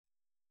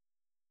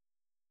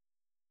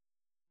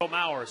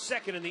Mauer,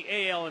 second in the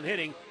AL in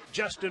hitting.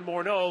 Justin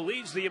Morneau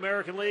leads the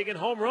American League in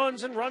home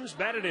runs and runs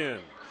batted in.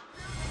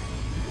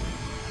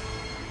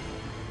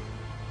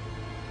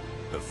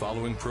 The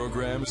following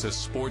program is a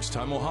Sports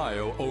Time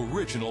Ohio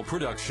original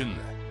production.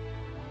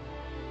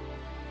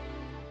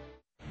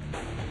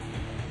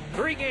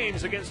 3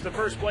 games against the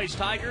first-place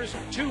Tigers,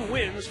 2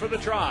 wins for the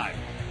Tribe.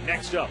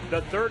 Next up,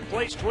 the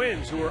third-place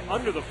Twins, who are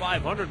under the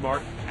 500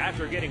 mark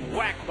after getting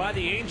whacked by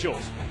the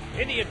Angels.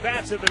 Indian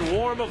bats have been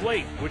warm of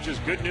late, which is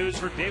good news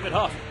for David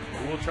Huff,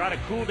 who will try to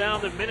cool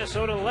down the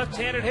Minnesota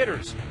left-handed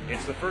hitters.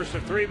 It's the first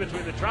of 3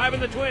 between the Tribe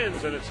and the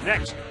Twins, and it's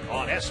next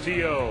on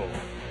STO.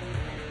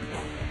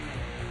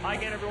 Hi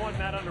again, everyone.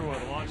 Matt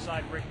Underwood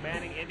alongside Rick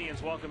Manning.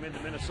 Indians welcome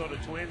into Minnesota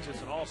Twins.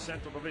 It's an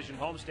all-Central Division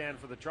homestand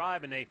for the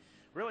Tribe, and they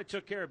really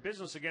took care of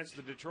business against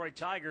the Detroit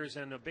Tigers,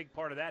 and a big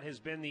part of that has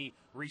been the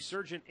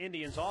resurgent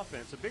Indians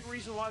offense. A big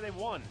reason why they've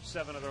won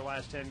 7 of their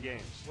last 10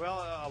 games. Well,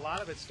 a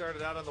lot of it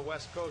started out on the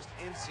West Coast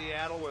in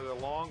Seattle where the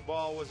long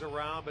ball was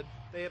around, but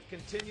they have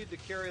continued to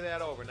carry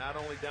that over, not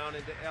only down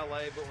into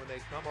L.A., but when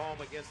they come home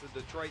against the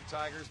Detroit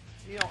Tigers,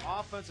 you know,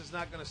 offense is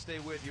not going to stay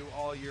with you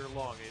all year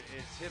long.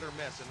 It's hit or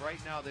miss, and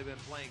right now they've been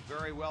playing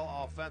very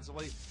well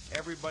offensively.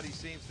 Everybody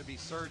seems to be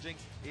surging,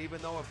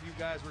 even though a few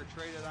guys were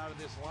traded out of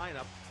this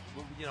lineup.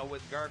 You know,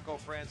 with Garco,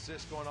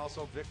 Francisco, and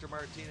also Victor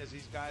Martinez,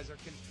 these guys are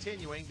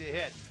continuing to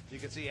hit. You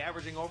can see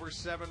averaging over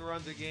 7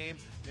 runs a game,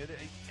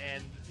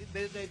 and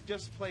they've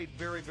just played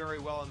very, very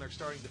well, and they're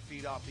starting to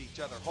feed off each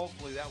other.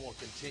 Hopefully that will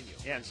continue.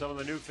 Yeah, and some of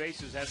the new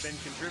faces have been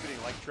contributing,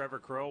 like Trevor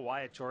Crow,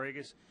 Wyatt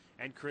Torregas,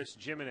 and Chris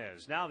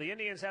Jimenez. Now, the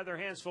Indians have their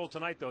hands full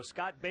tonight, though.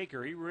 Scott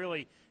Baker, he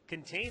really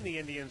contained the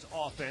Indians'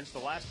 offense the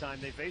last time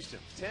they faced him.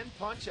 10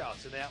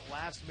 punch-outs in that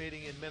last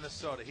meeting in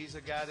Minnesota. He's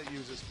a guy that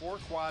uses 4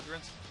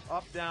 quadrants,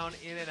 up, down,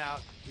 in, and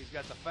out. He's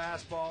got the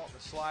fastball, the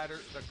slider,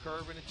 the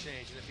curve, and a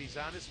change. And if he's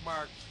on his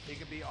mark, he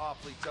can be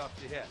awfully tough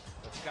to hit.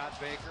 But Scott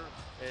Baker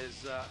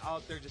is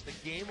out there just a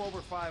game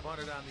over 500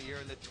 on the year.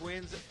 And the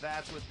Twins,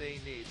 that's what they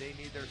need. They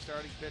need their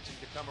starting pitching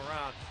to come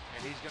around.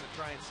 And he's going to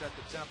try and set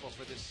the tempo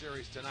for this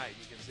series tonight.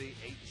 You can see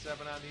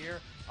 8-7 on the year.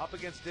 Up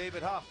against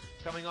David Huff,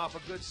 coming off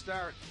a good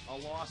start, a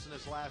loss in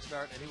his last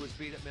start, and he was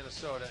beat at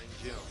Minnesota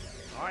in June.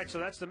 All right, so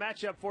that's the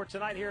matchup for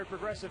tonight here at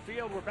Progressive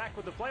Field. We're back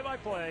with the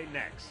play-by-play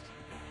next.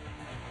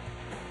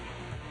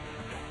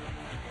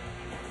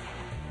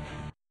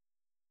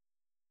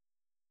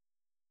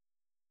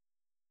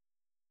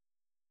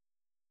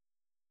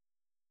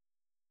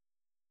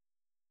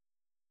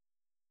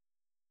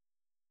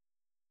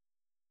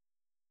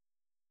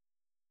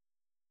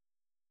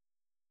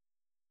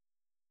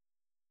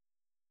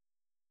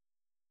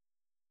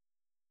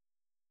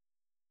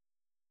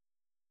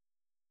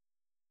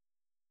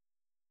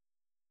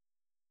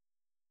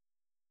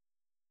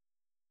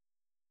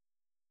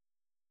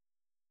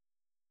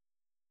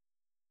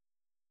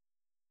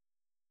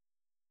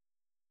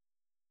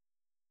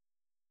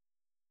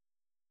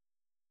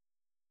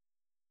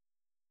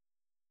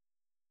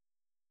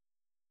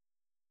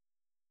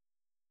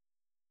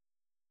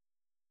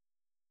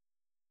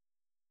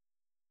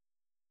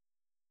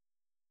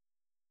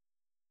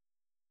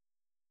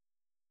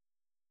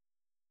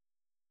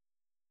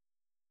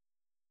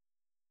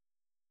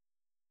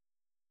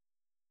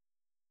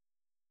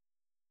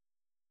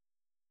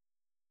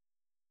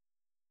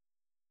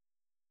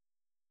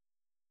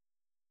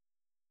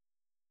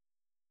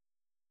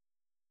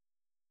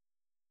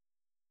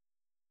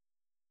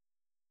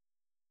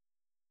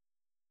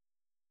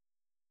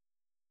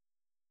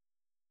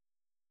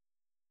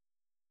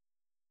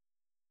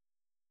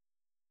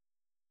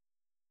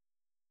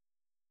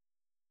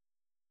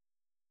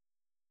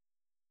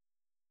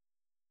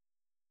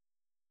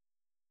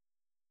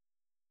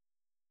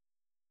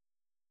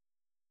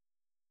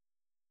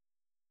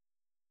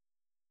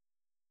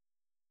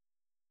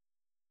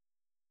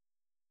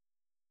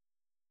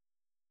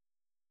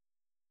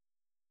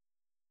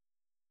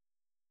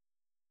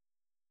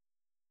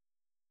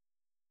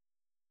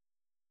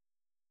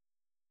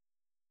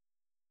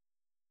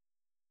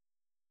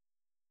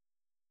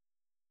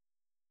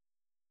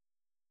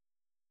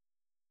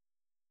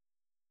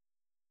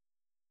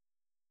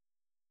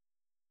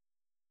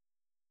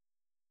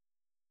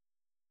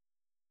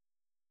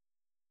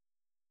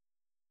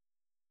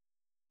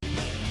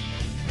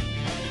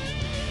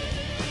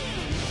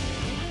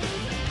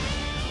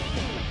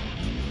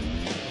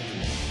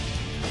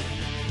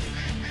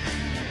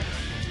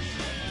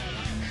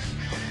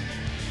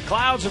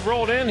 Clouds have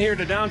rolled in here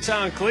to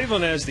downtown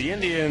Cleveland as the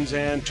Indians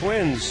and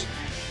Twins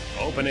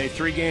open a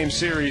 3-game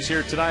series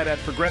here tonight at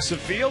Progressive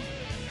Field.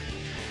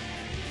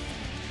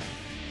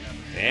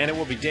 And it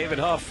will be David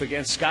Huff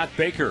against Scott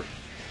Baker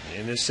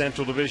in this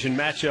Central Division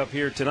matchup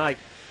here tonight.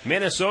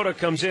 Minnesota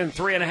comes in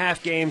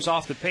 3.5 games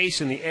off the pace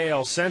in the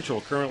AL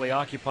Central, currently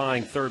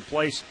occupying 3rd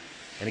place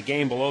and a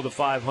game below the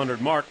 500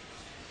 mark.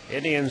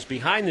 Indians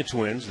behind the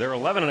Twins, they're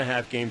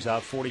 11.5 games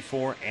out,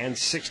 44 and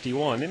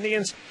 61.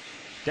 Indians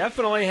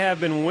definitely have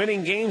been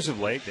winning games of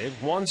late.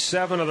 They've won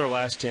 7 of their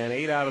last 10,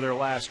 8 out of their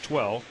last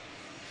 12.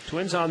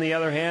 Twins, on the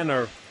other hand,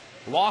 are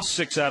lost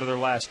 6 out of their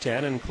last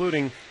 10,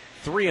 including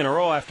 3 in a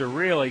row after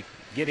really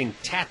getting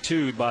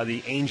tattooed by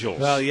the Angels.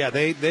 Well, yeah,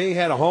 they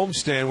had a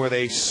homestand where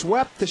they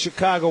swept the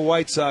Chicago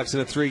White Sox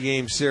in a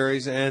 3-game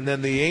series, and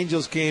then the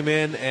Angels came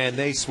in and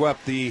they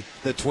swept the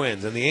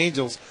Twins. And the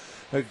Angels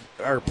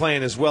are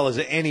playing as well as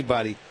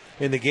anybody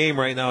in the game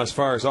right now as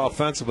far as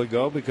offensively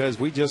go, because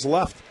we just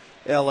left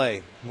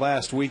L.A.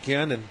 last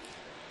weekend, and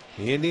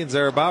the Indians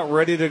are about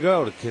ready to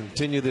go to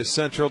continue this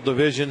Central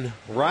Division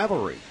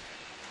rivalry.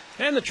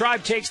 And the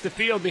Tribe takes the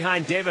field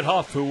behind David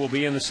Huff, who will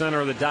be in the center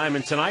of the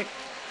diamond tonight.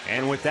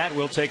 And with that,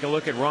 we'll take a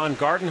look at Ron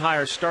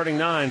Gardenhire's starting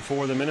 9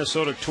 for the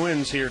Minnesota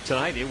Twins here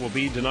tonight. It will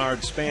be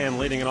Denard Span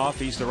leading it off.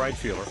 He's the right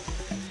fielder.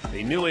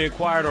 The newly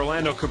acquired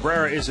Orlando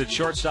Cabrera is at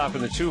shortstop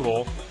in the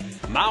 2-hole.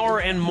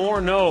 Maurer and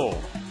Morneau,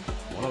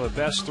 one of the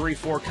best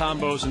 3-4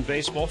 combos in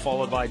baseball,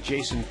 followed by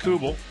Jason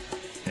Kubel.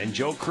 And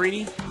Joe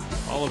Creedy,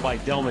 followed by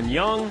Delman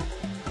Young,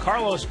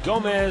 Carlos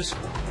Gomez,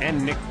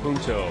 and Nick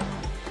Punto.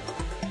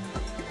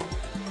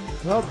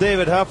 Well,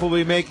 David Huff will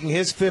be making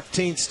his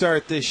 15th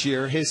start this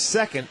year, his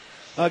second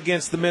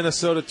against the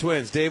Minnesota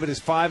Twins. David is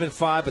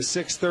 5-5, a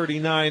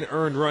 .639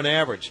 earned run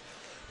average.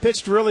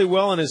 Pitched really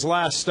well in his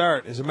last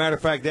start. As a matter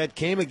of fact, that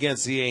came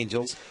against the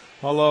Angels,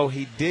 although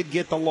he did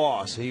get the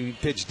loss. He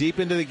pitched deep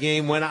into the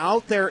game, went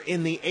out there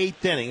in the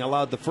 8th inning,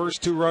 allowed the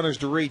first 2 runners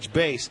to reach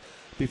base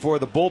before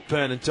the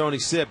bullpen and Tony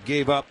Sipp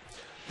gave up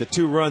the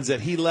 2 runs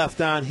that he left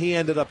on. He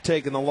ended up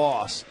taking the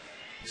loss.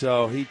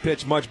 So he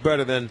pitched much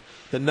better than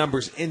the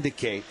numbers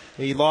indicate.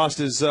 He lost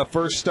his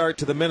first start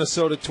to the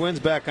Minnesota Twins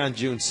back on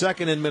June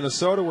 2nd in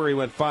Minnesota, where he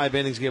went 5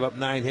 innings, gave up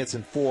 9 hits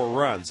and 4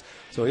 runs.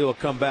 So he will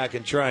come back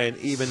and try and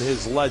even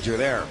his ledger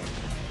there.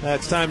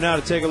 It's time now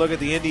to take a look at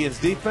the Indians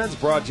defense,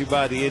 brought to you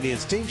by the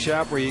Indians Team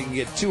Shop, where you can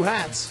get 2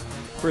 hats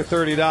for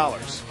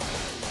 $30.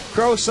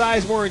 Crow,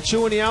 Sizemore, and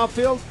Chu in the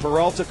outfield.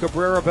 Peralta,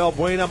 Cabrera,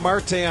 Valbuena,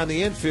 Marte on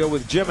the infield,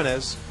 with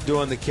Jimenez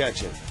doing the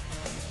catching.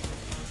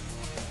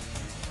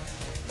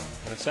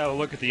 Let's have a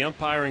look at the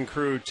umpiring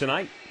crew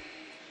tonight.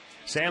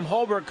 Sam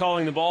Holbrook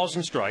calling the balls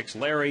and strikes.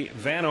 Larry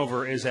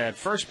Vanover is at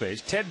first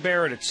base. Ted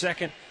Barrett at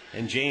second.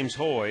 And James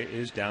Hoy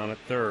is down at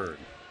third.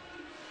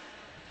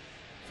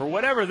 For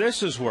whatever this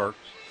has worked,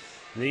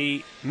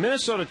 the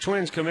Minnesota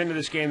Twins come into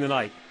this game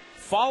tonight.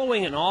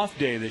 Following an off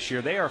day this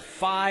year, they are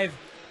 5-4.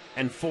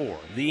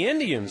 The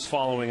Indians,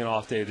 following an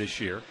off day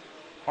this year,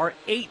 are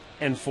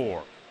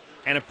 8-4.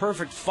 And a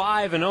perfect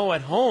 5-0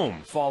 at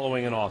home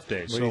following an off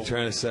day. What are you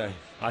trying to say?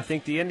 I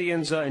think the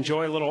Indians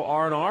enjoy a little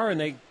R&R,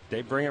 and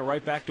they bring it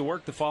right back to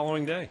work the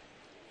following day.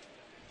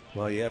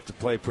 Well, you have to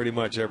play pretty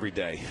much every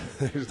day.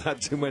 There's not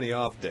too many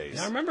off days.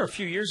 Yeah, I remember a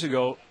few years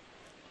ago.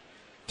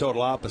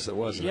 Total opposite,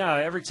 wasn't it? Yeah,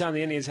 every time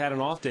the Indians had an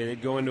off day,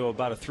 they'd go into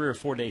about a 3 or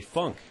 4 day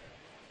funk.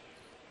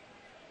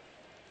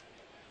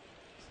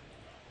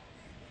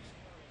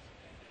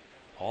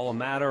 All a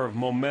matter of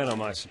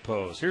momentum, I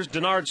suppose. Here's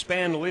Denard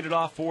Span to lead it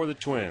off for the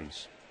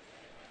Twins.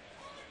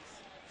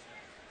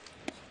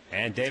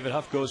 And David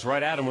Huff goes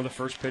right at him with a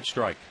first pitch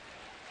strike.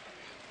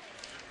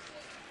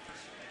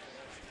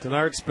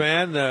 Denard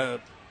Span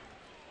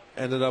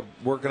ended up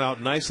working out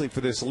nicely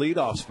for this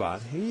leadoff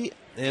spot. He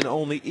and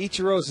only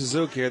Ichiro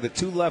Suzuki are the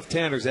 2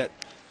 left-handers that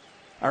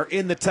are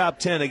in the top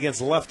 10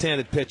 against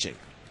left-handed pitching.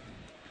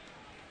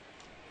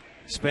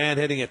 Span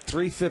hitting at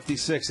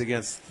 .356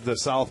 against the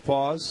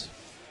Southpaws.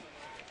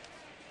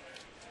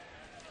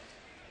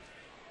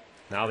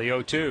 Now the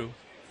 0-2.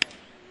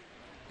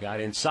 Got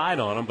inside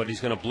on him, but he's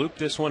going to bloop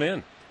this one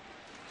in.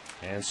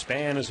 And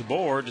Span is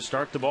aboard to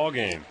start the ball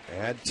game.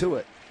 Add to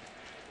it.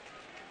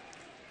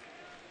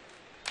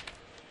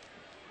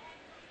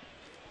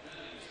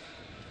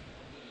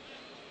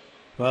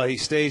 Well, he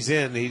stays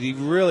in. He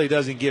really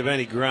doesn't give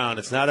any ground.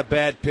 It's not a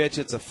bad pitch.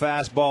 It's a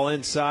fastball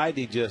inside.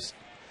 He just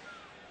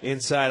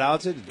inside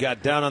outs it.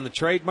 Got down on the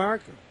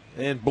trademark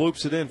and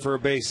bloops it in for a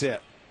base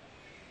hit.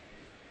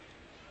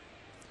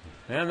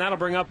 And that'll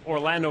bring up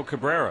Orlando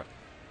Cabrera.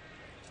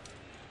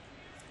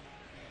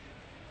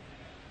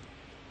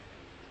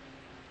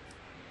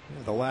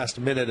 The last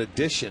minute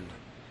addition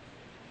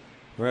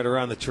right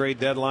around the trade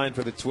deadline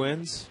for the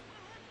Twins.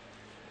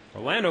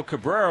 Orlando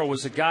Cabrera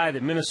was a guy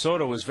that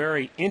Minnesota was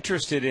very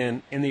interested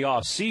in the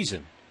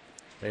offseason.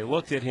 They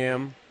looked at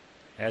him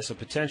as a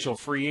potential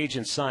free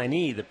agent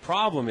signee. The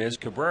problem is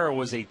Cabrera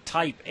was a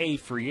type A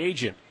free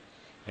agent,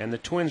 and the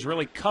Twins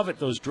really covet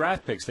those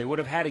draft picks. They would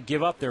have had to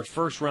give up their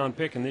first-round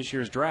pick in this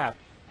year's draft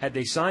had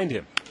they signed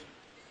him.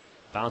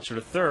 Bouncer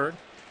to third.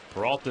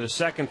 Peralta to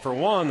second for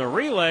one. The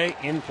relay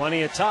in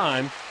plenty of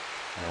time.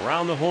 And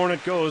around the horn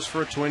it goes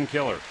for a twin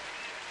killer.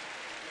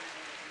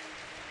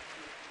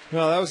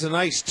 Well, that was a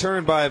nice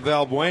turn by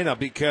Valbuena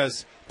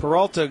because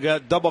Peralta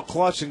got double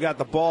clutched and got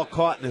the ball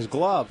caught in his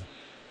glove.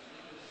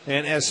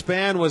 And as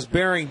Span was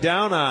bearing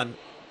down on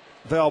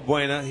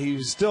Valbuena, he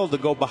was still to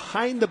go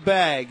behind the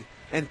bag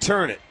and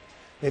turn it.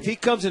 If he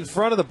comes in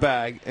front of the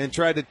bag and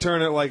tried to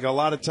turn it like a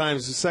lot of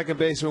times the second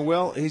baseman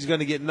will, he's going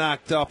to get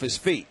knocked off his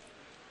feet.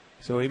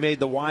 So he made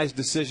the wise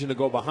decision to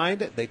go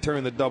behind it. They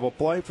turned the double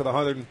play for the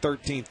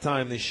 113th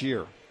time this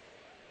year.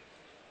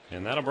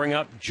 And that'll bring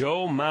up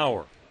Joe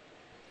Mauer.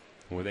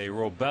 with a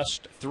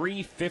robust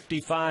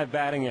 .355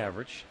 batting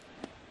average.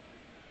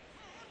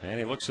 And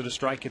he looks at a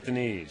strike at the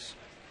knees.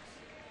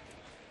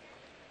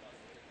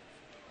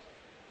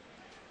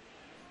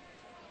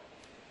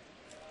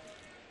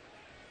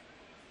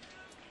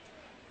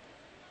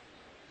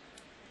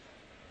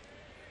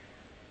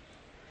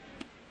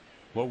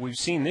 What we've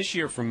seen this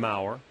year from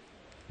Mauer,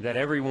 that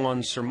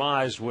everyone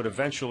surmised would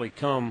eventually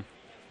come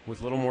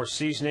with a little more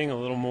seasoning, a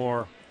little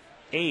more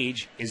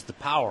age, is the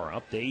power.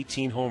 Up to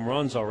 18 home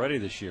runs already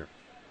this year.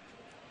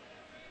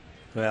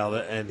 Well,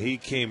 and he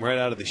came right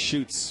out of the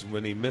chutes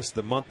when he missed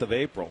the month of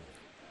April.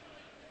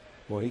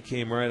 Well, he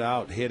came right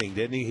out hitting,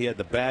 didn't he? He had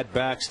the bad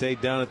back,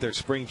 stayed down at their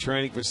spring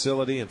training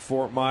facility in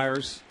Fort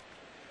Myers,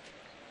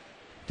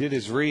 did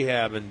his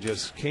rehab, and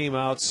just came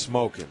out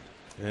smoking,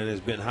 and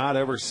has been hot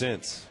ever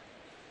since.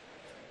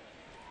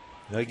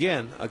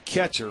 Again, a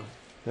catcher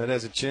that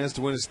has a chance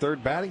to win his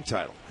third batting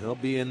title. He'll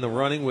be in the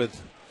running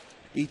with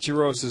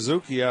Ichiro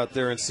Suzuki out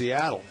there in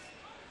Seattle.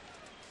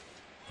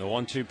 The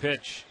 1-2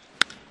 pitch.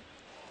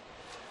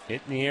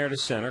 Hit in the air to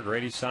center.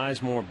 Grady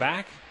Sizemore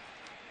back.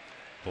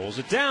 Pulls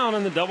it down,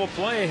 and the double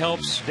play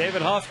helps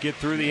David Huff get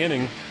through the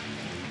inning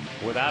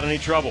without any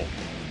trouble.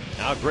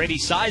 Now Grady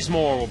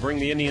Sizemore will bring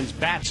the Indians'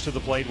 bats to the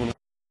plate when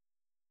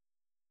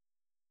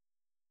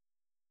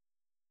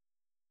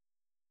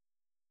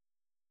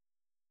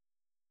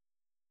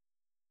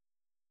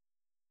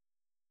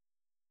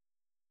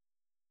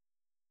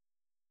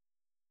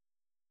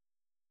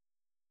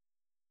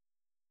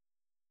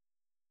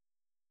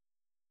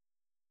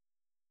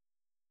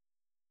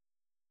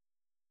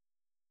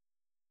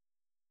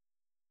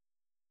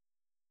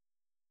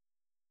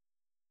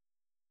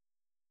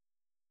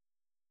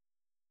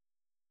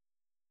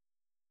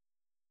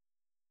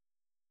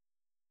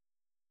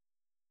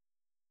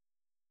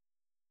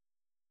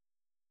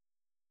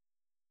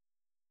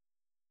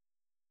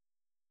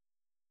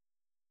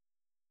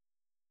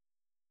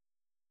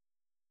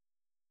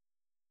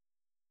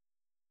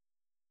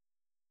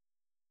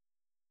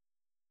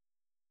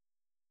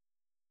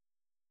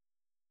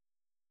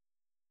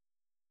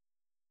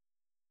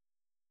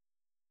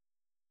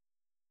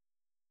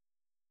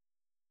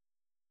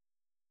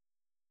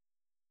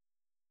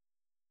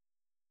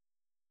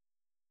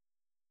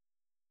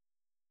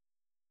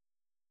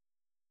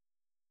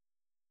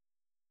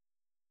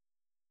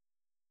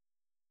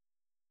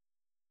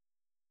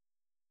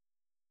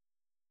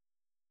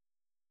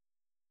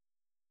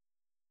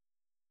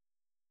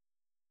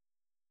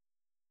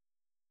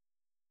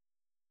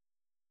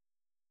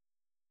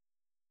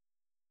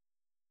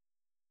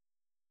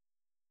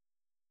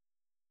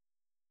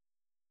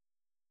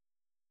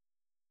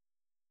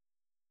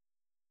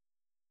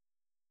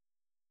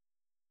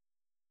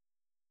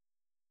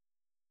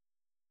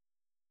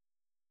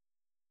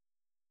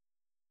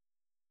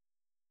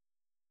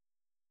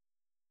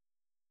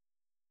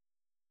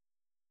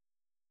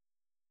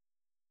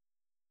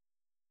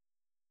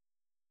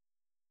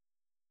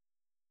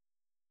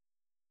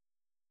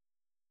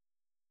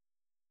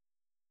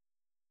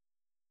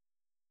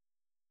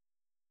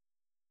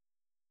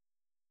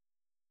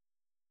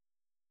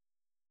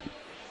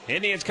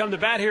Indians come to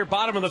bat here,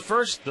 bottom of the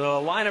first. The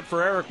lineup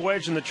for Eric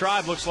Wedge and the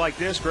Tribe looks like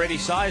this. Grady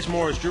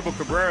Sizemore is Drupal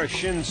Cabrera,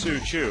 Shin Soo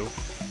Choo.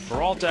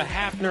 Peralta,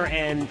 Hafner,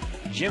 and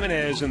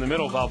Jimenez in the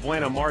middle.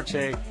 Valbuena,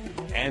 Marte,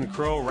 and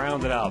Crow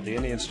rounded out. The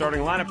Indians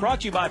starting lineup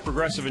brought to you by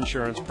Progressive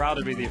Insurance, proud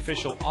to be the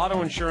official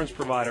auto insurance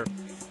provider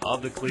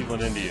of the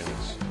Cleveland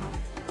Indians.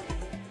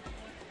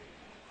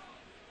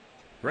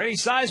 Grady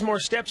Sizemore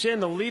steps in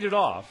to lead it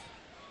off.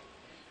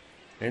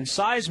 And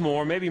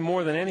Sizemore, maybe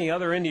more than any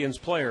other Indians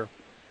player,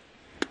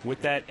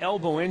 with that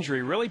elbow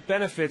injury, really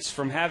benefits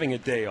from having a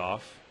day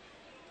off.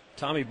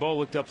 Tommy Bowe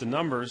looked up the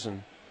numbers,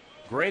 and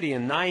Grady,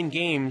 in 9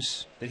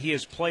 games that he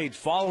has played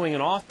following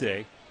an off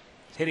day,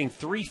 is hitting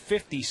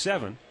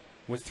 .357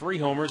 with 3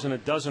 homers and a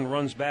dozen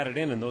runs batted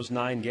in those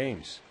 9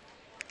 games.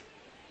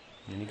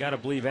 And you got to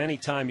believe any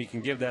time you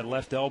can give that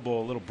left elbow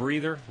a little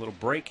breather, a little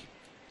break,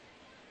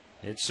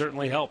 it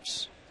certainly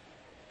helps.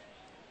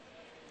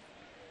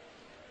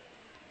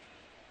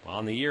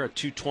 On the year, a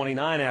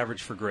 .229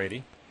 average for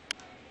Grady.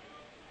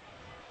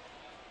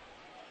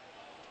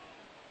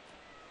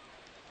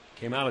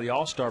 Came out of the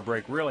All-Star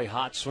break really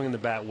hot, swinging the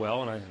bat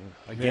well, and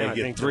I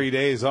think 3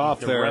 days off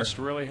the there. rest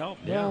really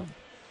helped. Yeah,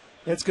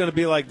 it's going to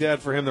be like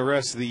that for him the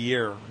rest of the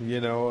year. You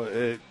know,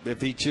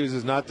 if he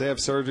chooses not to have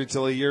surgery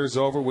till the year's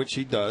over, which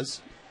he does,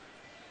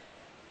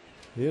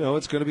 you know,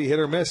 it's going to be hit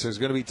or miss. There's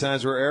going to be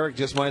times where Eric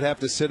just might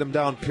have to sit him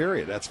down.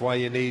 Period. That's why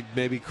you need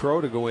maybe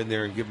Crow to go in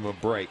there and give him a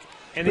break.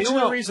 And the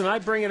only reason I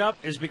bring it up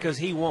is because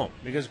he won't.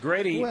 Because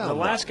Grady, the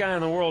last guy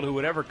in the world who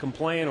would ever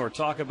complain or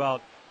talk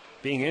about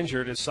being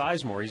injured is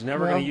Sizemore. He's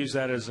never going to use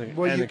that as an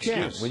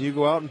excuse. When you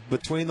go out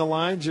between the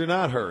lines, you're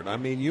not hurt. I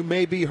mean, you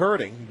may be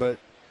hurting, but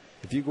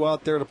if you go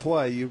out there to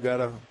play, you've got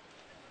to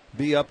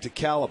be up to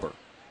caliber.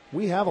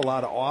 We have a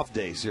lot of off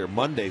days here.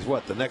 Mondays,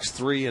 the next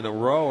 3 in a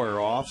row are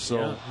off,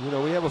 so you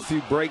know we have a few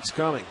breaks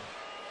coming.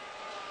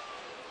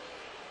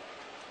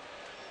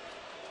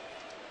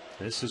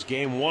 This is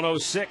game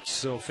 106,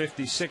 so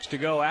 56 to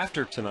go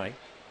after tonight.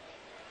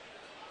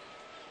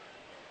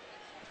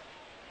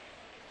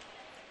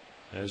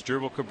 As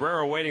Dribble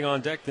Cabrera waiting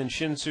on deck, then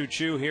Shin-Soo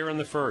Choo here in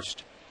the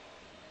first.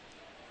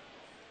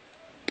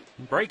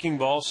 Breaking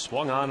ball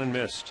swung on and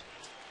missed.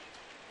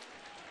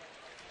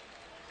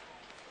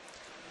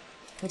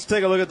 Let's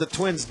take a look at the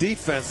Twins'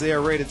 defense. They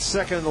are rated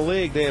second in the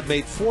league. They have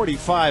made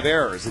 45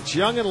 errors. It's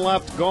Young in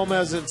left,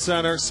 Gomez in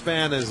center,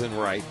 Span is in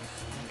right.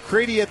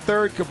 Creedy at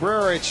third,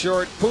 Cabrera at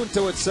short,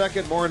 Punto at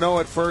second, Morneau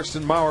at first,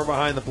 and Mauer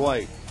behind the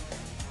plate.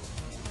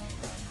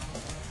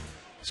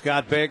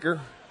 Scott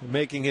Baker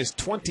making his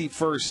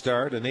 21st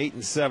start, an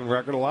 8-7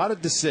 record. A lot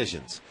of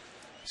decisions.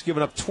 He's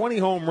given up 20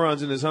 home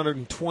runs in his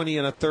 120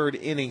 and a third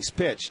innings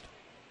pitched.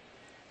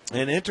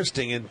 And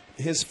interesting, in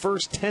his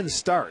first 10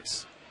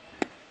 starts,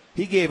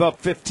 he gave up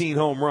 15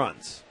 home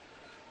runs.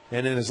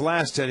 And in his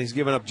last 10, he's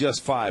given up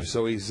just 5.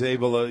 So he's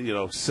able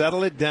to,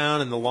 settle it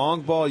down, and the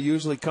long ball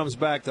usually comes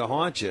back to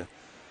haunt you.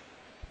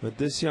 But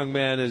this young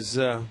man is,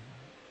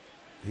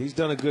 he's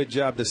done a good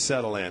job to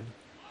settle in.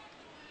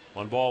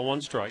 1 ball,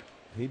 1 strike.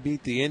 He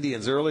beat the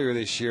Indians earlier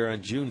this year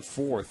on June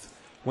 4th.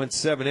 Went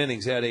 7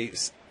 innings, had a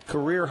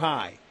career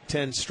high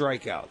 10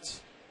 strikeouts.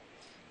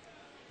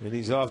 And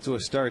he's off to a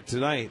start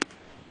tonight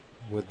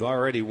with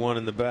already 1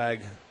 in the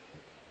bag,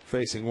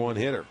 facing 1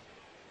 hitter.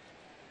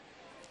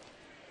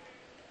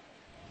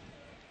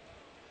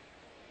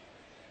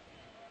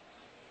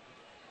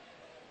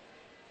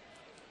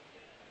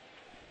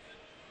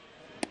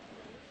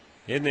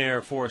 In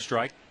there for a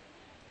strike.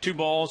 2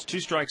 balls, 2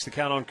 strikes to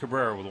count on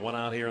Cabrera with 1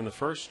 out here in the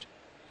first.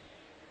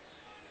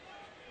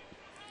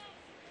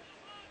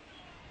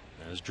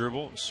 As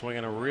Dribble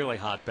swinging a really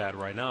hot bat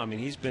right now. I mean,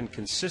 he's been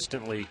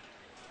consistently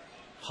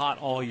hot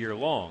all year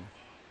long.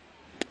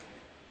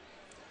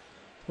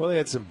 Well, he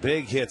had some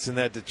big hits in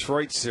that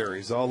Detroit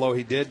series, although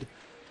he did,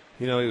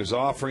 he was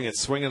offering and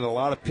swinging a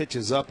lot of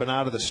pitches up and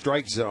out of the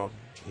strike zone.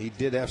 He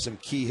did have some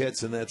key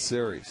hits in that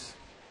series.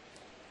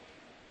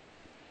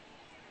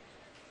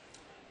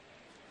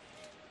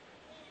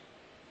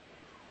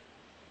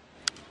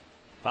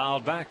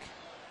 Fouled back.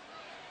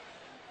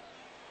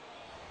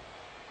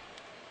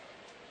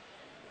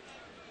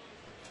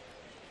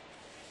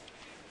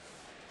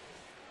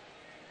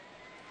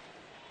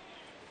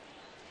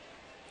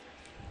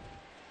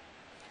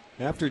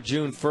 After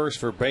June 1st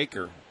for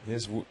Baker,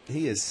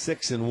 he is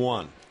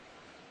 6-1.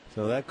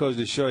 So that goes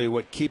to show you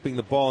what keeping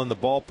the ball in the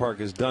ballpark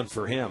has done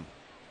for him.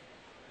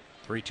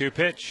 3-2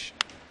 pitch.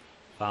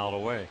 Fouled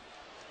away.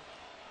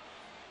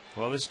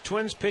 Well, this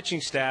Twins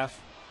pitching staff,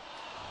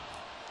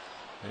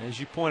 as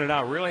you pointed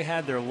out, really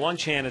had their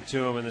lunch handed to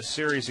them in the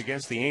series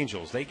against the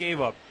Angels. They gave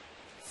up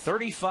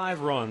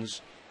 35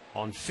 runs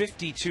on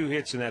 52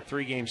 hits in that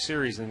 3-game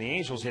series, and the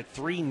Angels hit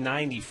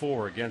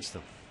 394 against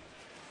them.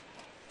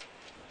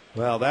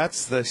 Well,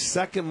 that's the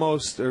second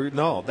most,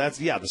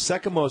 the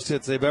second most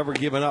hits they've ever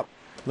given up.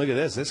 Look at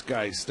this. This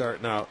guy's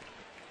starting out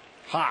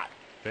hot.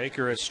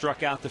 Baker has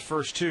struck out the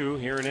first 2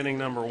 here in inning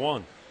number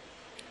 1.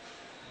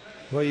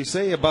 Well, you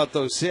say about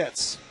those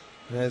hits,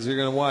 as you're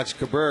going to watch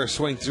Cabrera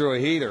swing through a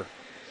heater.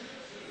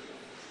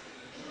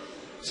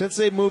 Since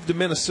they moved to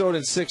Minnesota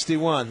in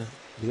 '61,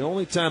 the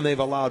only time they've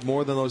allowed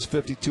more than those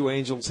 52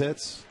 Angels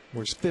hits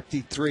was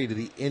 53 to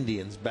the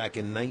Indians back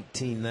in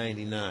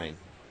 1999.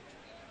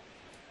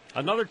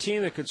 Another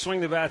team that could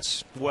swing the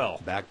bats well.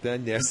 Back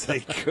then, yes,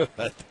 they could.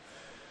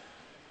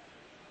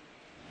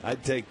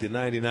 I'd take the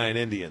 '99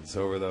 Indians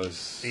over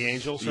those. The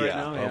Angels right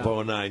now? Yeah,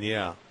 of '09,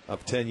 yeah.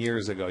 Of 10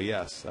 years ago,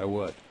 yes, I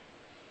would.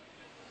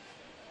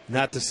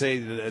 Not to say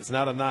that it's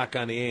not a knock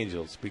on the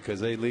Angels,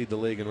 because they lead the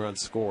league in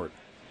runs scored.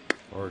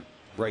 Or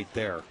right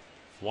there.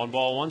 1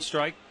 ball, 1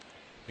 strike.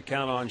 The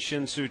count on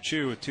Shin-Soo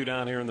Choo with 2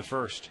 down here in the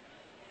first.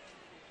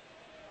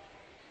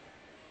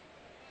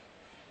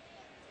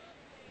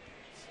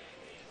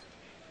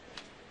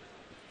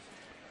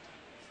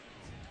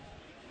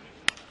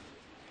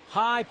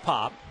 High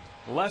pop,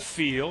 left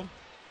field,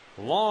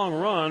 long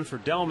run for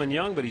Delman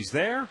Young, but he's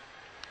there,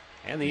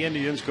 and the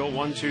Indians go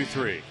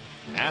 1-2-3.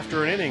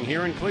 After an inning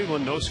here in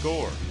Cleveland, no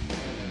score.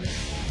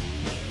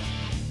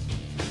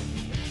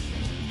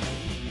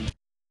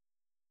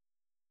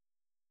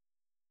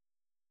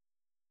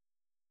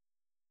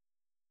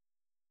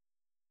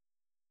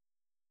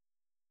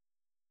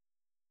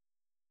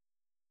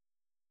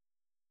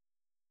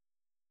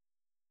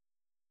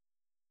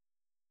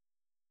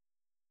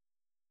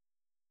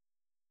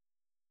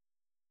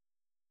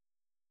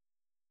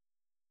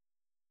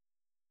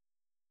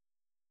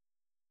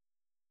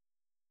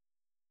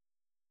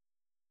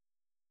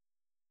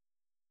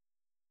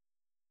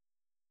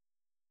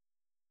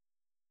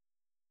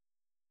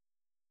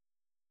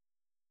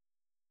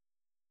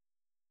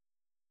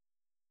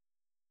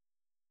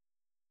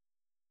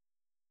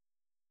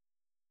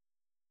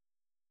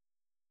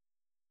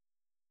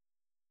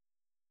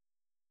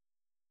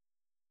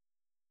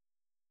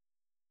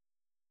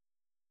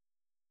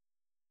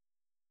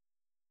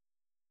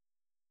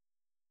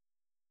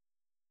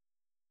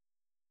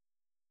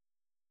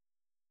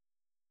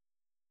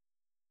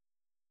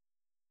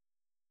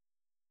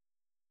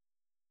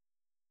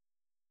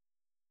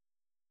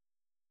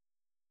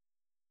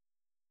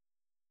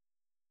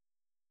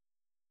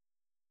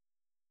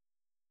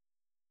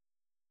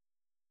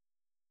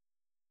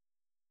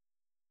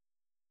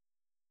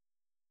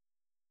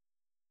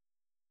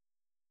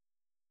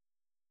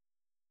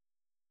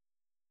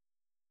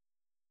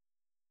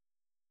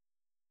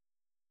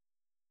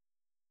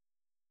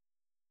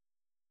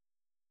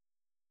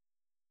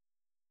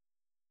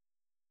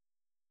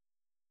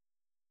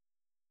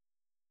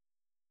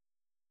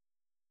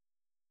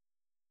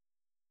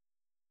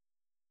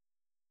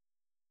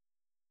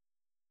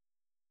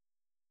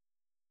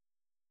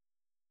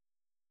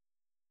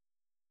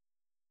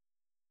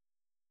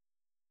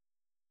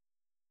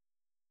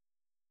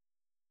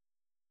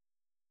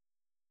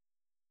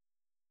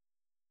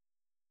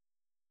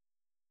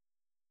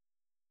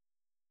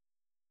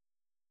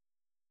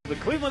 the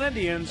Cleveland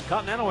Indians,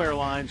 Continental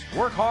Airlines,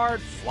 work hard,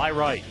 fly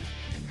right.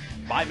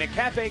 By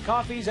McCafe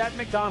Coffees at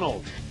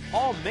McDonald's,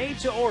 all made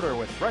to order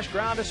with fresh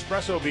ground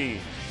espresso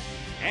beans.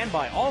 And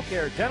by All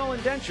Care Dental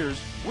and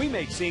Dentures, we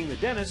make seeing the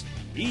dentist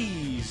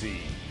easy.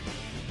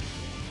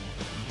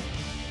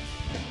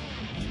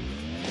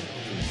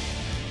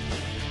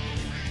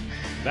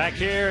 Back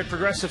here at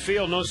Progressive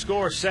Field, no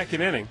score,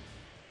 second inning.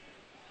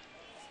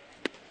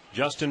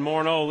 Justin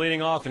Morneau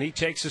leading off, and he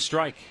takes a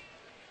strike.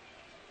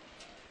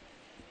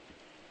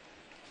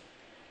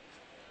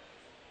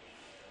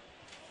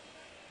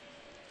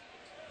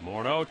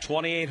 Morneau,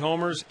 28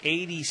 homers,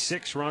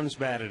 86 runs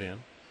batted in.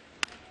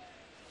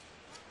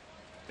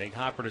 Big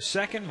hopper to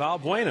second.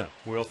 Valbuena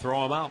will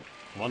throw him out.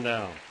 One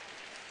down.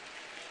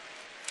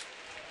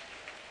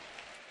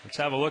 Let's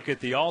have a look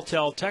at the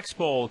Alltel text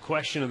poll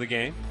question of the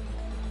game.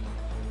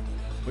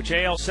 Which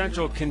AL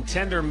Central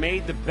contender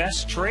made the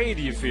best trade,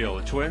 do you feel?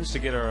 The Twins to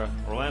get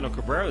Orlando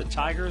Cabrera, the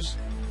Tigers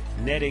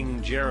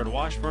netting Jared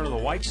Washburn, of the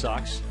White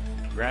Sox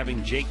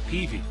grabbing Jake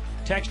Peavy.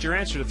 Text your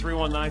answer to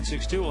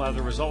 31962. We'll have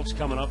the results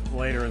coming up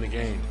later in the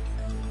game.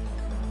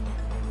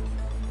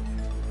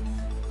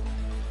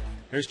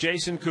 Here's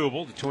Jason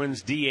Kubel, the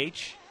Twins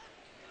DH.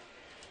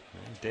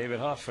 And David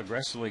Huff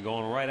aggressively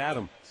going right at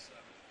him.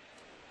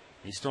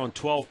 He's thrown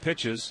 12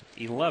 pitches,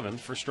 11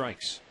 for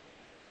strikes.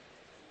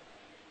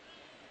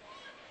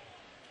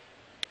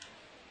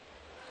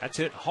 That's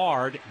hit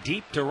hard,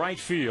 deep to right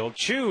field.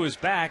 Chu is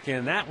back,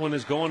 and that one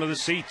is going to the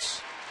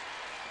seats.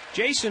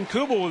 Jason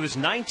Kubel with his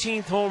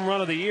 19th home run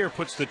of the year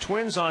puts the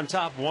Twins on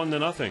top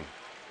 1-0.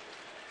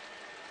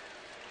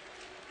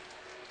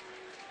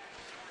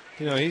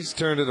 You know, he's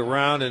turned it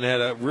around and had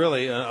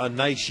a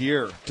nice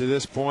year to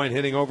this point,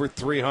 hitting over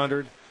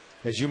 300.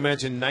 As you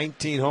mentioned,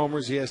 19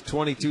 homers. He has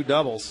 22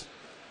 doubles.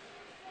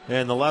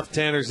 And the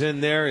left-hander's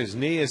in there. His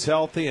knee is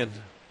healthy, and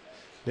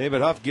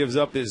David Huff gives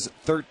up his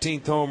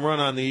 13th home run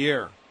on the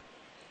year.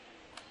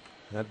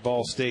 That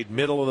ball stayed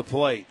middle of the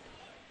plate.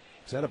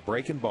 Is that a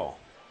breaking ball?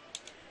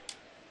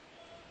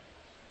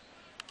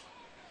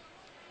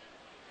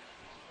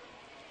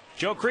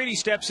 Joe Creedy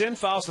steps in,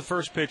 fouls the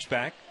first pitch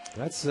back.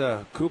 That's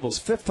Kubel's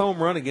 5th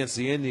home run against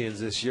the Indians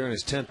this year and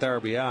his 10th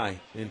RBI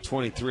in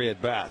 23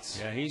 at-bats.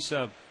 Yeah, he's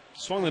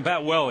swung the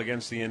bat well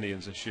against the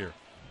Indians this year.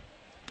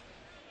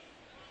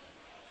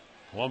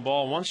 1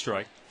 ball, 1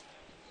 strike.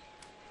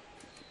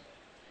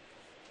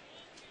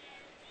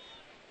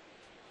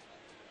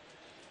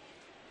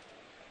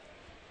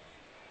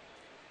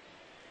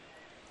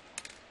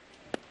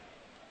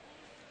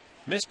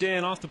 Missed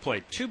in off the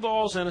plate. 2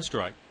 balls and a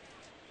strike.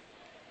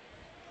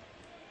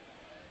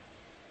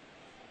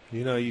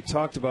 You know, you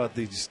talked about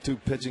these two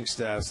pitching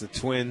staffs, the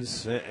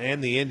Twins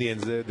and the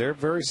Indians. They're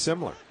very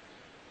similar.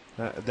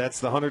 That's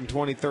the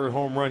 123rd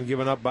home run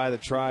given up by the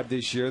Tribe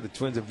this year. The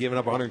Twins have given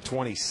up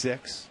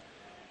 126.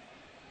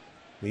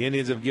 The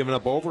Indians have given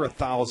up over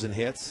 1,000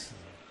 hits.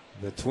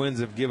 The Twins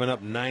have given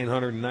up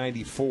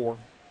 994.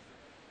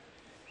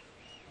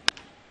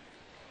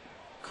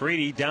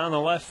 Creedy down the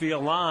left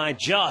field line,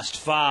 just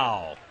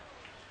foul.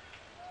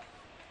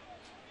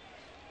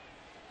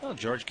 Well,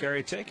 George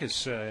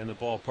Karyatekis in the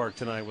ballpark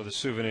tonight with a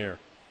souvenir.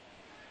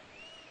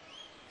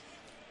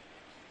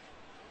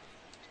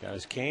 He's got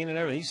his cane and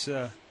everything.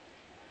 I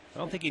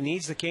don't think he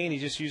needs the cane. He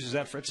just uses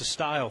that it's a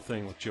style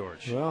thing with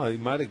George. Well, he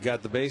might have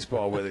got the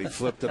baseball with it. He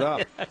flipped it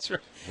up. That's right.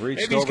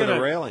 Reached over the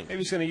railing. Maybe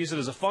he's going to use it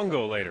as a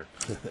fungo later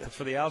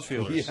for the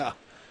outfielders. Yeah.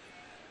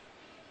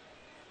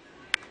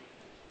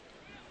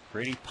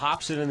 Creedy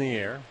pops it in the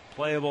air.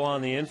 Playable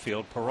on the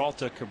infield.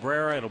 Peralta,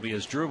 Cabrera. It'll be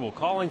Asdrubal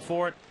calling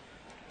for it.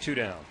 2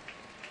 down.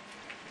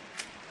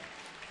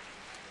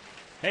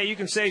 Hey, you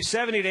can save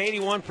 70 to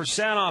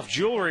 81% off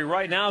jewelry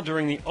right now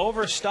during the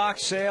Overstock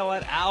sale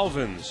at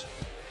Alvin's.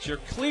 It's your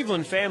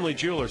Cleveland family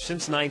jeweler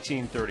since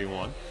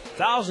 1931.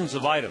 Thousands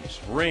of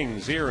items,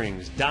 rings,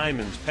 earrings,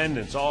 diamonds,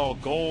 pendants, all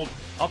gold,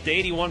 up to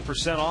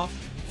 81% off.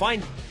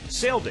 Find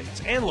sale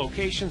dates and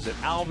locations at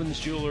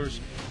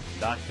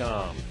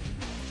alvinsjewelers.com.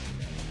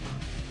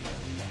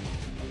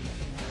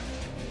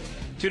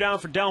 2 down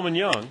for Delman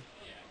Young.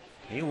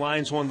 He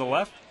lines one to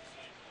left.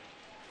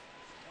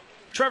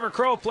 Trevor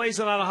Crowe plays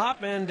it on a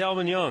hop man.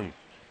 Delman Young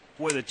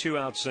with a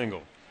 2-out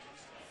single.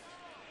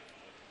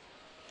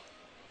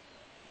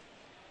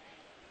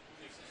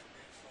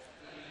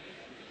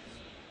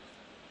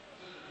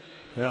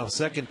 Well,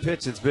 second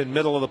pitch, it's been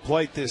middle of the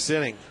plate this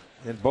inning,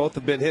 and both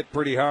have been hit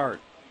pretty hard.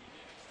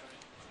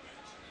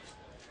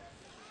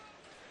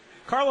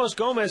 Carlos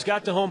Gomez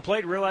got to home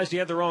plate, realized he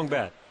had the wrong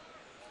bat.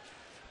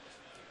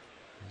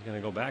 He's going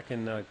to go back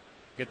and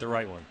get the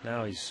right one.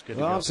 Now he's good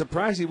to go. I'm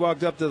surprised he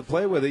walked up to the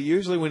plate with it.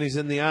 Usually when he's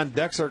in the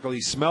on-deck circle, he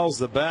smells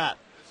the bat.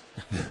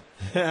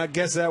 I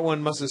guess that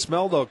one must have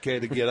smelled okay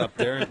to get up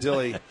there until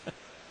he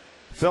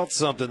felt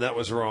something that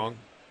was wrong.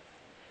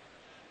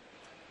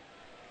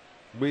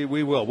 We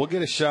will. We'll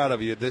get a shot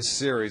of you this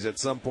series at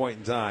some point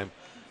in time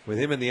with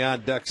him in the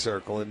on-deck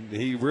circle, and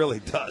he really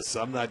does.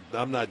 I'm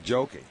not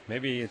joking.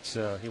 Maybe it's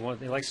he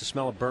likes the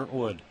smell of burnt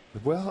wood.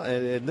 Well,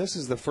 and this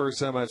is the first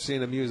time I've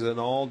seen him use an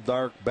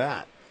all-dark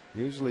bat.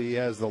 Usually he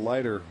has the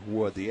lighter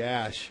wood, the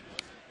ash.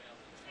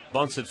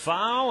 Bunts it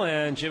foul,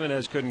 and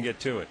Jimenez couldn't get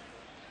to it.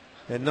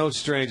 And no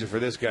stranger for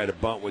this guy to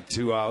bunt with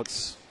 2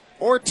 outs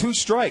or 2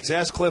 strikes.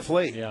 Ask Cliff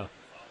Lee. Yeah.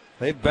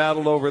 They've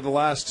battled over the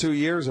last 2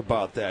 years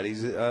about that.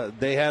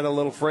 They had a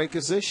little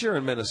fracas this year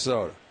in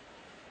Minnesota.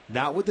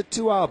 Not with the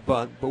 2-out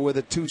bunt, but with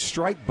a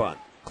 2-strike bunt.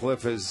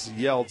 Cliff has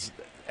yelled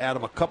at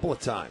him a couple of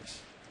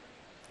times.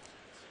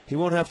 He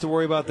won't have to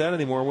worry about that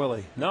anymore, will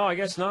he? No, I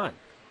guess not.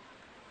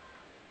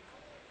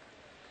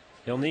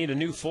 He'll need a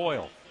new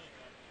foil.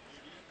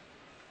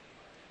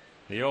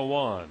 The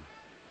 0-1.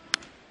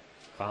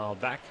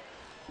 Fouled back.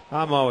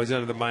 I'm always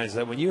under the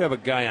mindset when you have a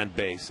guy on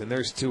base and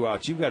there's 2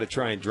 outs, you've got to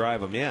try and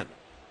drive him in.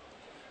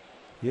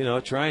 You know,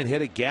 try and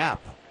hit a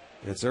gap.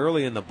 It's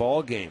early in the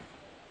ball game.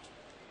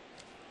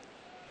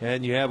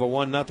 And you have a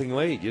 1-0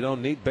 lead. You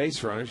don't need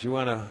base runners. You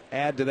want to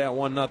add to that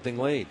 1-0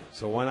 lead.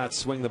 So why not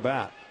swing the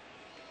bat?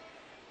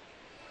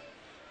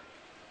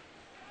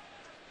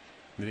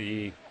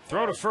 The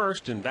throw to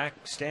first, and back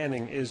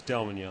standing is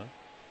Delmon Young.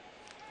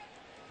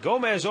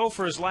 Gomez 0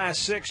 for his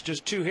last 6,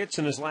 just 2 hits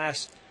in his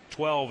last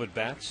 12 at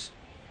bats.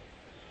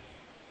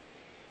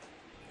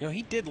 You know,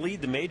 he did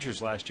lead the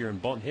majors last year in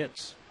bunt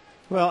hits.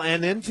 Well,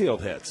 and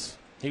infield hits.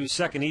 He was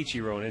second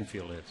Ichiro in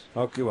infield hits.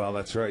 Okay, well,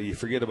 that's right. You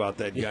forget about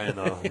that guy on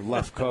the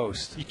left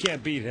coast. You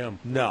can't beat him.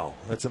 No,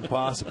 that's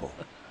impossible.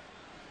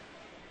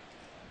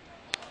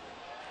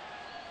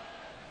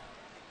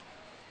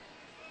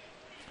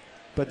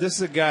 But this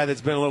is a guy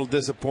that's been a little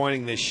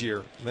disappointing this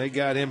year. They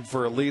got him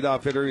for a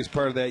leadoff hitter. He's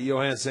part of that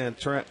Johan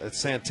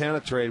Santana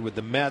trade with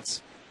the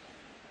Mets.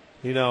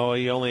 You know,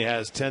 he only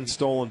has 10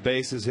 stolen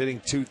bases,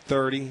 hitting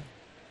 .230.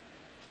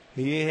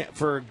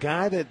 For a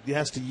guy that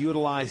has to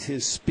utilize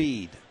his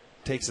speed,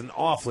 takes an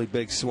awfully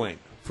big swing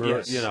for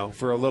yes.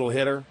 For a little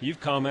hitter.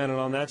 You've commented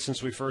on that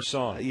since we first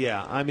saw him.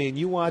 Yeah, I mean,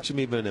 you watch him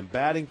even in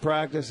batting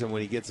practice, and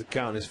when he gets a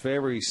count in his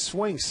favor, he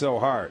swings so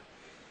hard.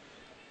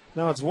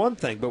 Now, it's one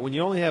thing, but when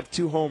you only have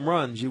 2 home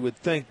runs, you would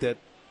think that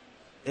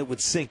it would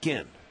sink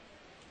in.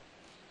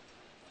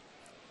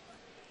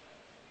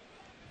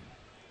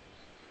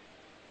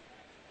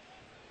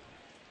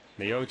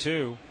 The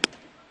 0-2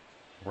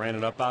 ran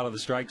it up out of the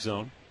strike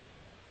zone.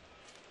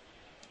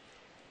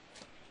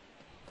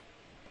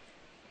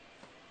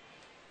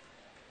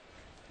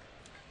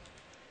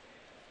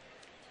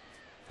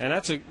 And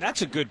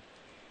that's a good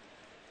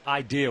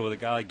idea with a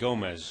guy like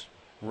Gomez.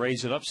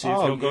 Raise it up, see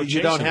if he'll go chase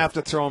you don't him. have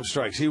to throw him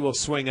strikes. He will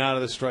swing out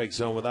of the strike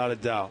zone without a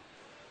doubt.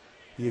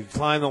 You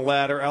climb the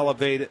ladder,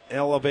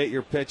 elevate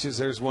your pitches.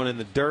 There's one in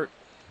the dirt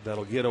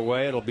that'll get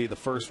away. It'll be the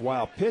first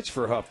wild pitch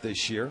for Huff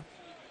this year.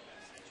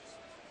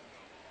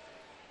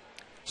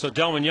 So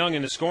Delmon Young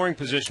in the scoring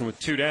position with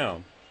 2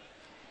 down.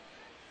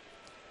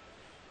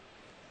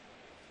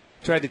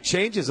 Tried to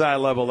change his eye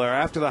level there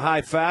after the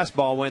high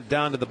fastball went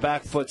down to the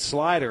back foot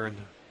slider, and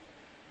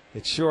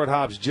it's short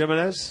hops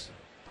Jimenez.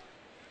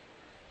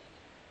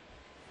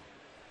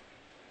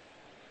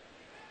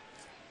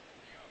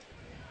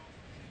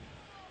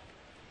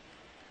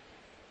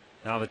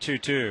 Now the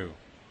 2-2.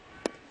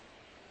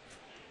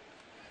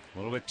 A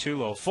little bit too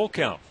low. Full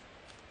count.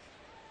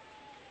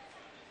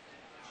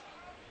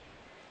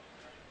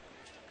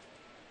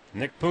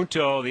 Nick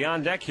Punto, the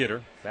on-deck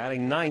hitter,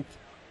 batting 9th.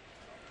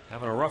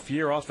 Having a rough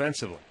year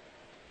offensively.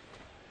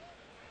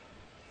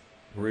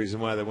 Reason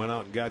why they went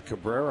out and got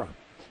Cabrera.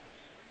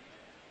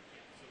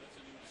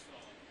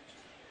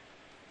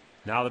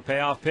 Now the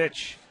payoff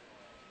pitch.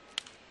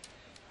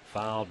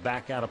 Fouled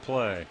back out of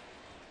play.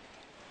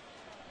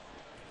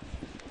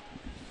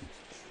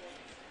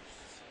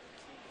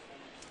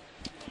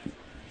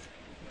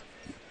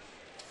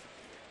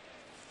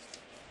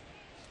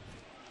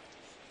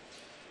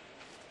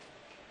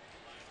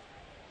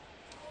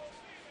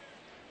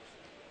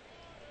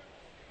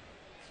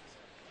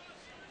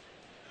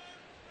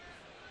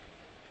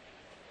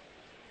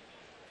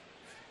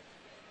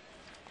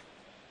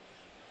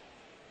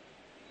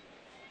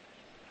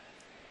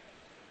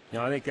 You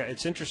know, I think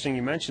it's interesting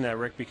you mentioned that,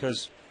 Rick,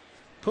 because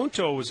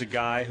Punto was a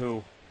guy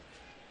who,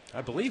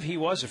 I believe he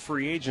was a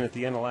free agent at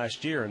the end of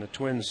last year, and the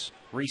Twins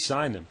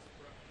re-signed him.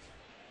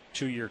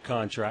 2-year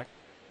contract.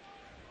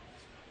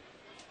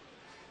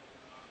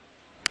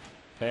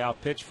 Payout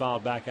pitch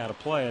fouled back out of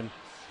play, and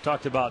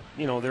talked about,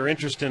 you know, their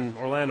interest in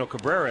Orlando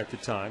Cabrera at the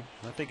time.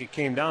 I think it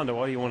came down to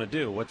what do you want to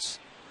do?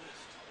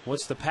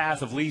 What's the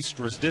path of least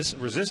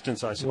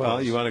resistance, I suppose?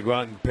 Well, you want to go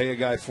out and pay a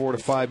guy $4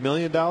 to $5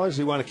 million?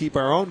 You want to keep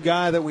our own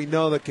guy that we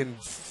know that can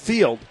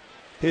field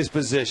his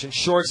position,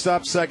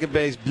 shortstop, second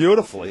base,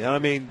 beautifully. I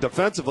mean,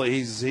 defensively,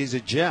 he's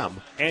a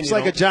gem. And it's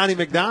like a Johnny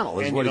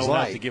McDonald is what he's like. And you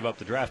don't have to give up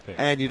the draft pick.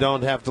 And you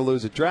don't have to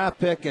lose a draft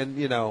pick, and,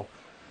 you know,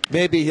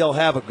 maybe he'll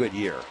have a good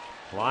year.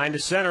 Line to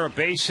center, a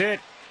base hit.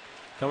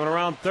 Coming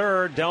around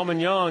third, Delmon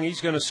Young,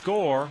 he's going to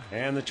score.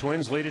 And the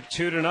Twins lead it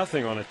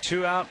 2-0 on a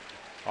 2-out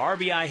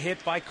RBI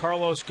hit by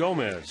Carlos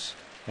Gomez.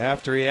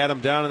 After he had him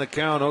down in the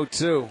count,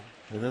 0-2.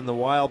 And then the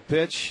wild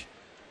pitch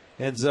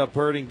ends up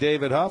hurting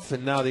David Huff,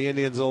 and now the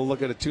Indians will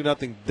look at a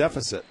 2-0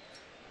 deficit.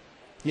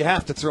 You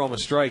have to throw him a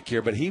strike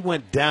here, but he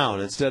went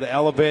down instead of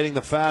elevating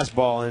the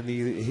fastball, and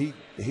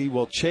he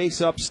will chase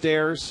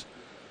upstairs,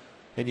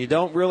 and you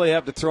don't really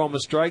have to throw him a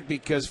strike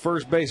because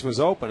first base was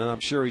open, and I'm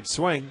sure he'd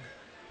swing.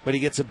 But he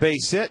gets a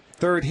base hit,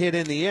 third hit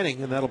in the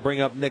inning, and that'll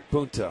bring up Nick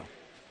Punto.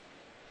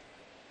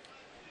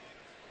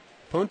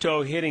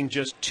 Punto hitting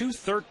just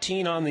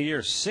 .213 on the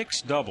year,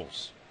 6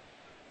 doubles.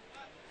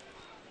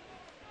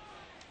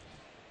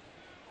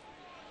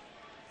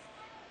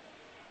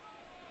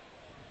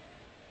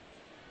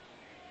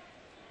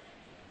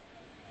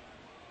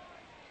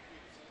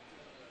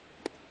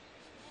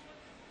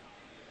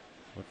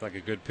 Looked like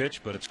a good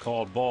pitch, but it's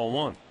called ball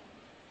 1.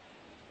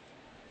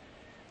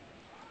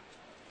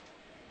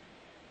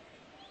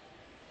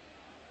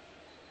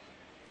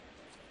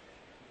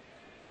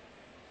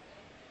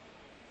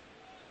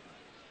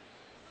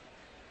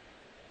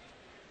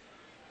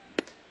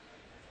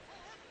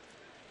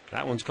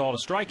 That one's called a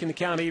strike, and the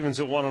count evens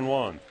at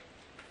 1-1.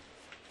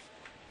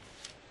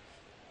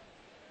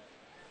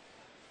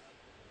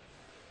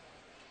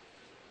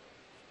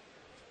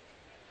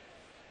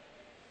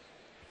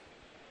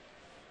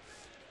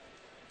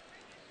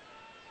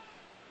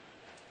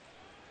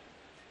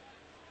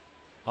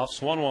 Huff's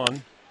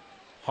 1-1.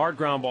 Hard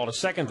ground ball to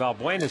second.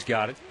 Valbuena's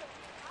got it.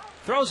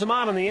 Throws him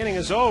out, and the inning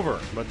is over.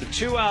 But the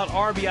 2-out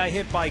RBI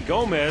hit by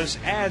Gomez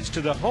adds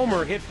to the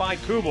homer hit by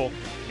Kubel.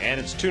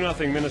 And it's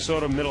 2-0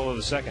 Minnesota, middle of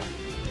the second.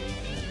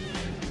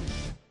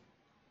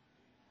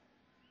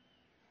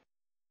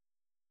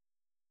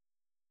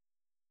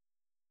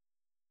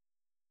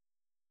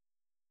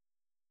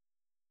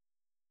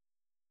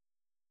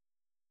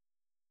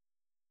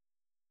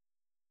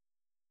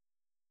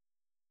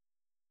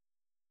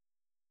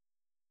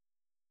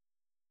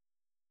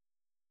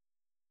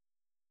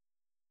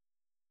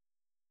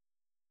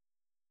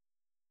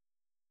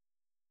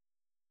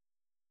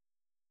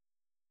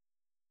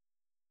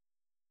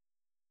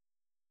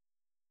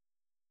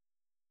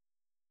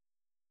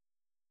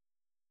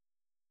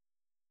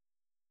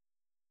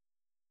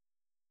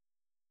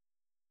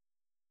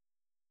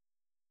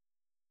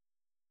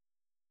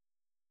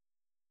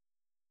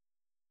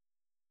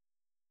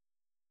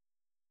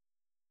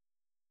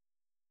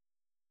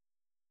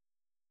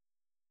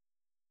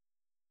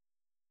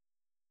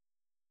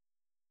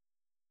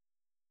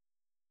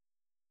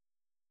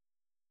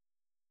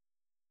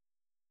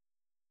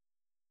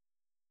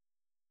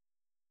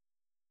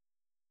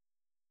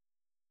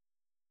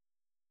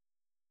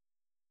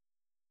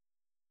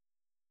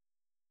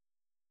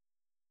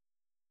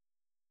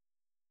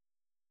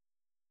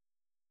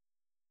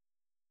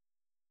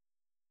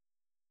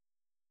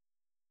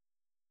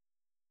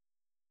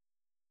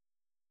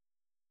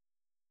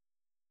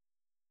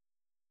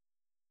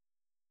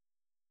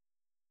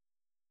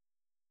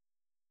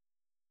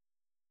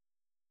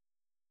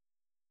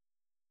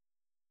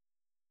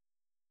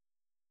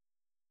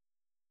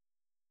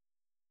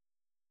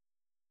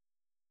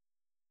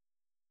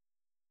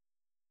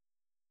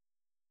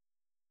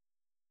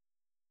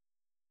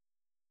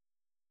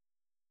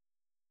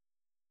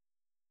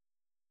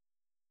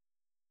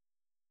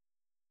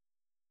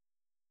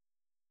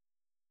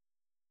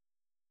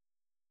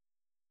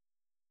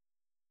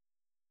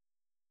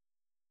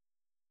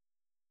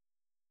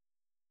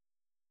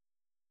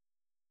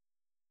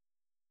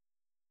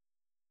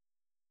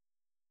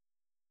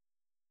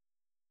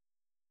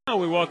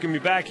 We welcome you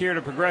back here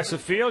to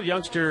Progressive Field.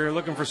 Youngster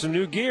looking for some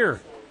new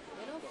gear.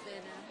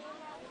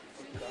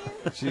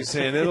 She's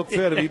saying it'll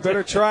fit him. You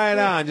better try it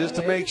on just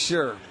to make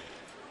sure.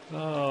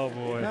 Oh,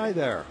 boy. Hi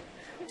there.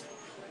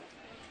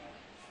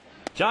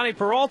 Johnny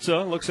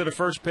Peralta looks at a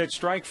first pitch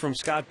strike from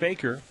Scott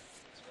Baker.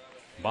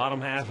 Bottom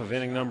half of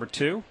inning number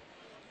 2.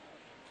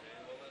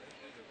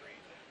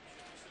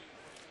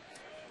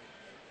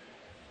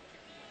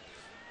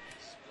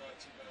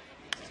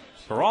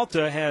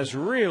 Peralta has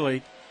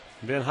really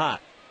been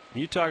hot.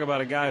 You talk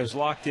about a guy who's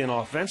locked in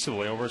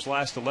offensively over his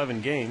last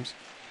 11 games.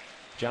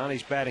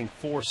 Johnny's batting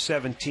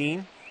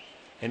 .417,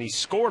 and he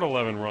scored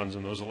 11 runs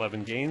in those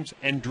 11 games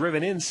and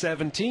driven in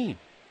 17.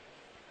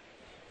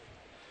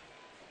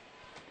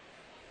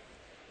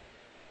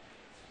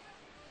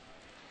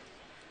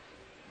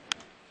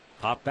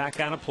 Hop back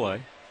out of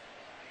play.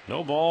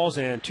 No balls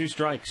and 2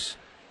 strikes.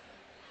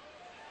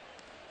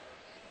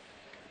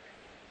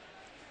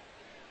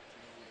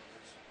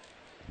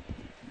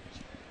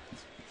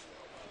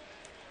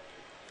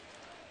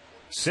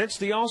 Since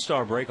the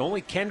All-Star break,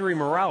 only Kendry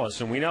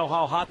Morales, and we know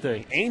how hot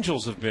the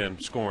Angels have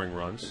been scoring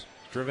runs,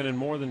 driven in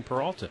more than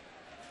Peralta.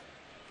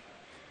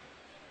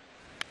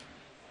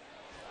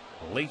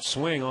 A late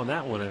swing on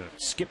that one and it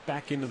skipped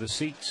back into the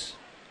seats.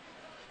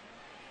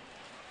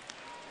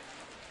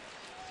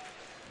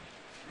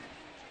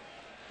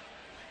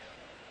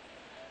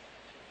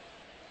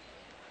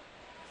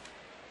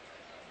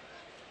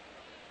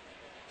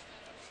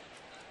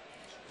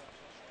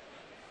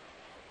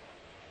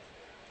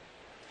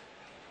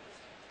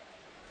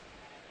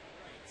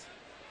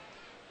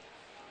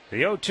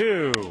 The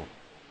 0-2.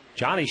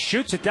 Johnny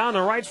shoots it down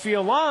the right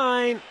field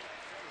line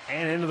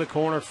and into the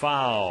corner,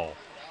 foul.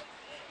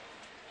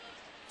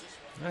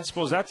 I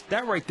suppose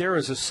that right there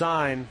is a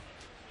sign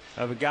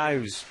of a guy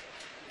who's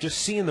just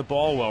seeing the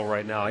ball well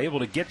right now, able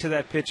to get to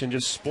that pitch and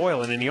just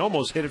spoil it, and he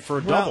almost hit it for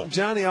a double.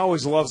 Johnny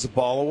always loves the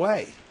ball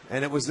away,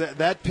 and it was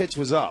that pitch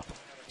was up.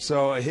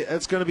 So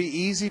it's going to be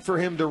easy for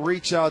him to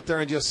reach out there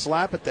and just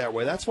slap it that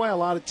way. That's why a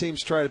lot of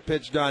teams try to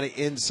pitch Johnny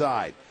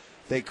inside.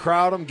 They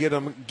crowd him,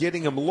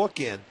 getting him look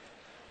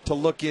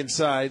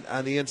inside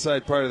on the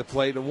inside part of the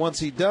plate, and once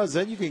he does,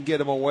 then you can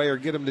get him away or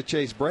get him to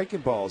chase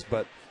breaking balls.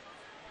 But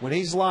when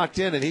he's locked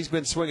in, and he's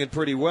been swinging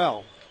pretty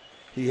well,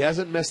 he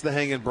hasn't missed the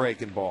hanging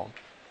breaking ball.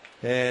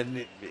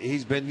 And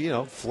he's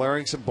been,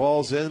 flaring some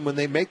balls in when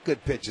they make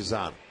good pitches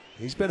on him.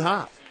 He's been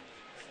hot.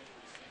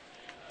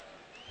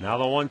 Now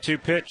the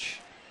 1-2 pitch.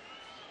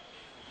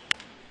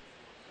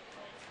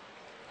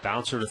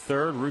 Bouncer to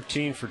third,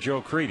 routine for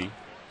Joe Creedy.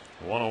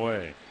 One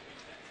away.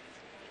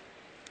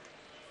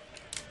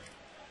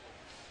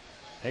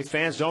 Hey,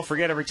 fans, don't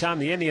forget, every time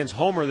the Indians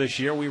homer this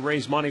year, we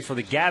raise money for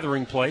the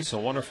Gathering Place, a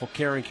wonderful,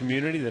 caring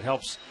community that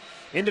helps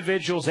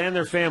individuals and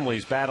their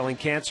families battling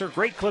cancer.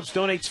 Great Clips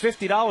donates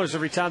 $50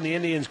 every time the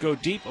Indians go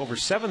deep, over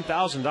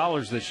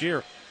 $7,000 this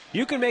year.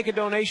 You can make a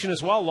donation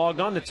as well. Log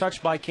on to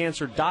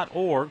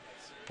touchedbycancer.org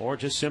or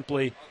just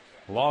simply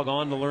log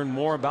on to learn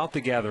more about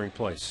the Gathering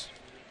Place.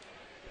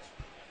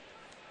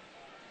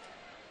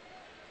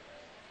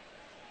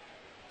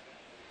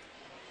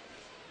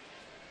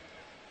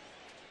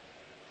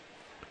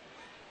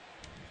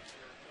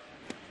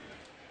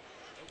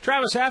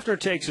 Travis Hafner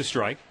takes a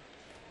strike.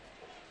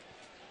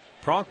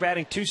 Pronk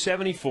batting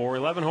 .274,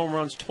 11 home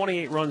runs,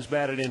 28 runs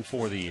batted in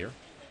for the year.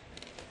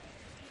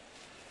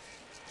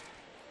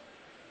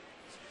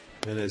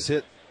 And has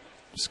hit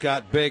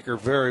Scott Baker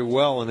very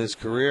well in his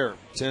career.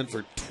 10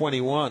 for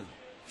 21,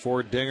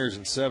 4 dingers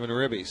and 7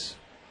 ribbies.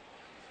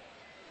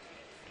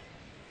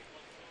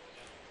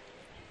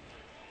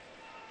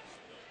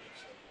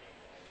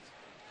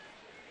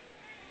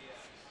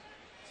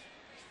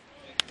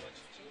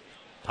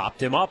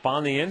 Popped him up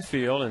on the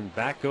infield, and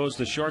back goes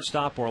the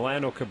shortstop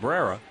Orlando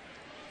Cabrera.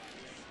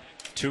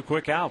 2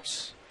 quick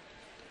outs.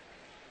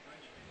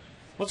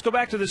 Let's go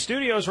back to the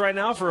studios right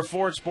now for a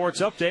Ford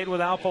Sports Update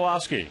with Al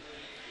Pawlowski.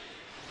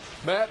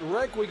 Matt and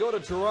Rick, we go to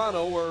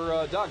Toronto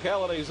where Doc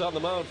Halliday's on the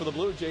mound for the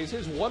Blue Jays.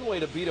 Here's one way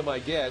to beat him, I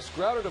guess.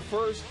 Grounder to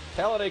first,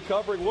 Halliday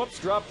covering, whoops,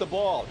 dropped the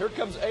ball. Here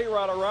comes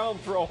A-Rod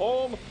around, throw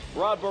home.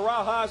 Rod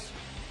Barajas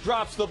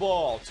drops the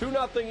ball.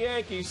 2-0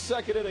 Yankees,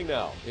 second inning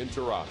now in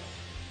Toronto.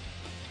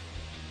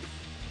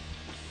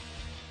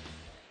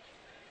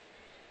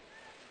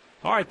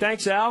 All right,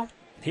 thanks, Al.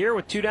 Here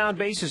with 2 down,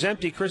 bases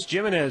empty, Chris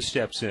Jimenez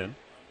steps in.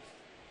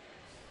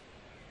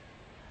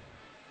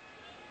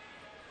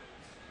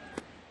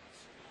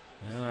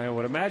 Well, I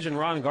would imagine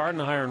Ron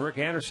Gardenhire and Rick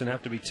Anderson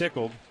have to be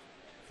tickled.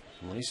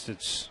 At least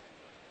it's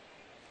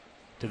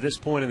to this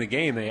point in the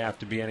game they have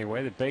to be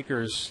anyway.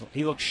 That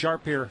he looked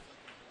sharp here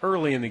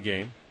early in the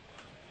game.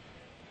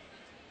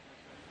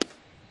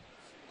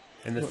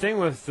 And the thing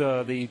with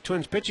the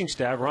Twins pitching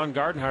staff, Ron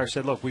Gardenhire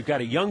said, look, we've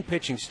got a young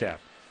pitching staff.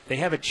 They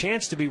have a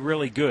chance to be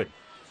really good,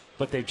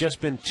 but they've just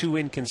been too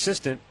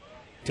inconsistent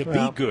to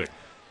be good.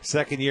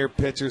 Second-year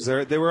pitchers,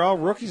 they were all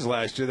rookies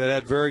last year that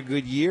had very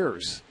good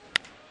years.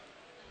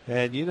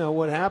 And you know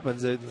what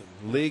happens. The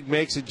league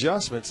makes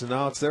adjustments, and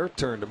now it's their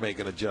turn to make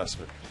an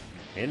adjustment.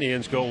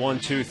 Indians go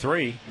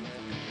 1-2-3.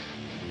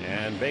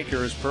 And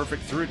Baker is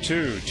perfect through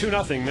 2.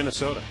 2-0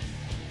 Minnesota.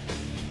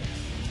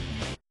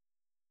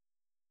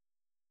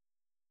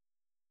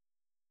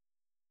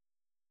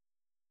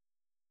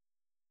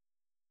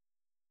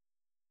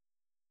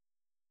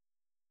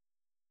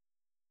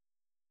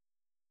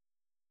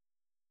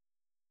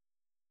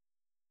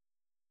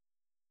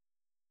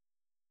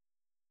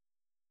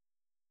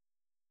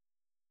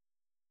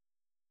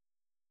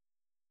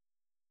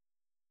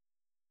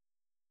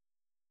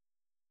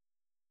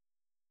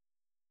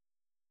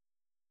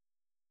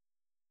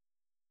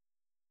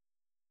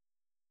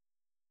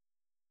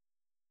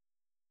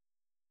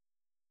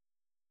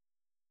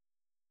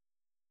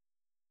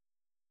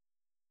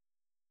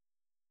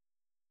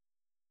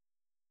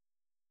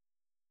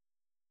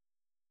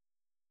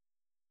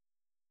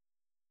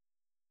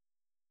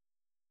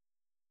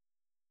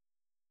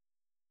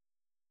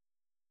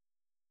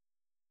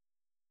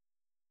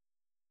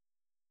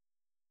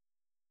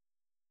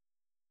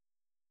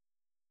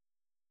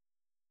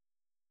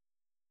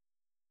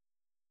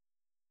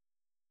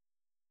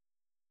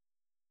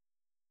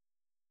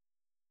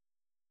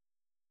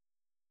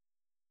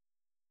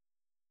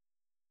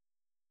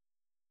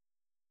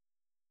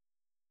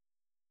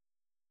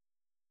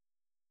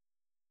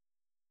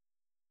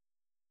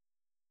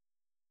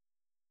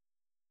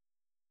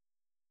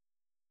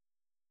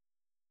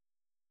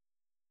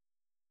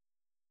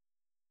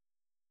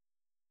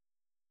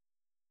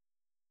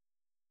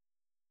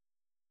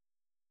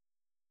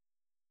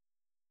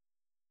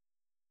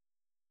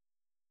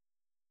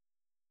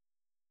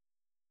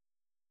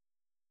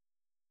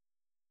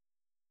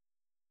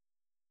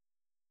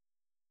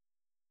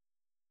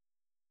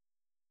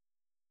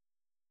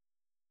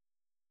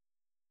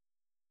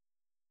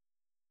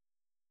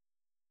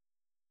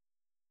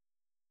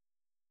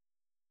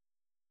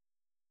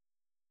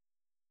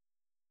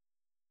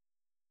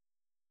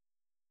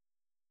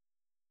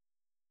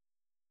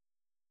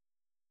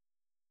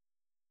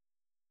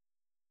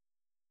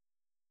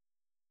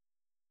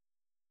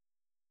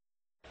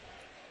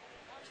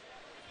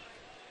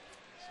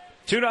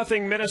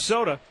 2-0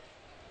 Minnesota.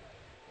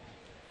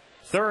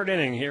 Third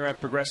inning here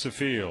at Progressive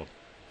Field.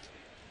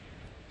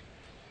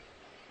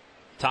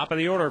 Top of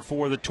the order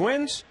for the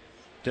Twins,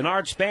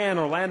 Denard Span,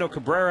 Orlando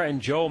Cabrera, and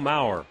Joe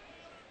Mauer.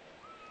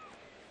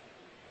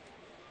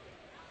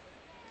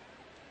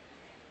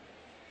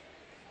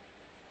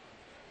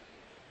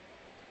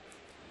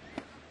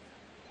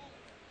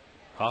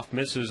 Huff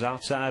misses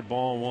outside,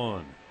 ball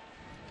one.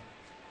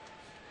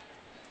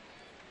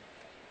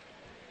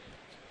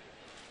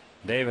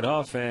 David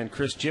Huff and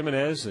Chris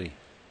Jimenez, the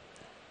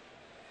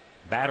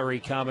battery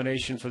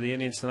combination for the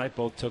Indians tonight,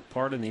 both took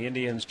part in the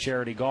Indians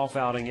charity golf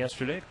outing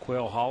yesterday at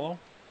Quail Hollow.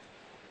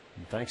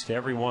 And thanks to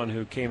everyone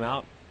who came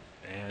out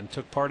and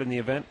took part in the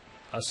event.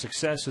 A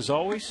success as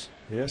always.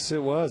 Yes,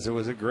 it was. It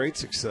was a great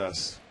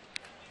success.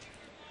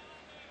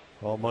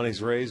 All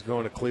money's raised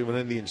going to Cleveland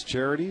Indians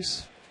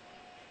charities.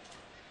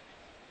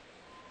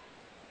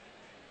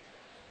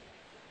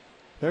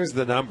 There's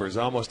the numbers,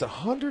 almost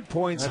 100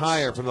 points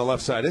higher from the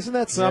left side. Isn't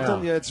that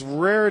something? Yeah, it's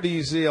rare do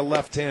you see a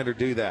left-hander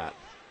do that.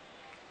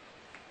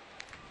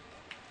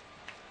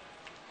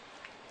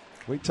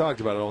 We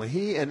talked about it. Only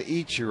he and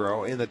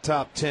Ichiro in the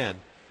top 10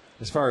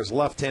 as far as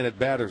left-handed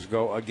batters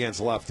go against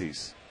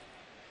lefties.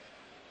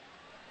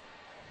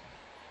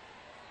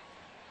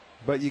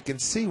 But you can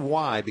see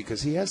why,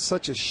 because he has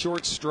such a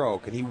short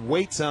stroke and he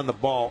waits on the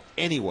ball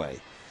anyway.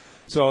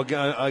 So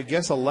I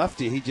guess a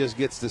lefty, he just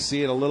gets to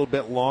see it a little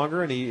bit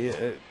longer, and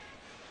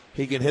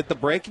he can hit the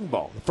breaking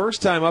ball. The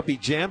first time up, he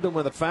jammed him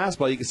with a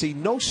fastball. You can see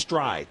no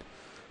stride.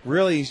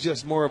 Really, he's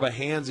just more of a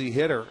handsy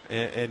hitter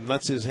and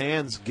lets his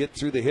hands get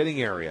through the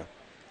hitting area.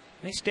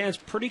 He stands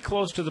pretty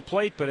close to the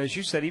plate, but as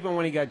you said, even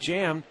when he got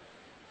jammed,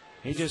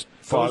 he just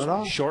fought goes it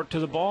off. Short to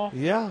the ball.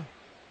 Yeah.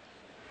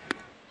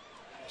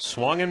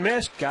 Swung and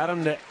missed. Got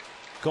him to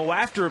go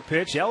after a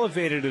pitch,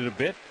 elevated it a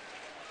bit.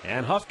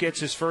 And Huff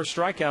gets his first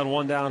strikeout,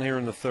 one down here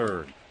in the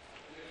third.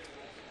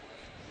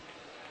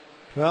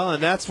 Well,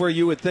 and that's where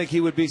you would think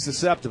he would be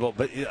susceptible.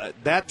 But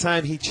that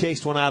time he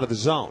chased one out of the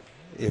zone.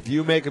 If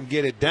you make him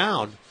get it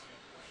down,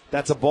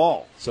 that's a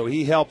ball. So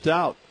he helped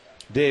out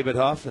David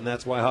Huff, and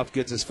that's why Huff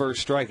gets his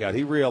first strikeout.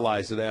 He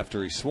realized it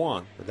after he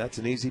swung, but that's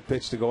an easy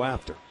pitch to go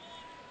after.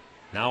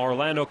 Now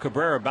Orlando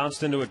Cabrera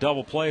bounced into a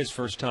double play his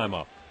first time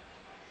up.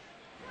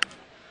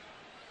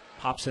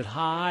 Pops it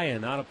high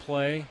and out of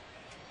play.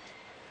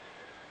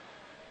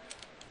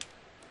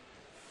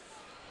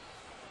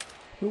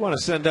 We want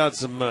to send out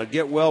some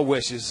get well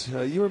wishes.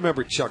 You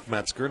remember Chuck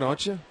Metzger,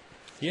 don't you?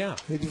 Yeah.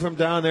 He'd from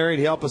down there.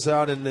 He'd help us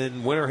out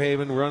in Winter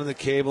Haven, running the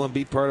cable and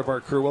be part of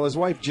our crew. Well, his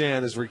wife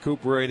Jan is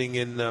recuperating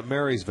in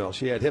Marysville.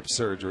 She had hip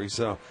surgery.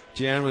 So,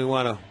 Jan, we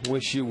want to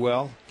wish you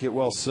well. Get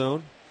well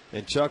soon.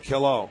 And Chuck,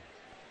 hello.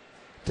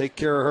 Take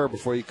care of her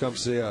before you come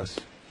see us.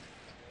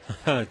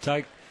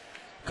 Tyke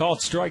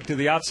called strike to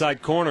the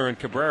outside corner, and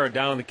Cabrera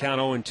down the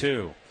count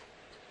 0-2.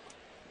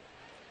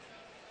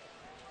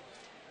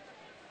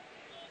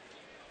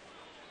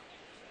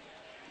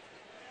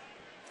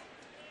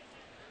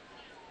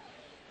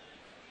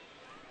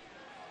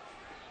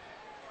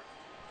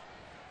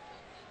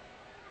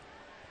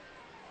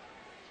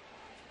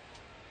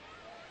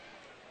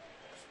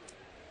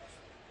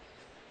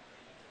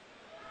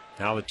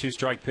 Now the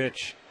two-strike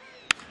pitch.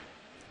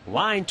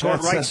 Line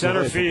toward right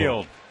center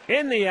field.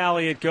 In the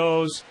alley it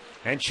goes,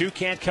 and Chu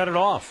can't cut it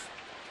off.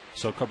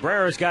 So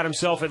Cabrera's got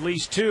himself at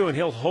least two, and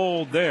he'll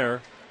hold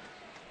there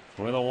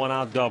with a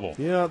one-out double.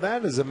 You know,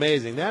 that is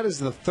amazing. That is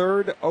the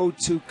third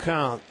 0-2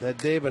 count that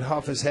David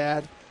Huff has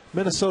had.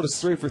 Minnesota's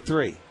 3 for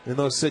 3 in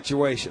those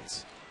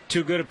situations.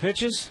 Too good at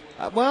pitches?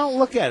 Well,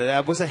 look at it.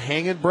 That was a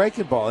hanging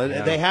breaking ball.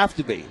 Yeah. They have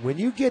to be. When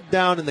you get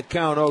down in the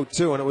count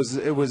 0-2,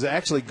 and it was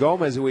actually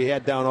Gomez who we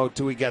had down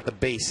 0-2. He got the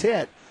base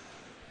hit,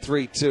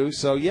 3-2.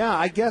 So, yeah,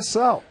 I guess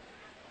so.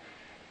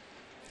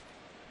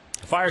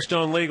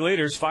 Firestone League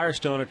leaders.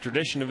 Firestone, a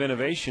tradition of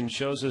innovation,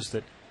 shows us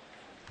that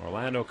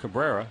Orlando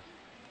Cabrera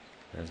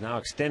has now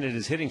extended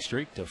his hitting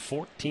streak to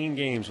 14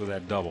 games with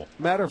that double.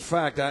 Matter of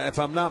fact, if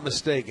I'm not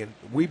mistaken,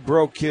 we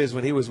broke his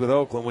when he was with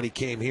Oakland when he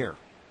came here.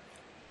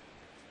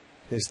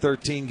 His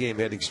 13-game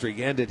hitting streak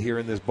ended here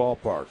in this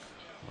ballpark.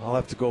 I'll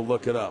have to go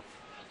look it up.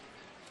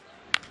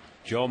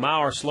 Joe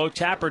Mauer, slow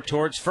tapper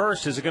towards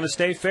first. Is it going to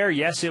stay fair?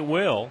 Yes, it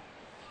will.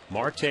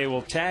 Marte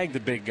will tag the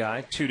big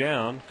guy. 2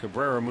 down.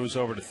 Cabrera moves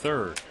over to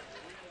third.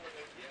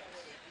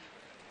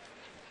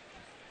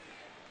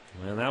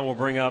 And that will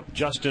bring up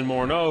Justin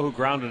Morneau, who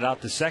grounded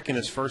out to second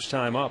his first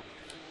time up.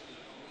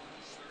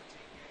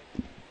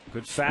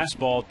 Good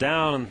fastball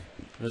down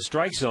in the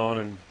strike zone,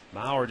 and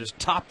Mauer just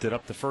topped it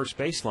up the first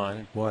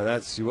baseline. Boy,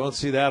 you won't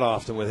see that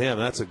often with him.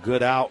 That's a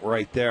good out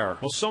right there.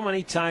 Well, so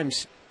many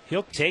times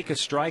he'll take a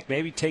strike,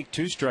 maybe take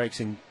 2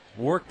 strikes, and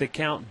work the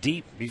count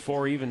deep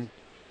before he even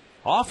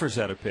offers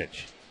at a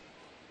pitch.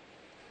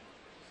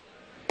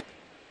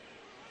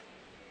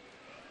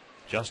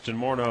 Justin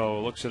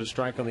Morneau looks at a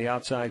strike on the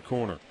outside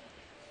corner.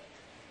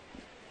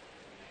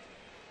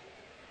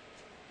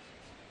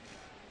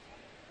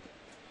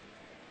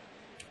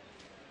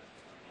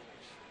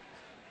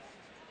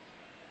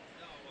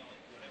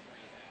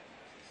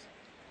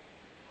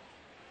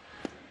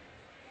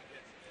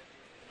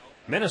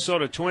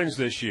 Minnesota Twins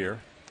this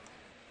year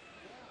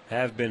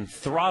have been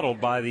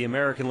throttled by the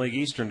American League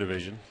Eastern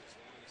Division,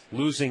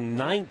 losing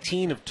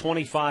 19 of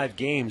 25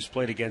 games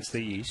played against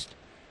the East.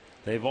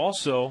 They've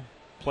also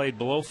played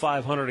below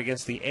 500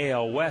 against the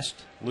AL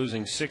West,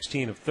 losing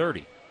 16 of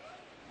 30.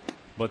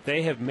 But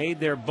they have made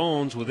their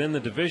bones within the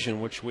division,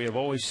 which we have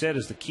always said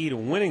is the key to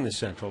winning the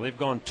Central. They've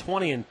gone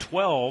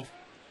 20-12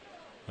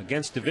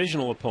 against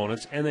divisional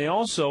opponents, and they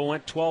also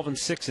went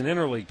 12-6 in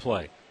interleague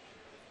play.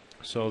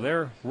 So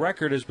their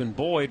record has been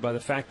buoyed by the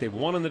fact they've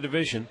won in the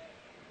division,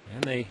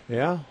 and they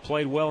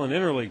played well in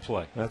interleague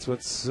play. That's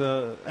what's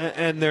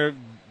and they're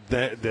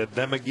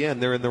them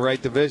again. They're in the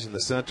right division. The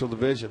Central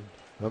Division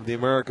of the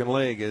American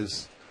League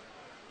is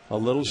a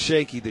little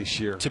shaky this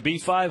year. To be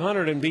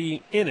 500 and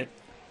be in it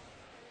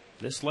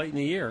this late in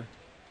the year.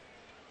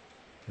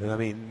 And I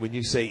mean, when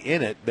you say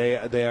in it,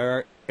 they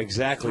are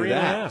exactly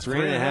that.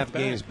 3.5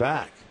 games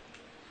back.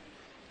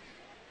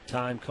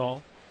 Time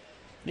call.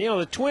 You know,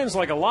 the Twins,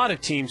 like a lot of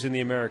teams in the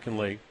American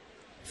League,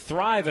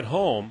 thrive at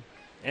home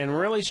and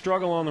really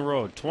struggle on the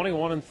road.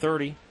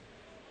 21-30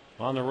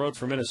 on the road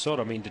for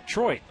Minnesota. I mean,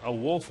 Detroit, a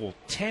woeful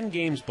 10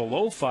 games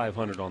below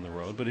 500 on the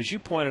road. But as you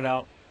pointed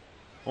out,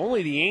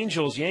 only the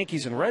Angels,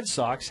 Yankees, and Red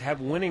Sox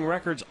have winning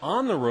records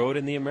on the road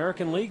in the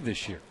American League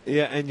this year.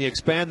 Yeah, and you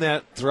expand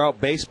that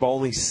throughout baseball.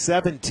 Only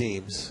 7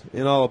 teams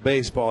in all of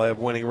baseball have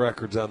winning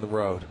records on the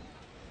road.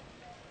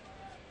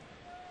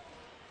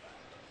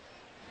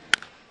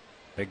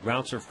 Big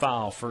bouncer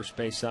foul, first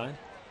base side.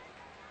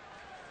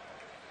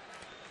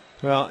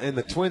 Well, in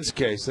the Twins'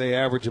 case, they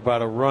average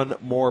about a run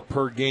more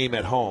per game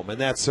at home,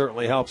 and that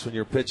certainly helps when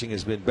your pitching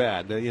has been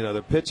bad. You know,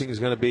 their pitching is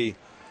going to be,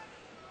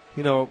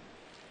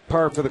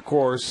 par for the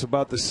course,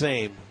 about the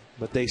same,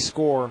 but they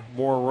score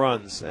more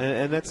runs,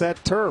 and that's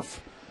that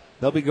turf.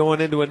 They'll be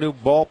going into a new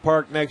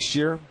ballpark next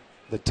year,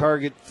 the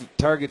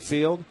Target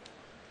Field.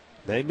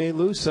 They may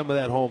lose some of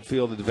that home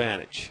field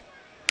advantage.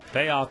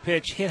 Payoff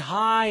pitch hit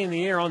high in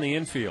the air on the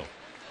infield.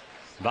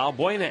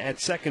 Valbuena at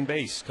second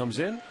base comes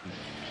in.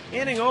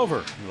 Inning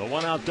over. The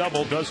one-out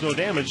double does no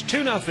damage.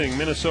 2-0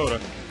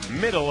 Minnesota,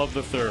 middle of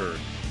the third.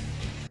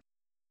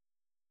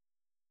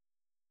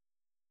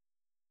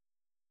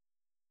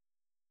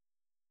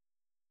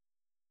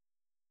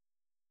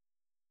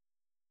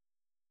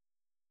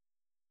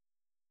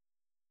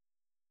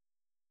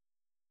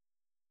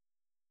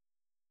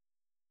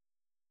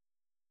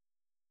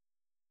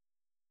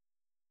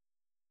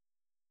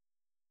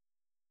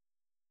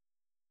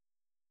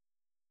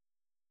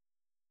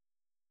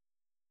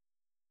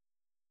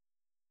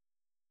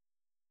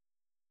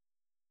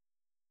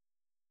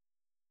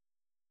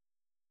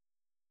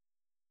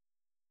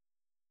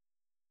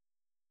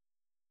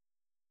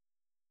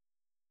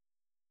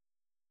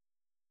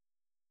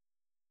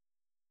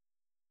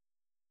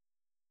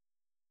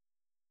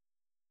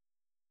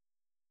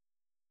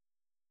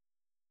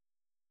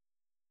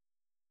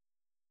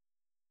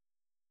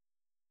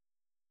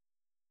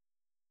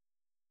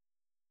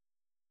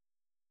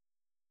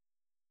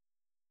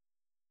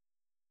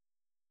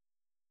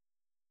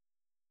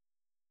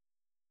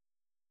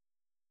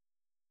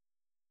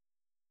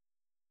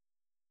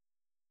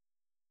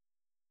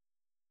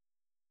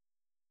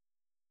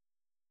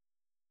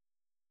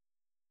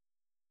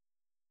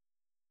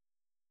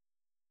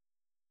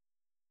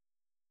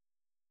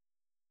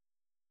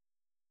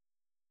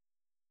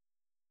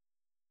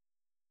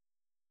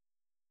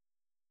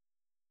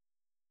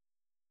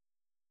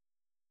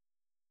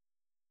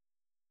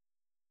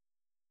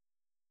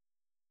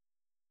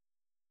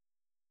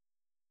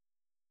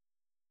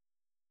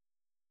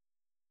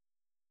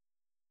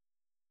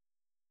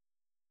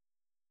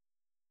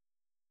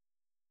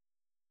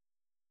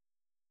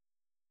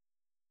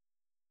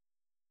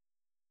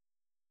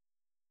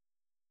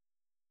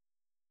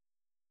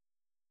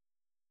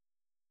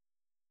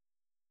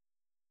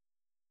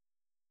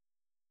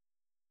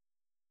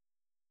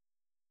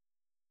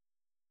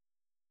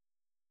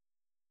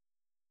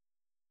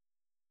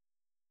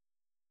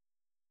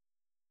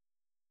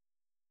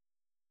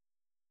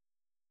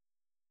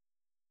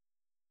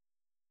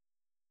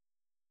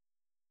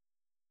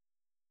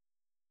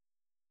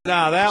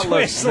 Now that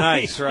looks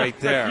nice right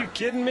there. Are you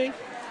kidding me?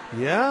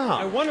 Yeah.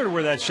 I wondered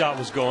where that shot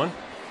was going.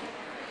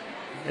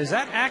 Is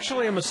that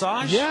actually a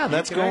massage? Yeah,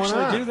 that's going on. You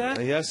can actually do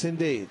that? Yes,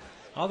 indeed.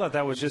 I thought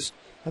that was just...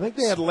 I think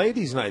they had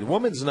ladies' night,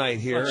 women's night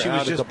here she out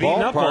was at the just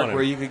beating up on ballpark him.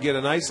 where you could get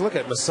a nice look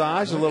at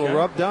massage, a little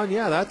rub down.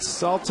 Yeah,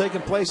 that's all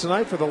taking place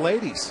tonight for the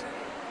ladies.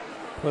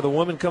 For the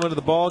women coming to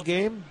the ball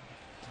game.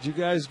 Did you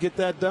guys get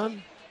that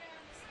done?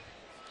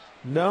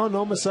 No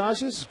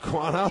massages? Go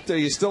on out there.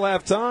 You still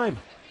have time.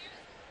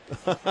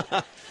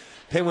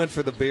 They went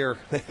for the beer.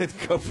 They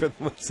didn't go for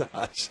the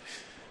massage.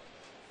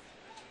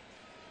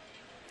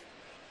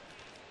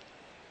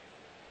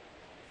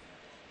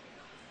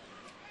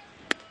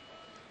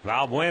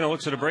 Valbuena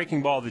looks at a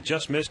breaking ball that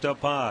just missed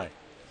up high.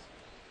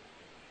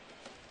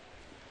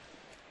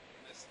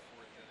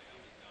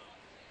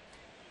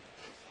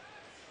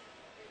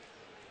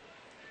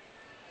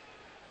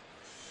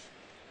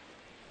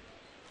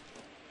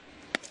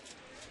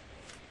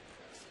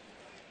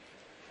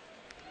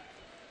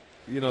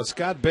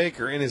 Scott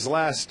Baker in his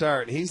last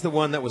start, he's the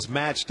one that was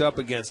matched up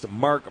against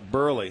Mark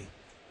Burley.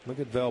 Look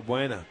at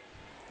Valbuena.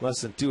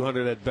 Less than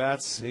 200 at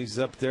bats. He's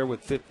up there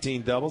with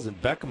 15 doubles.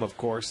 And Beckham, of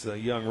course, the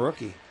young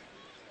rookie.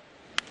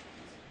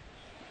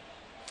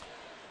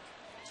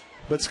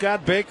 But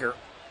Scott Baker,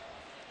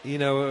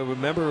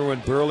 remember when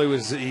Burley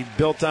he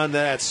built on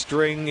that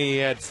string. He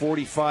had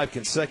 45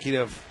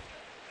 consecutive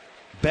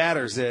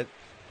batters that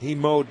he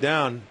mowed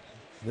down.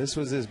 This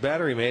was his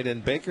battery mate,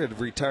 and Baker had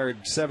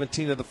retired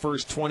 17 of the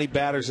first 20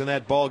 batters in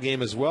that ball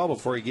game as well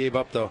before he gave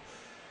up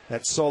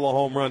that solo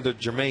home run to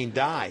Jermaine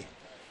Dye.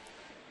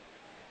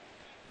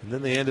 And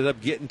then they ended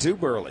up getting to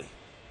Burley.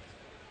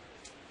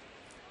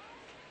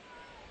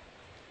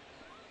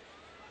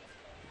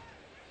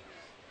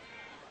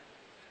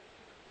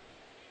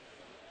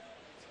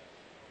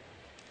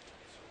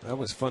 That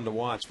was fun to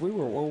watch.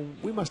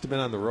 We must have been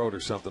on the road or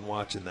something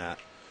watching that,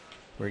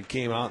 where he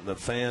came out and the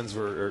fans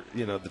were,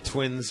 the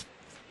Twins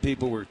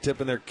people were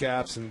tipping their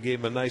caps and gave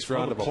him a nice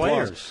round of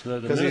applause.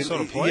 The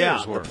Minnesota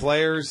players were. The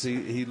players.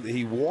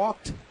 He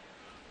walked.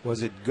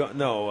 Was it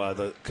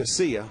the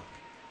Casilla?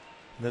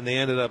 And then they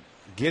ended up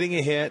getting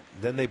a hit.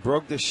 Then they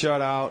broke the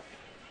shutout.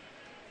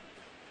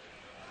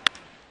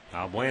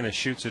 Valbuena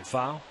shoots it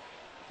foul.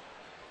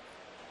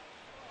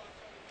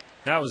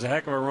 That was a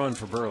heck of a run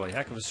for Burley.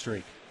 Heck of a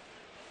streak.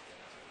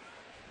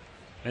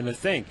 And to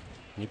think,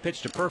 you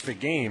pitched a perfect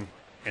game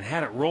and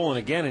had it rolling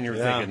again, and you're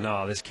thinking,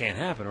 no, this can't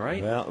happen,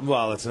 right?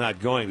 Well, it's not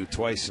going to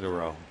twice in a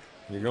row.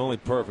 You're only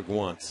perfect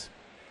once,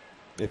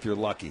 if you're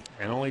lucky.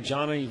 And only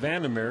Johnny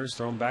Vandermeer's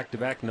thrown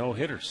back-to-back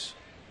no-hitters.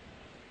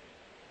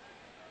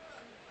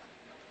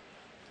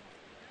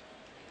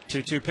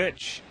 2-2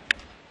 pitch.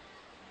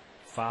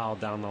 Foul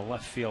down the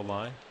left field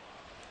line.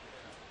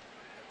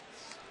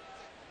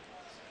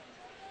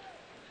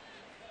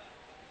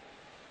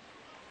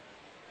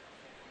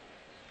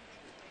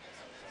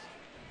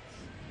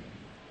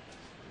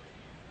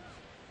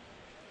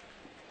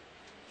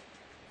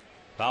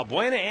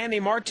 Valbuena, Andy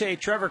Marte,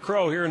 Trevor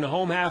Crow here in the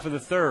home half of the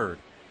third.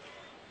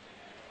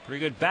 Pretty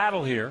good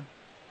battle here.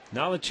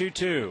 Now the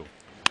 2-2.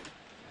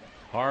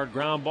 Hard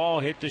ground ball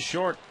hit to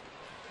short.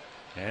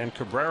 And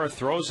Cabrera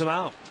throws him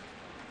out.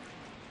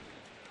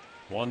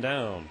 One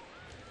down.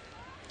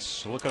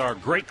 So look at our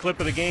great clip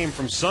of the game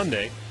from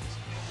Sunday.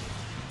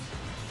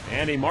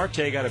 Andy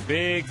Marte got a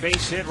big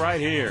base hit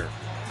right here.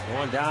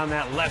 Going down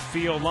that left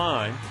field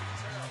line.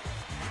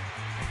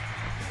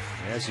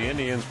 As the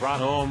Indians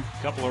brought home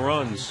a couple of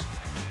runs.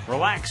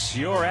 Relax,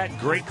 you're at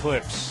Great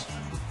Clips.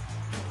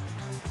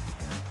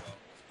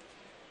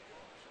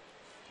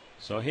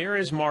 So here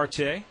is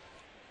Marte.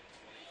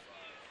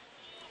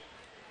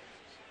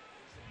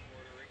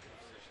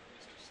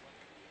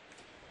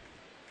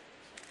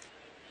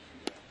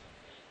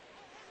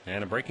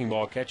 And a breaking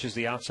ball catches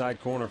the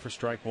outside corner for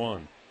strike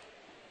one.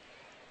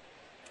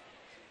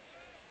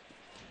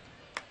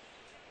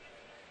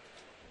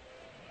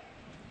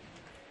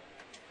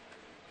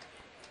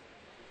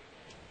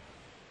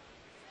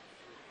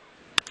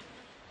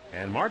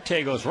 And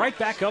Marte goes right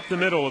back up the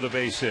middle with a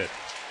base hit.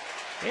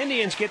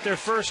 Indians get their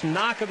first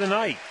knock of the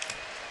night.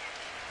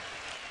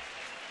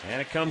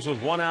 And it comes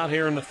with one out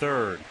here in the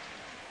third.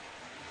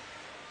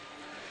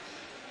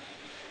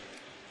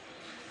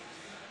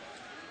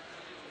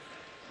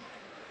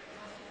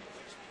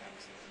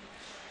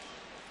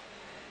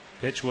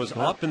 Pitch was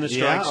up in the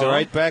strike zone.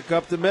 Right back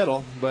up the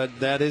middle, but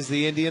that is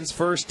the Indians'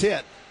 first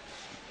hit.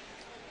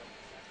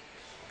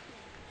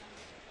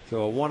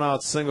 So a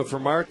one-out single for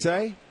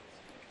Marte.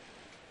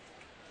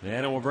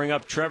 And it will bring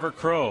up Trevor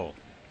Crow.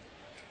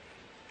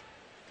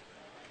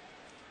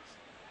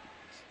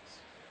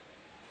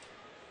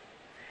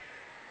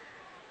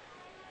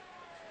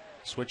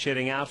 Switch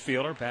hitting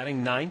outfielder,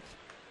 batting ninth.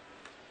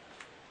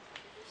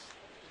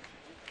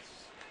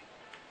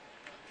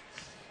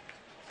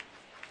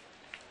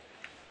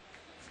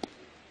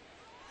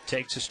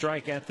 Takes a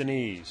strike at the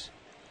knees.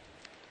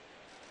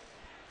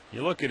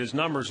 You look at his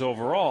numbers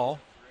overall,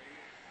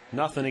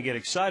 nothing to get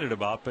excited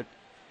about, but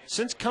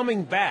since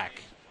coming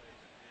back,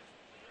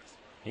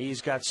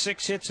 he's got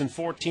 6 hits and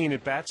 14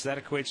 at bats.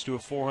 That equates to a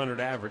 .400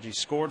 average. He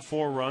scored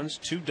 4 runs,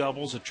 2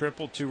 doubles, a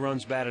triple, 2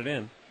 runs batted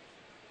in.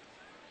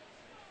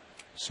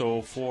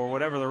 So for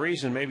whatever the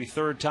reason, maybe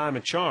third time a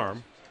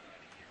charm,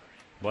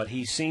 but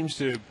he seems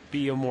to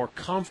be a more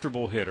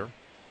comfortable hitter,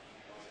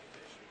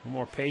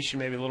 more patient,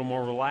 maybe a little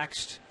more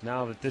relaxed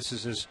now that this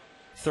is his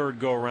third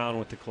go around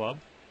with the club.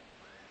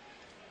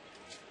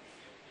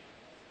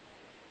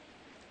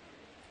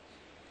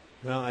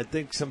 Well, I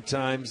think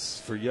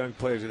sometimes for young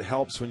players it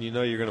helps when you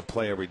know you're going to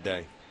play every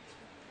day.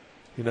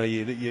 You know,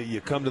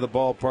 you come to the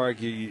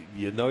ballpark,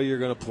 you know you're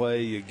going to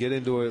play, you get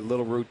into a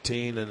little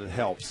routine, and it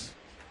helps.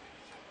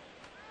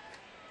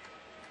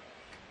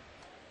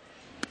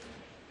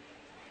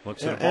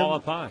 Looks at the ball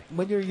up high.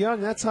 When you're young,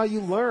 that's how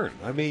you learn.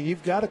 I mean,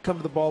 you've got to come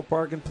to the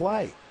ballpark and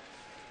play.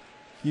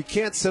 You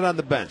can't sit on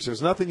the bench.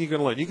 There's nothing you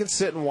can learn. You can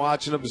sit and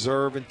watch and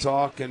observe and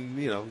talk and,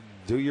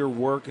 do your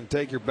work and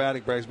take your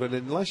batting practice, but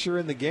unless you're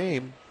in the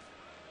game,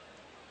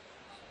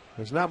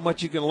 there's not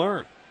much you can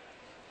learn.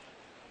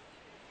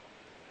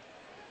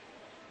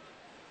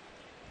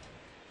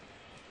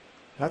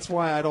 That's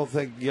why I don't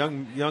think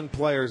young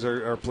players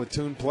are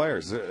platoon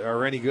players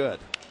are any good.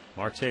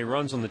 Marte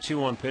runs on the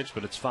 2-1 pitch,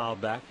 but it's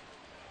fouled back.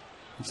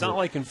 It's not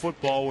like in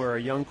football where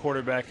a young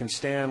quarterback can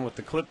stand with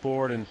the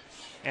clipboard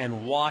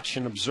and watch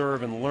and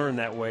observe and learn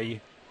that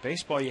way.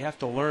 Baseball, you have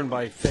to learn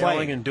by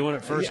failing and doing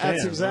it firsthand.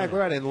 That's exactly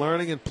right. And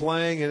learning and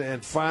playing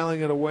and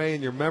filing it away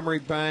in your memory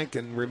bank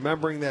and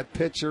remembering that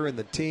pitcher and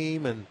the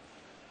team. And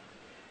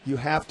you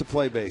have to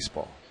play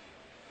baseball.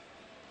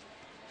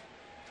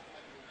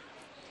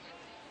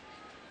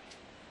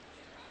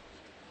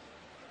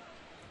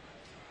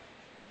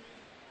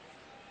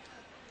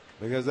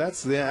 Because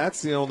that's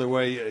the only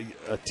way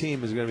a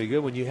team is going to be good,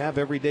 when you have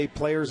everyday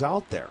players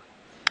out there.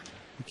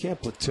 You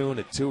can't platoon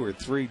at 2 or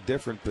 3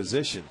 different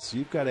positions.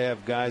 You've got to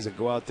have guys that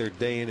go out there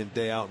day in and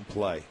day out and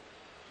play.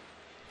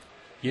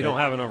 You don't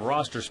have enough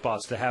roster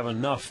spots to have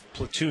enough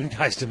platoon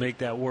guys to make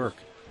that work.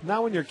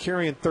 Not when you're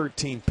carrying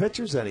 13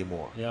 pitchers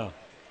anymore. Yeah.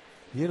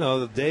 You know,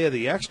 the day of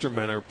the extra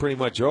men are pretty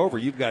much over.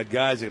 You've got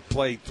guys that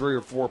play 3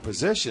 or 4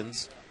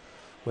 positions,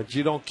 but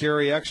you don't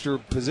carry extra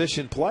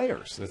position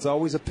players. It's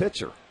always a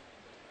pitcher.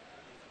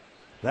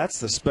 That's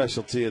the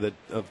specialty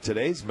of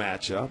today's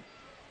matchup.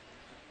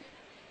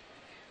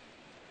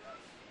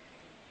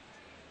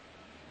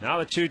 Now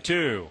the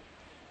 2-2.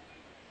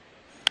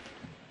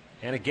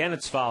 And again,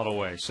 it's fouled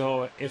away.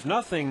 So if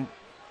nothing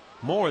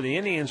more, the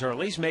Indians are at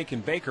least making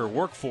Baker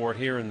work for it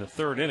here in the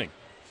 3rd inning.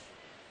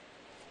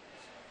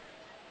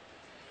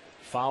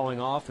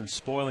 Fouling off and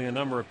spoiling a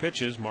number of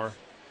pitches.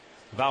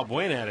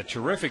 Valbuena had a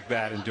terrific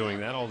bat in doing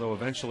that, although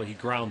eventually he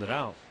grounded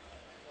out.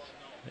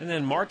 And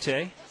then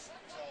Marte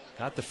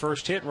got the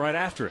first hit right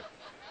after it.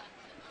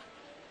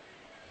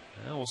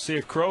 Now we'll see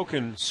if Crow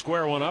can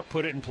square one up,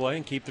 put it in play,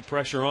 and keep the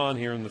pressure on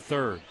here in the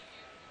 3rd.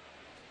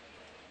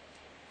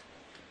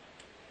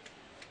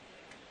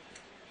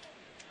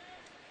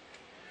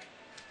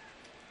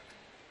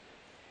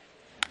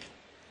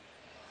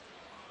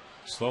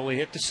 Slowly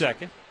hit to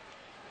second.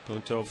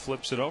 Punto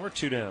flips it over,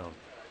 2 down.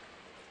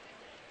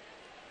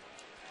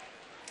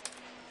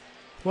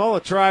 Well, the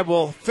Tribe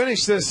will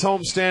finish this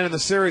homestand in the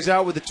series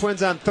out with the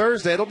Twins on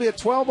Thursday. It'll be a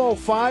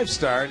 12:05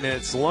 start, and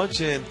it's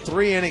lunch in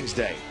 3 innings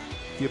day.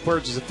 If you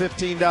purchase a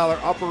 $15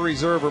 upper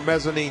reserve or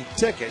mezzanine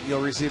ticket,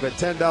 you'll receive a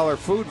 $10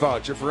 food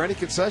voucher for any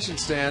concession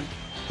stand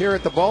here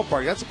at the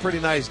ballpark. That's a pretty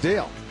nice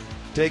deal.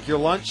 Take your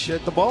lunch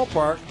at the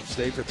ballpark,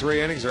 stay for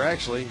 3 innings, or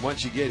actually,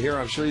 once you get here,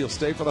 I'm sure you'll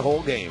stay for the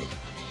whole game.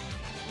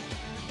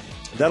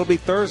 That'll be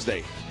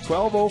Thursday,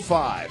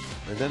 12:05,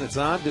 and then it's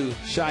on to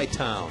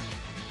Chi-Town.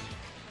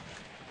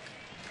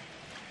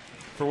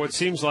 For what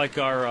seems like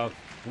our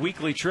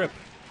weekly trip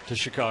to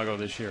Chicago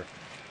this year.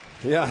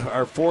 Yeah,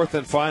 our 4th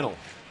and final.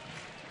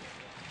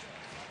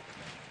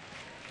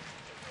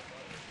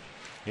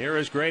 Here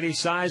is Grady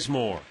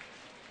Sizemore.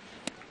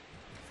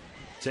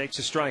 Takes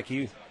a strike.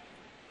 He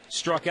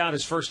struck out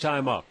his first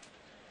time up.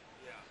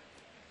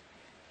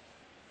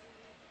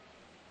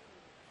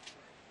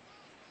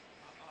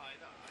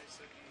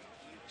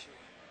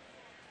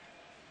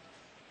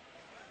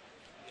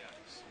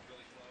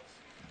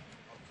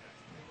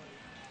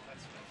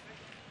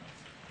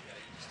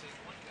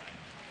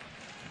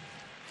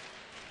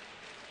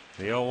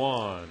 The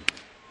 0-1.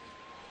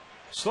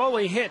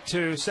 Slowly hit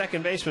to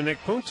second baseman Nick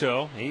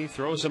Punto. He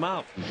throws him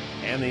out,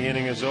 and the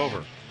inning is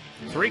over.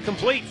 3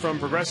 complete from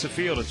Progressive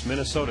Field. It's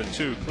Minnesota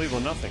 2,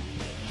 Cleveland 0.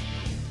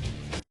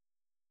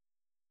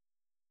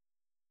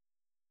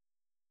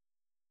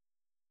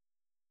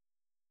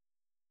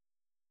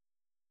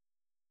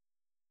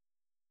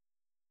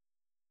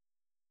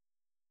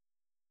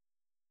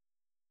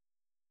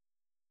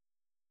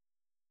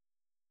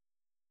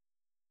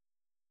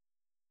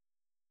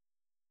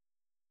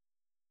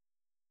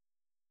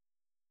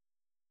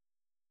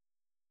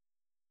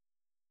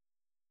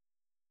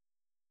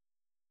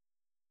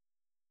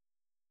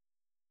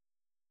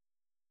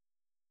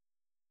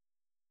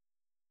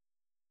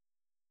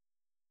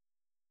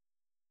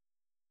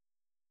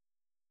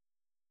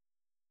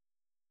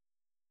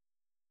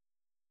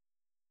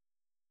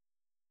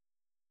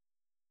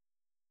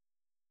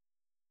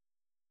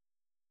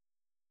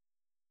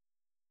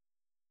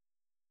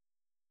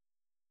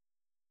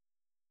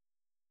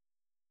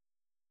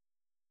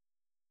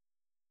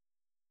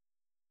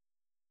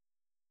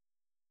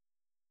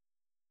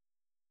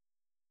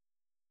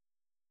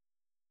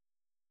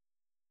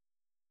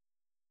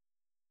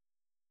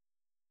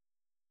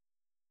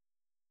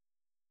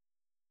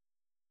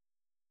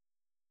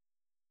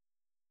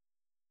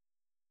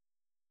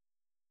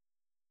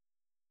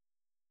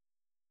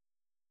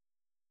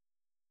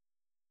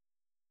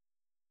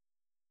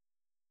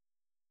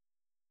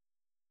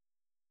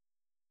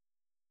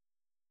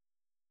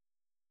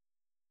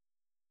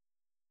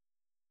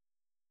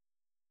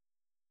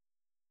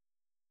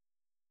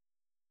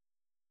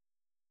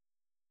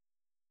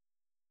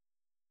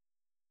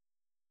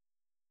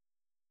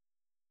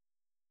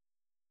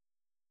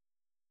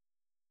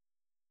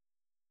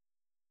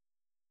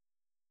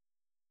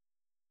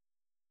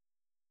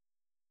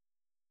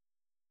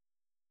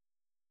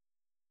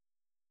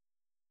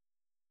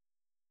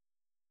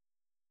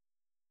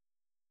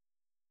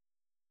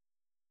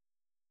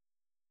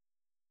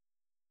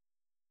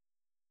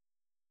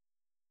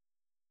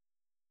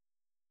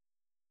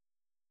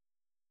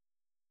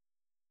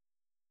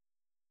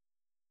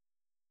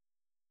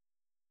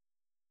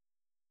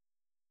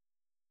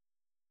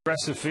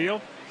 Progressive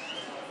Field,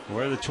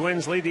 where the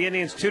Twins lead the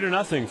Indians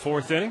 2-0,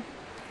 fourth inning.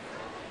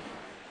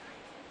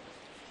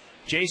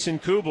 Jason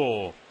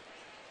Kubel,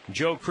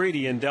 Joe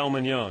Creedy, and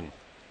Delman Young.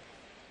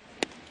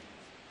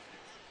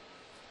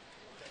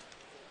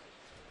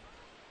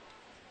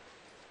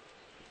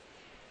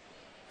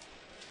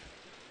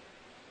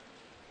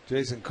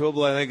 Jason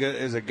Kubel, I think,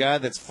 is a guy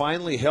that's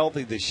finally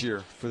healthy this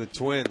year for the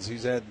Twins.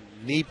 He's had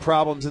knee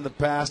problems in the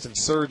past and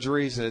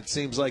surgeries, and it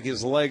seems like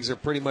his legs are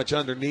pretty much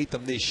underneath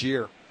him this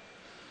year.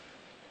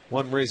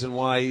 One reason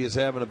why he is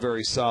having a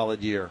very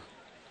solid year.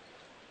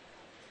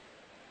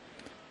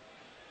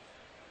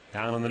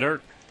 Down in the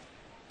dirt.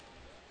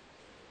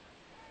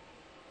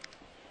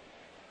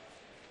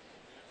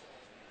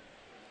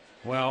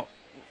 Well,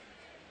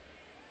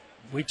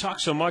 we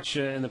talked so much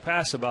in the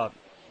past about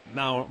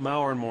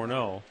Mauer and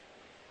Morneau.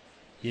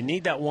 You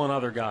need that one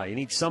other guy. You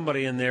need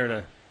somebody in there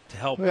to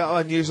help. Well,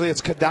 and usually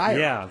it's Kadire.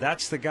 Yeah,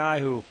 that's the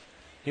guy who,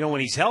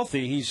 when he's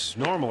healthy, he's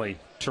normally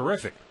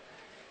terrific.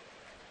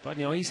 But,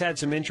 he's had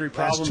some injury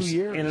problems 2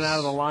 years. in and out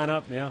of the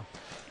lineup, yeah.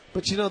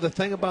 But, the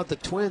thing about the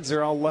Twins,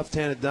 they're all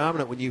left-handed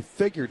dominant. When you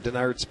figure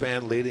Denard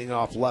Span leading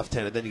off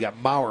left-handed, then you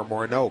got Mauer,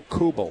 Morneau,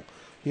 Kubel.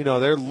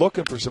 They're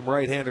looking for some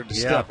right-hander to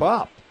step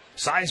up.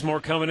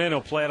 Sizemore coming in.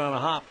 He'll play it on a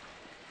hop.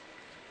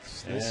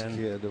 This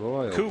kid,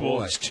 boy,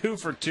 Kubel is 2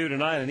 for 2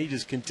 tonight, and he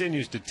just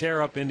continues to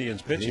tear up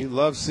Indians pitching. He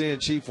loves seeing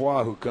Chief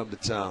Wahoo come to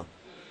town.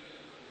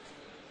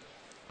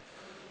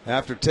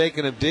 After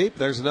taking him deep,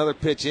 there's another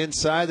pitch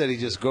inside that he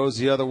just goes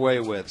the other way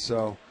with.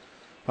 So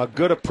a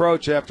good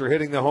approach after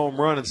hitting the home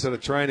run instead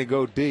of trying to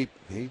go deep.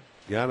 He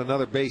got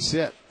another base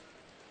hit.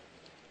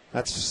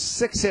 That's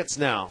 6 hits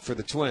now for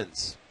the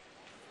Twins.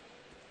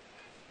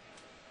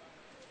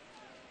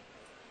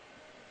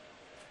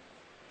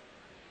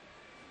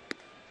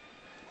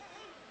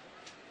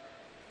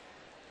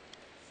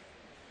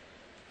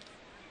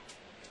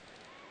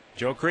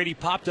 Joe Creedy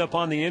popped up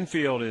on the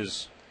infield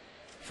his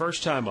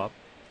first time up.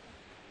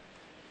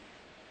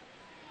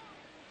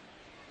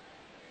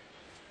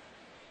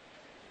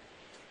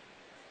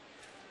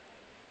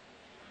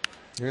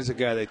 Here's a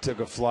guy they took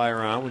a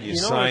flyer on when you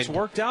signed. It's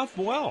worked out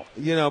well.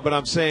 But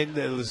I'm saying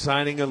that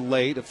signing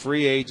a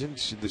free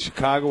agent. The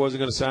Chicago wasn't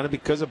going to sign him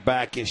because of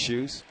back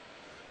issues.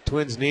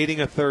 Twins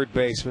needing a third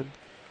baseman.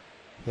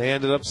 They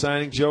ended up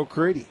signing Joe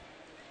Creedy.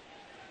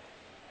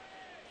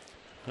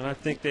 And I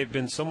think they've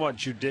been somewhat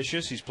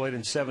judicious. He's played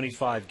in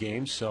 75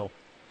 games, so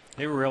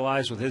they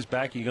realize with his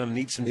back you're going to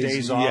need some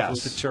days off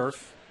with the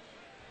turf.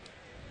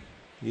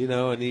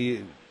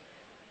 And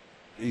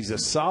he's a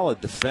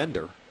solid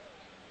defender.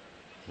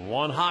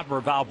 One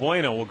hopper,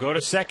 Valbuena will go to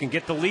second,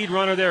 get the lead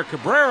runner there.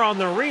 Cabrera on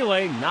the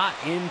relay, not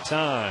in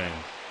time.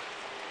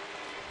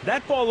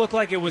 That ball looked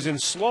like it was in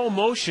slow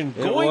motion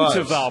going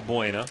to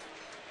Valbuena.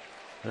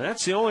 And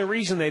that's the only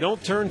reason they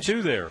don't turn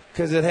 2 there.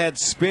 Because it had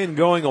spin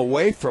going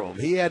away from him.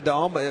 He had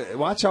to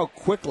watch how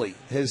quickly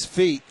his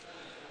feet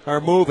are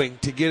moving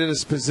to get in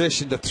his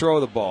position to throw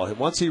the ball. And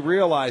once he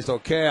realized,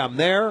 okay, I'm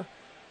there,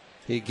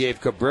 he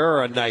gave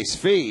Cabrera a nice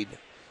feed,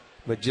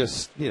 but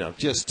just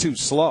too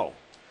slow.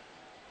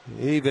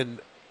 Even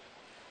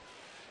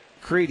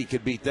Creedy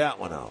could beat that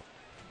one out.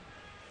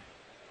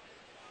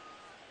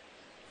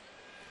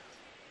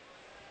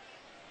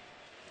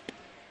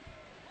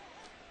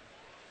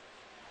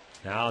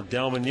 Now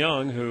Delman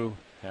Young, who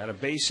had a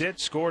base hit,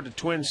 scored the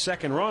Twins'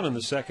 second run in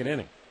the second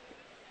inning.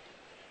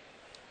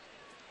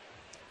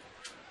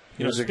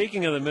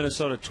 Speaking of the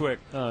Minnesota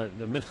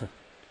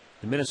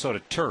the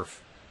Minnesota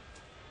turf,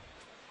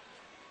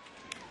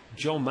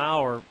 Joe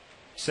Mauer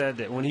said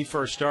that when he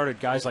first started,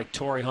 guys like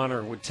Torrey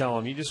Hunter would tell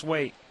him, "You just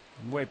wait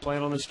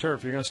playing on this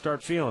turf. You're going to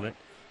start feeling it."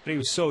 But he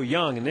was so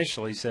young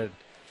initially. He said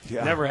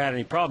never had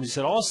any problems. He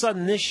said all of a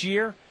sudden this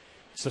year,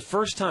 it's the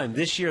first time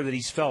this year that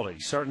he's felt it.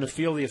 He's starting to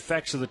feel the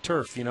effects of the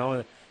turf.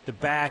 The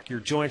back, your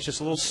joints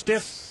just a little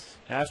stiff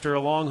after a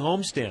long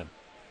homestand.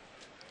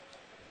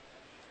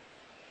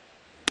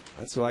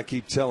 That's what I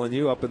keep telling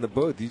you up in the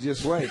booth. You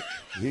just wait.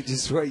 You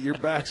just wait. Your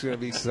back's going to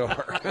be sore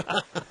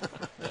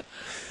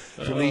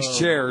from these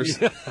chairs.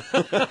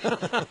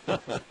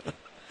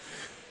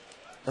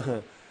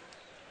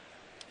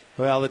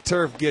 Well, the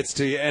turf gets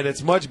to you, and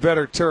it's much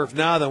better turf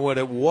now than what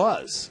it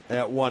was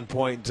at one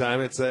point in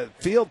time. It's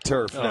that field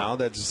turf now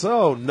that's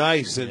so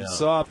nice and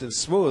soft and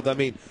smooth. I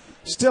mean,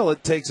 still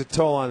it takes a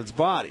toll on its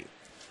body,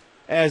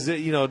 as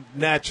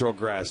natural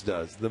grass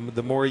does.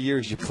 The more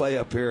years you play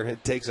up here,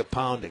 it takes a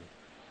pounding.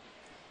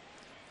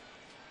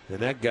 And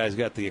that guy's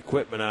got the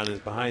equipment on his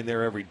behind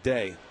there every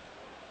day.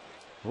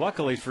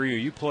 Luckily for you,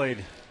 you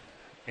played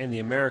in the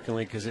American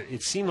League because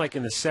it seemed like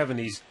in the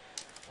 70s,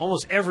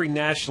 almost every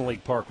National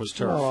League park was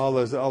turf. Oh, all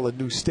the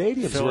new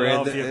stadiums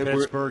Philadelphia, were in.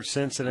 Pittsburgh,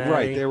 Cincinnati.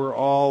 Right, they were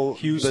all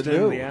Houston,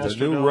 the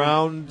new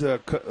round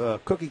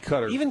cookie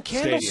cutter. Even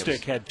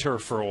Candlestick stadiums had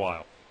turf for a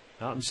while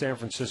out in San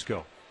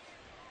Francisco.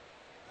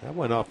 That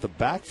went off the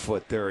back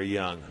foot there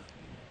young.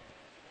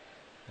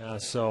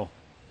 So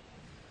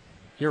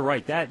you're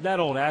right. That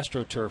old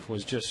AstroTurf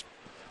was just.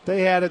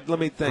 They had it. Let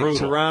me think.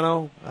 Brutal.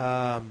 Toronto,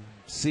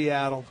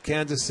 Seattle,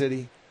 Kansas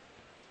City,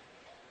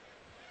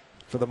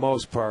 for the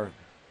most part.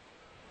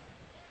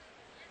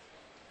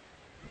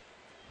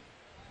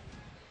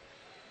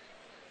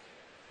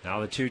 Now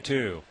the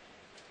 2-2.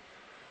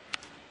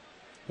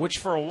 Which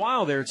for a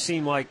while there it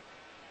seemed like,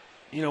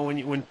 you know,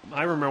 when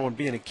I remember when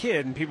being a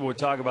kid and people would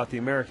talk about the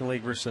American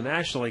League versus the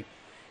National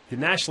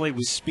League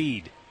was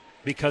speed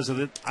because of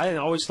the. I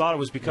always thought it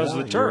was because of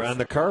the turf. You're on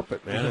the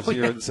carpet, man.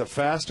 It's a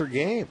faster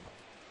game.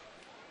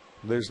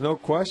 There's no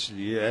question.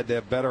 You had to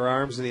have better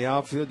arms in the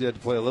outfield. You had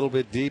to play a little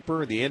bit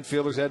deeper. The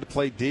infielders had to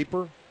play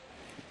deeper.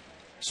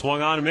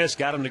 Swung on and missed.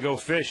 Got him to go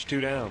fish. 2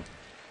 down.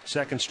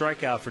 Second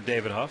strikeout for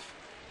David Huff.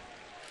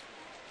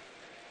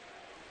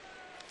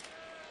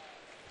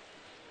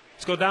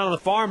 Let's go down on the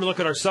farm and look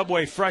at our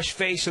Subway fresh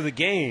face of the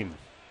game.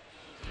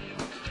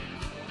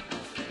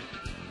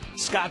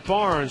 Scott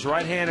Barnes,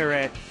 right-hander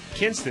at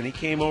Kinston. He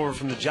came over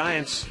from the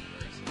Giants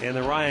and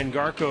the Ryan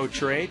Garco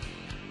trade.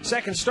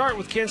 Second start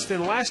with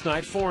Kinston last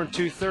night, 4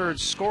 2/3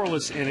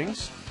 scoreless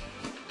innings.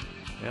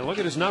 And look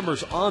at his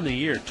numbers on the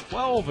year,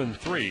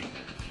 12-3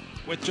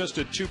 with just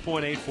a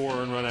 2.84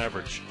 earned run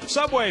average.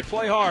 Subway,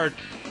 play hard,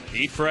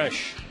 eat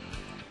fresh.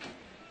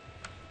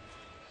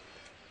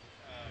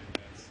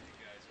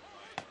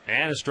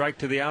 And a strike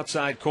to the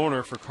outside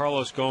corner for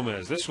Carlos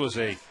Gomez. This was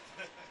a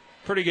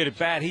pretty good at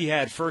bat he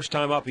had first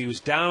time up. He was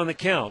down on the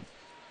count.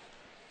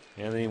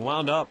 And then he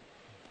wound up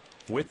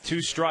with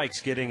 2 strikes,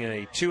 getting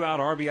a 2-out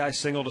RBI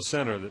single to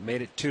center that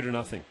made it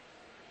 2-0.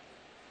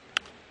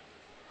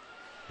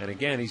 And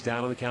again, he's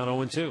down on the count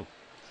 0-2.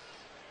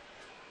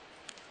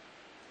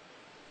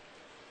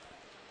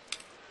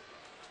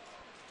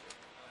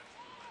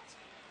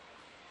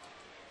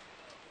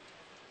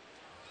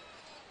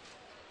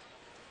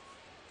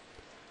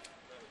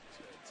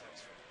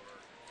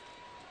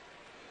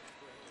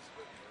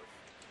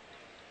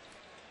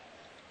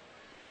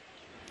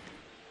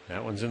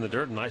 That one's in the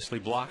dirt, nicely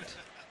blocked.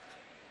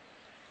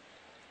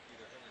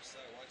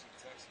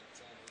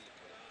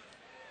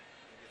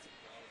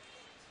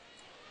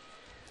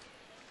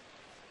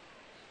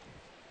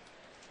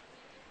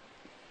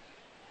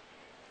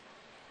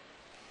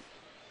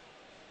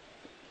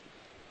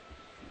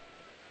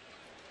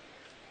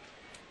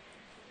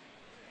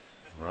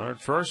 Runner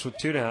at first with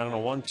 2 down and a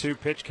 1-2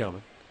 pitch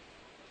coming.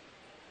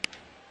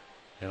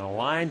 And a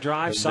line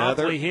drive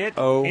softly hit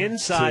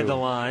inside the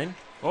line.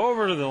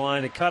 Over to the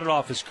line to cut it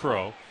off is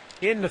Crow.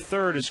 Into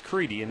third is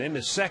Creedy. And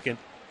into second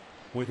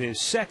with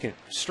his second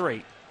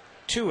straight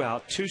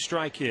 2-out,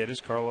 2-strike hit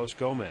is Carlos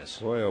Gomez.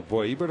 Boy, oh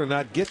boy, you better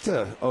not get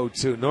to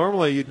 0-2.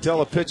 Normally you'd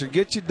tell a pitcher,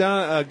 get him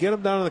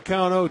down on the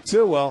count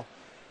 0-2. Well,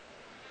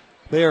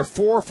 they are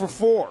 4 for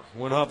 4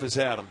 when Huff has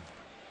had them.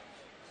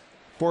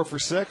 4 for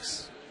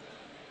 6.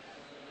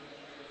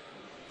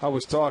 I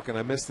was talking.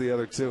 I missed the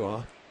other 2,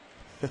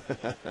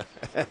 huh?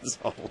 As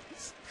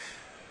always.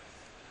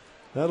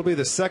 That'll be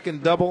the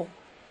second double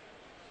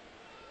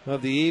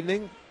of the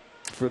evening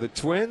for the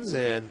Twins,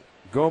 and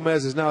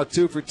Gomez is now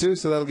 2 for 2,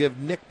 so that'll give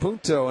Nick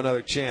Punto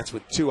another chance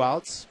with 2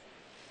 outs.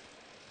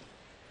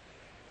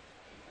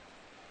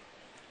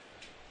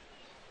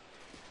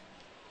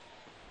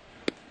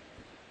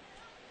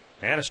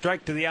 And a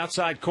strike to the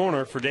outside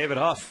corner for David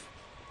Huff.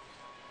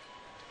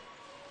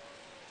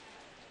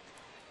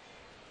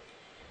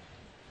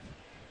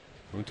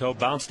 Punto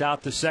bounced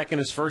out to second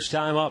his first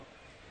time up.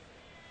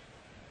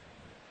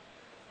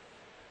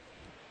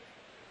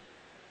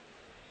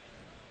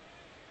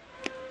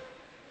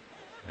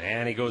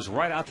 And he goes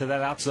right out to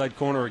that outside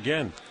corner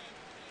again.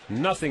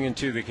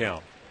 0-2 the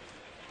count.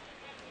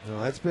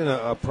 Well, that's been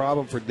a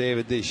problem for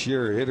David this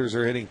year. Hitters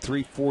are hitting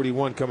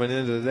 .341 coming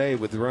into the day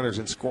with the runners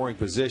in scoring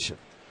position.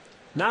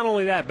 Not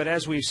only that, but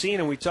as we've seen,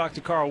 and we talked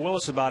to Carl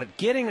Willis about it,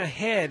 getting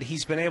ahead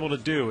he's been able to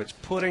do. It's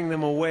putting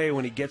them away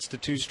when he gets to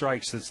 2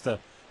 strikes. That's the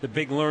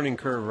big learning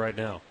curve right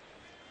now.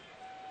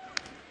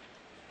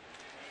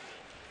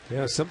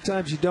 Yeah,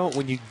 sometimes you don't.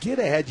 When you get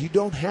ahead, you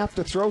don't have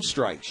to throw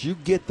strikes. You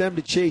get them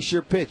to chase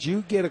your pitch.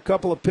 You get a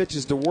couple of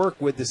pitches to work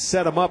with to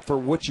set them up for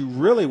what you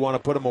really want to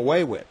put them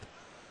away with.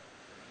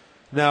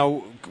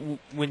 Now,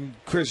 when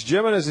Chris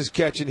Jimenez is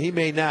catching, he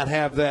may not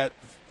have that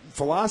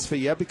philosophy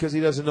yet because he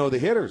doesn't know the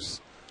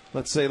hitters.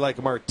 Let's say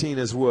like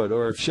Martinez would,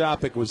 or if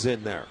Shopik was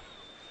in there.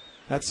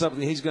 That's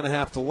something he's going to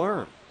have to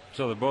learn.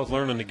 So they're both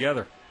learning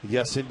together.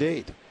 Yes,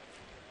 indeed.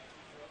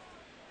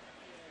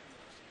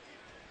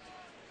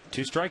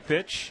 2-strike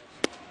pitch.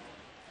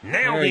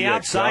 Nailed the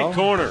outside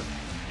corner.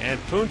 And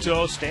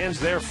Punto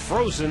stands there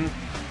frozen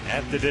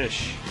at the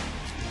dish.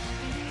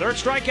 Third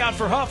strikeout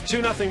for Huff.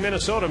 2-0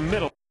 Minnesota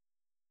middle.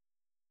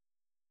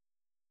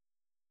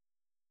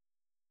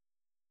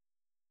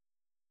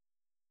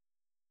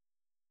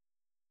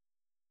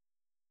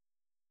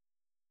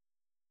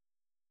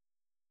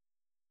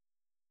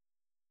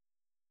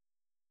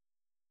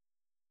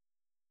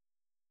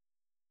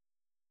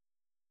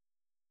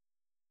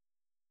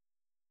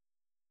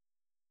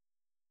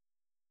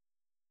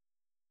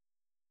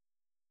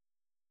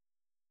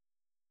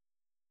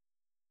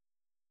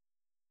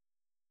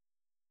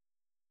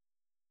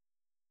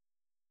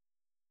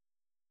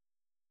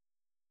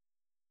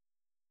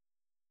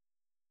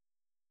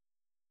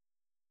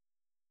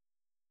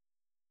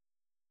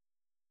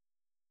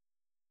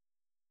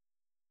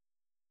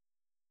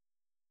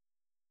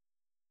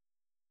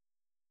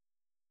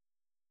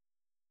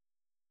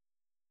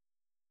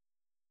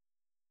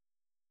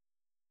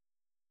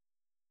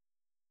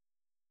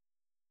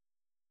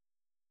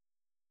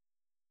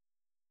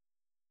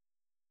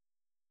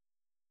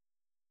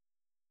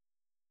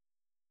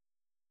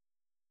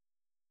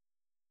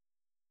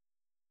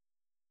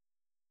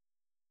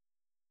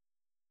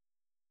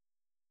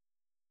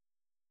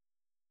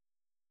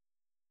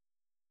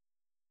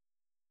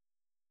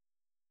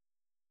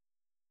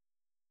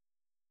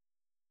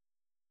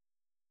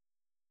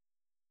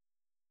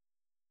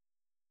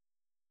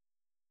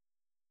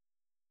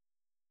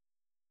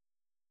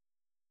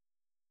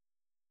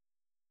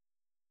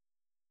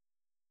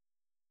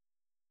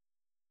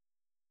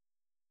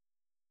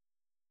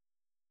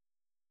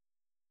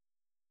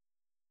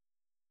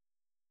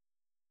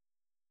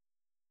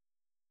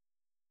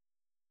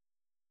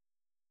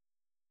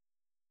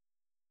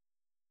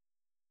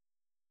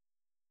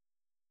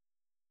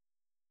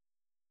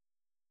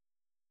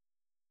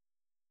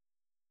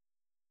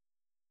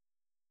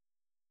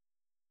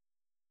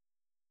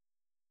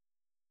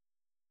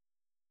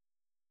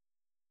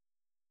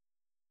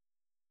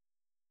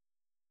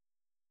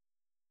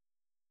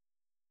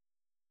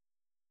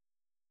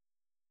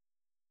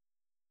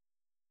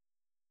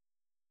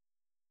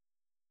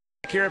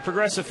 back here at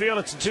Progressive Field.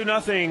 It's a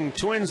 2-0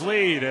 Twins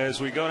lead as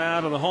we go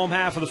down to the home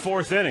half of the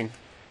fourth inning.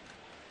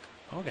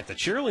 Oh, we got the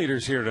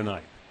cheerleaders here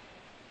tonight.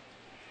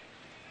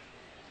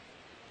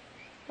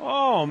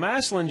 Oh,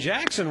 Maslin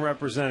Jackson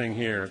representing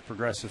here at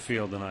Progressive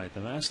Field tonight. The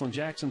Maslin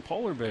Jackson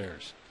Polar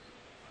Bears.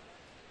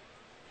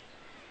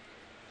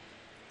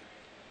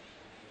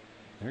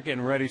 They're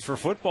getting ready for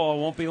football.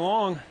 It won't be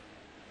long.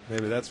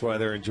 Maybe that's why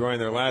they're enjoying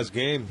their last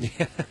game.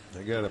 Yeah.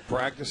 They got to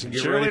practice and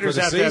get ready for the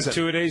season. Cheerleaders have to have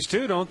 2 days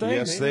too, don't they?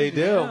 Yes, they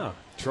do. Yeah.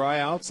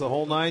 Tryouts, the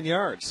whole 9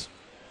 yards.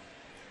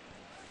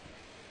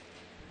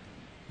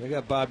 They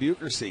got Bob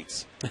Uecker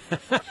seats.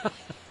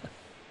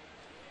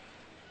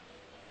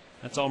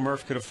 That's all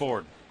Murph could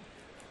afford.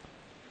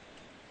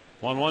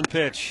 1-1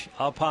 pitch,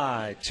 up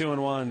high,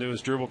 2-1 to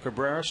Asdrubal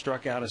Cabrera.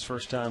 Struck out his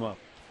first time up.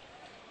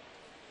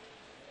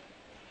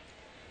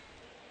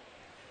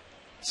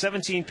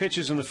 17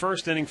 pitches in the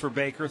first inning for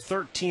Baker,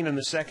 13 in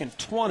the second,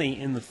 20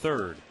 in the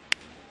third.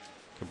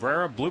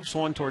 Cabrera bloops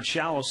one towards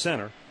shallow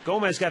center.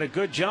 Gomez got a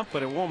good jump,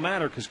 but it won't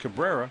matter because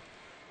Cabrera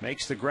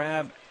makes the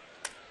grab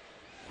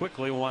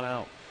quickly, 1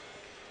 out.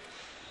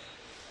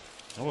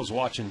 I was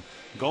watching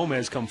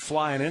Gomez come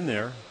flying in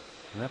there,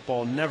 and that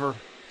ball never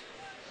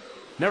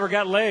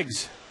got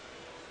legs.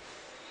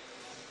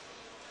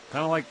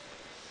 Kind of like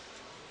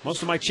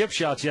most of my chip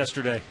shots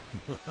yesterday.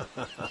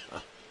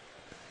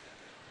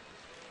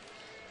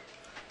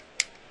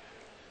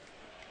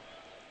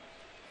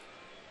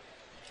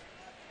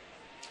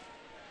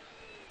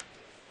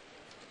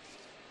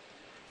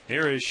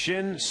 Here is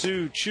Shin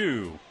Soo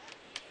Choo.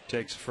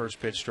 Takes the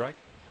first pitch strike.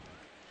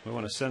 We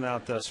want to send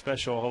out a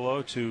special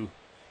hello to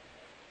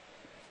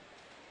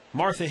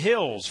Martha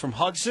Hills from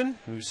Hudson,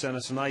 who sent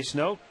us a nice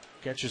note.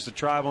 Catches the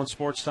Tribe on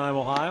Sports Time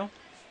Ohio.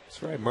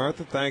 That's right,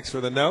 Martha. Thanks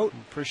for the note.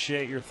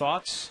 Appreciate your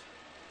thoughts.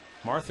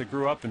 Martha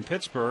grew up in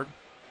Pittsburgh.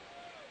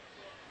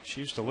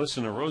 She used to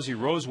listen to Rosie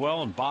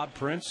Rosewell and Bob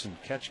Prince and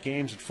catch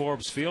games at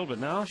Forbes Field, but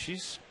now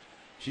she's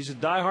a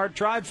diehard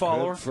Tribe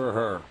follower. Good for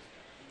her.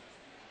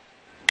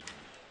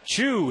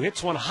 Chu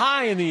hits one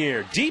high in the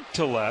air, deep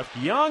to left.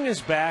 Young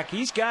is back.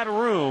 He's got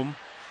room,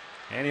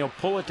 and he'll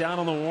pull it down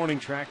on the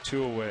warning track,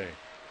 2 away.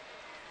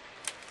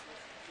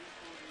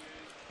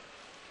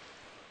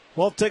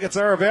 Well, tickets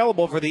are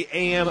available for the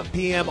AM,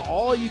 PM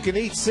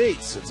all-you-can-eat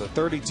seats. It's a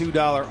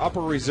 $32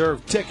 upper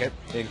reserve ticket.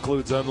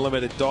 Includes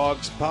unlimited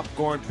dogs,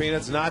 popcorn,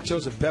 peanuts,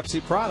 nachos, and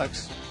Pepsi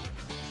products.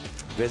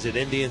 Visit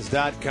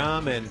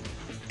Indians.com and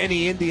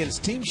any Indians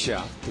team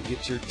shop to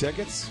get your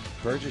tickets.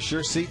 Purchase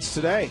your seats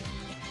today.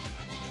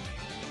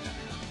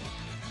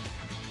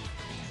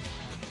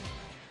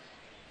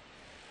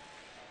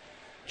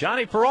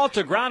 Johnny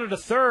Peralta grounded to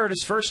third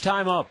his first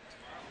time up.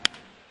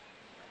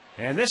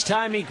 And this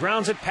time he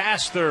grounds it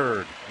past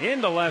third.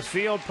 Into left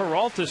field,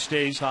 Peralta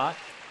stays hot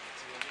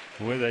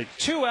with a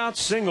 2-out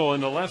single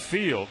into left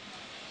field.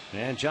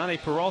 And Johnny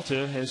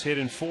Peralta has hit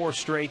in 4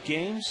 straight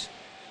games.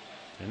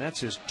 And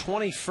that's his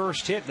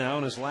 21st hit now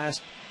in his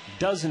last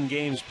dozen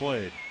games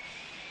played.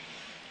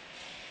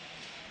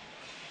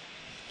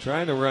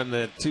 Trying to run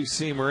the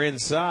 2-seamer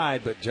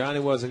inside, but Johnny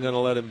wasn't going to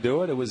let him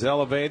do it. It was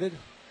elevated.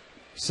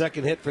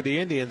 Second hit for the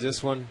Indians.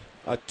 This one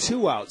a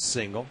 2-out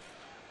single.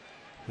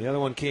 The other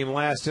one came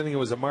last inning. It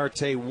was a Marte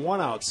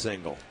 1-out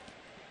single.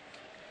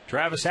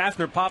 Travis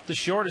Hafner popped the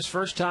short his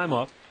first time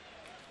up.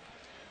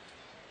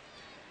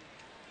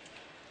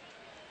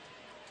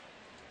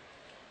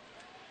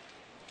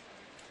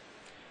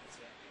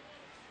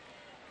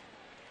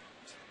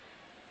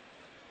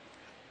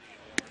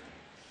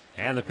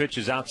 And the pitch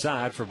is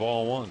outside for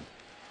ball 1.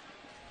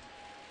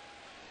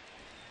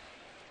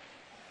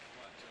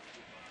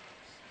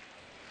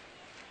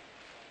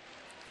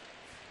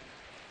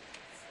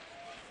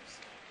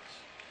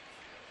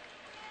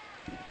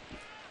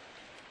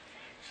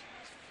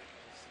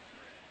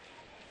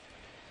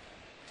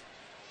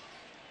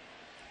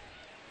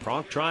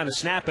 Pronk trying to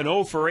snap an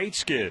 0 for 8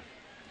 skid.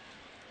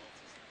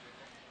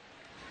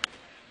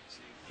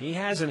 He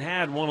hasn't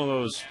had one of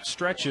those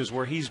stretches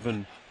where he's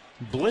been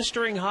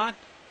blistering hot,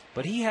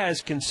 but he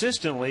has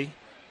consistently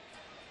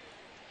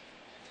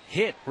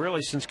hit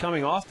really since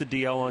coming off the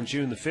DL on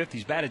June the 5th.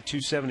 He's batted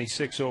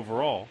 .276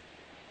 overall.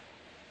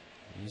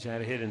 He's had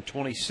a hit in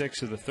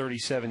 26 of the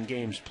 37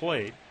 games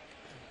played.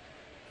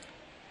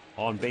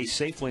 On base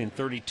safely in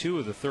 32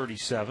 of the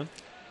 37.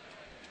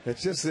 It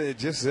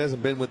just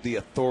hasn't been with the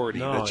authority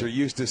that you're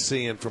used to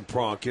seeing from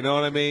Pronk. You know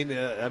what I mean?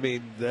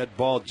 That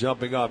ball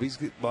jumping off. He's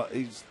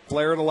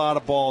flared a lot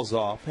of balls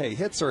off. Hey,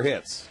 hits are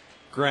hits,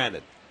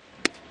 granted.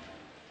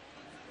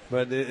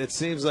 But it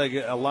seems like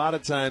a lot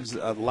of times,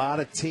 a lot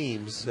of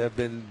teams have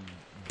been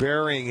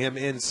burying him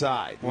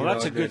inside. Well,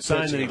 that's a good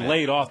sign that he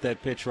laid off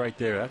that pitch right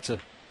there.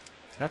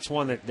 That's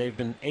one that they've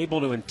been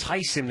able to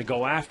entice him to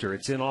go after.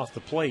 It's in off the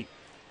plate.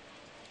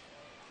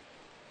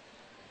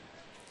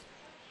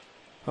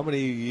 How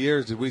many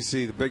years did we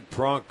see the big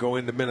Pronk go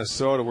into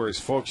Minnesota where his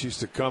folks used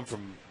to come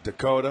from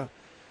Dakota,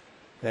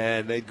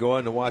 and they'd go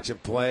in to watch him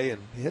play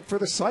and hit for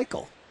the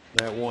cycle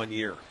that 1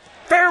 year.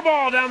 Fair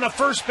ball down the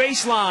first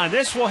baseline.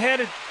 This will head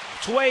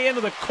its way into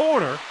the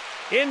corner.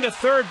 Into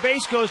third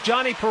base goes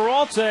Johnny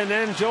Peralta, and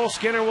then Joel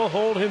Skinner will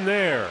hold him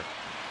there.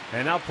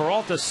 And now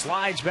Peralta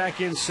slides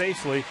back in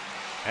safely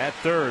at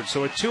third.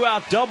 So a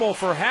 2-out double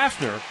for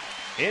Hafner.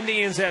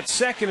 Indians at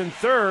second and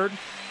third.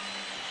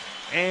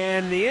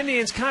 And the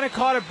Indians kind of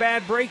caught a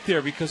bad break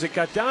there because it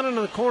got down into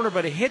the corner,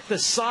 but it hit the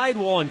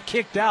sidewall and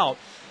kicked out,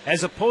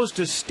 as opposed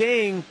to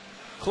staying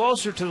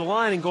closer to the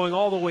line and going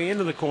all the way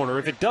into the corner.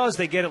 If it does,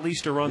 they get at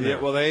least a run there.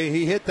 Yeah, well,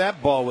 he hit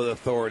that ball with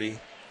authority.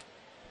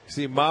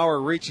 See Maurer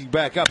reaching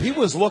back up. He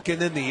was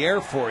looking in the air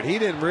for it. He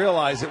didn't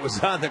realize it was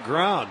on the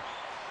ground,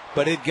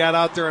 but it got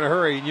out there in a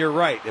hurry. And you're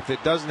right. If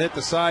it doesn't hit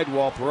the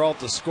sidewall,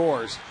 Peralta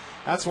scores.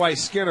 That's why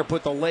Skinner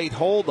put the late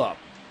hold up.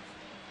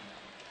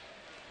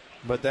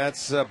 But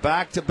that's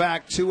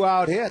back-to-back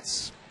 2-out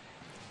hits.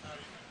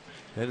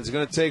 And it's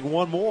going to take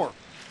one more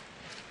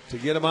to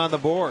get him on the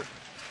board.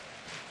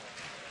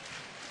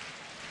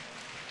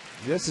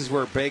 This is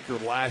where Baker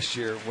last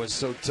year was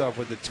so tough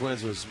with the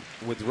Twins, was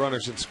with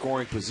runners in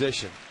scoring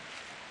position.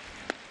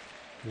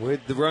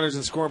 With the runners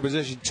in scoring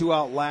position, 2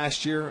 out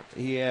last year,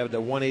 he had a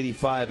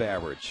 185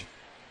 average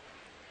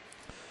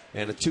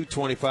and a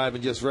 225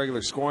 in just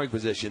regular scoring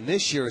position.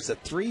 This year, it's a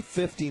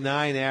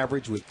 359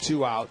 average with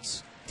 2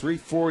 outs,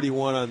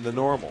 341 on the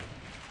normal.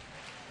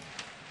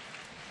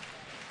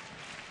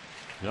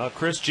 Now,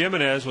 Chris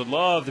Jimenez would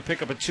love to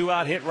pick up a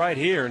 2-out hit right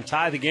here and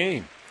tie the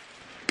game.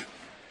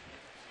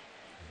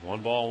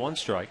 1 ball, 1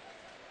 strike.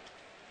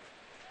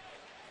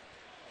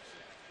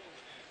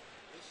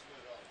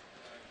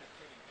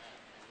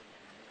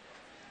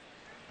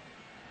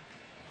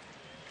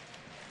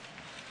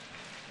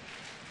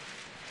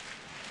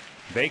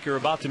 Baker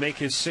about to make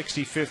his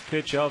 65th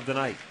pitch of the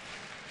night.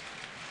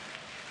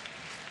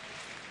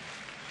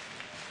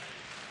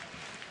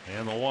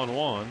 And the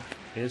 1-1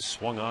 is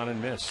swung on and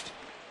missed.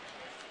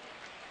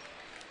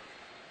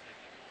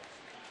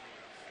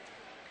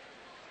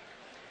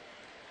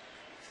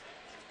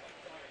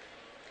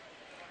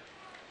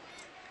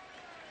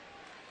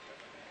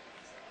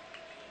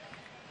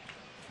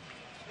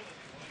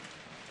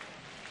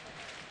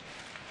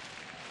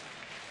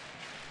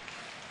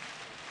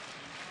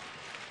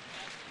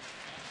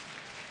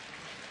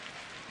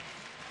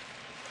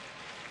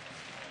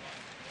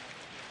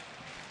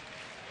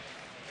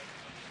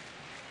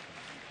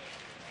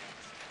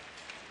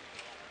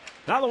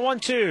 Now the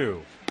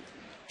 1-2.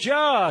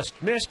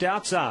 Just missed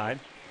outside.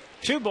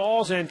 2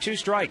 balls and 2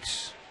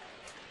 strikes.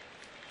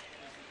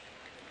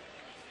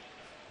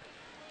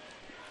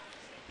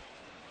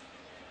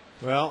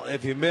 Well,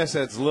 if you miss,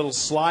 that's a little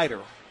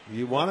slider.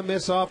 You want to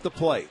miss off the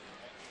plate.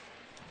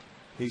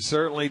 He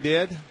certainly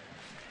did.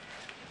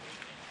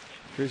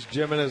 Chris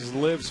Jimenez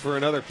lives for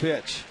another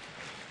pitch.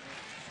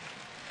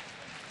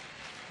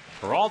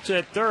 Peralta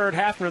at third.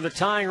 Hafner the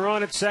tying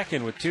run at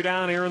second with 2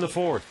 down here in the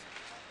 4th.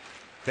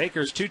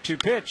 Baker's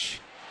 2-2 pitch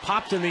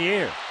popped in the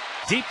air,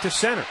 deep to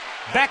center.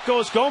 Back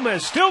goes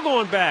Gomez, still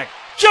going back.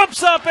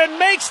 Jumps up and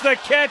makes the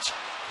catch.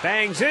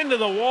 Bangs into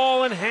the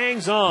wall and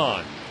hangs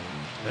on.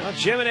 Now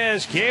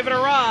Jimenez gave it a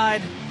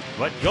ride,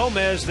 but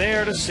Gomez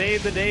there to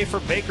save the day for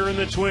Baker and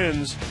the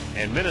Twins.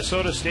 And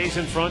Minnesota stays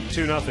in front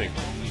 2-0.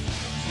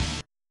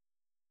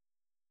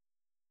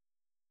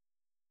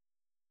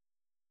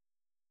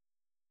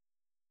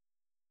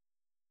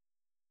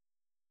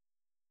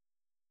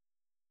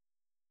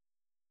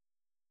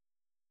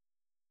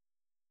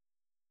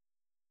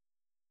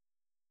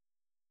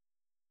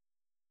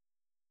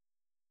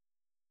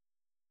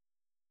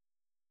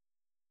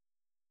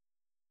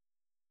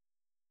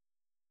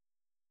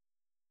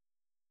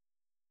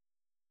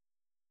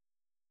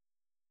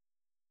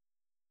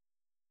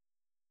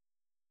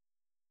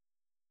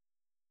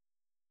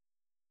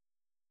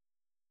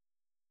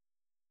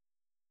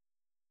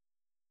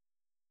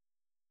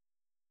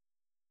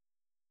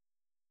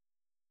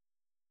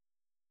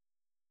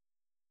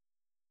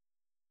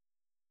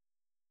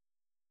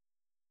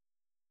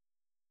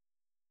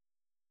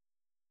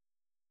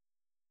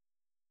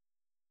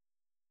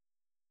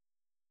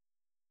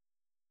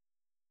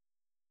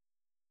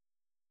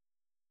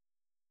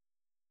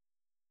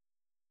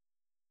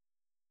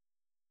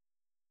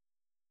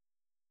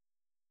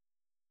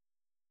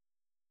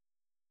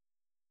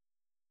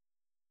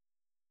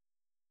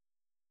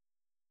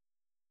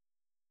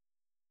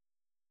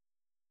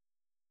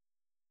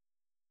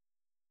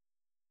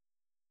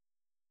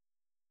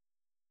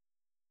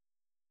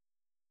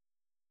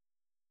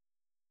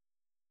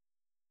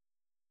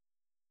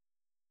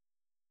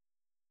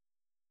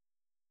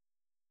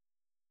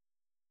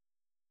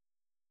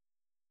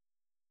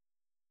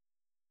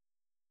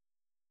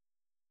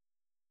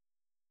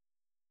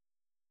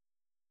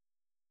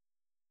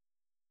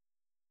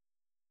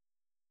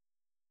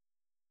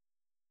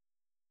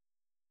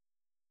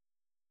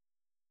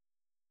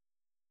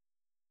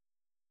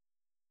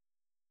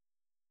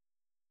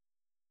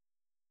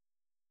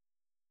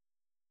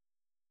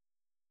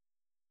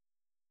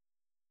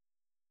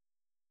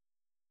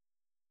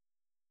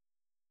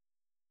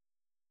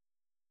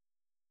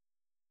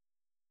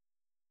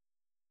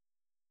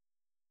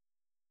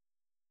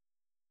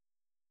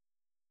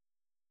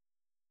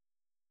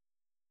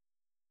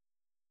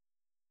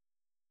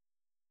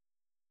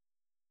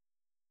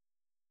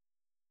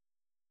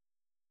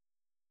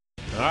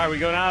 right, we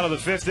go now to the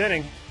 5th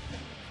inning.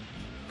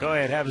 Go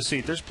ahead, have a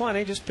seat. There's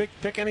plenty. Just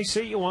pick any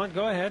seat you want.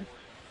 Go ahead.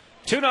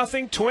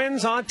 2-0,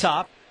 Twins on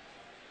top.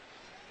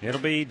 It'll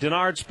be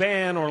Denard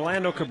Span,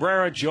 Orlando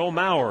Cabrera, Joe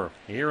Mauer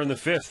here in the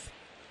 5th.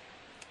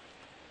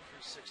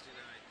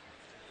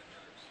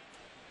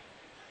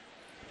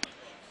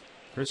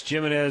 Chris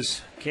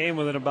Jimenez came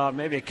within about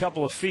maybe a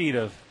couple of feet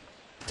of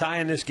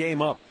tying this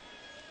game up.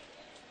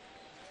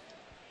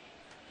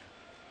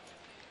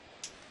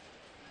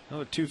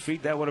 Another 2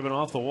 feet, that would have been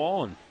off the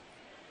wall, and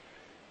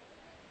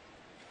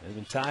they've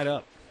been tied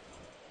up.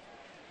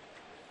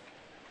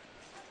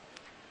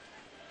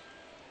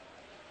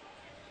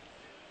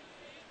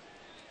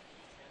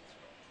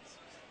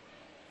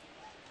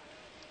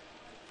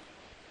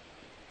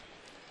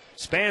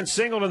 Span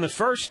singled in the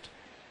 1st,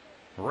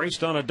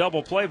 raced on a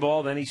double play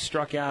ball, then he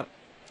struck out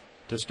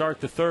to start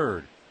the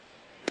 3rd.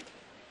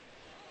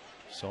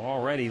 So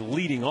already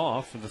leading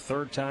off for the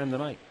 3rd time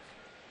tonight.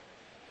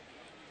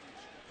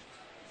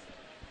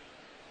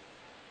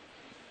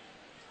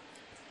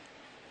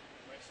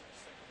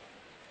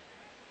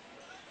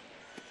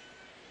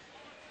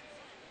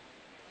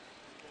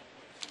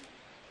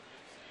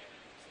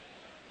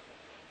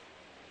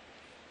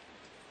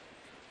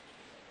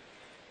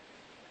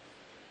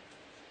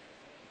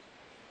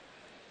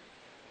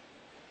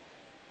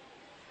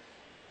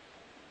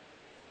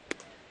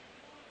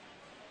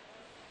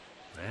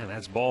 And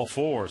that's ball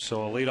 4,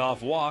 so a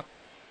leadoff walk.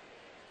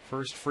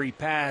 First free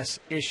pass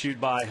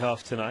issued by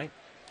Huff tonight.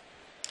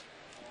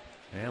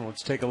 And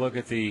let's take a look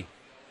at the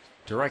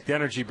direct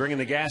energy bringing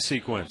the gas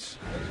sequence.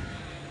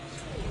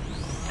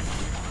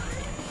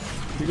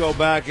 You go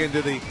back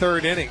into the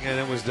 3rd inning, and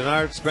it was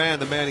Denard Span,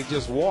 the man he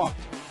just walked.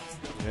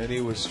 And he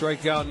was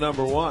strikeout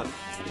number 1.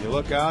 You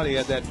look out, he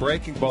had that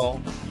breaking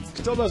ball.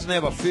 Still doesn't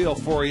have a feel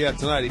for it yet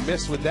tonight. He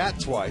missed with that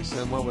twice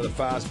and went with a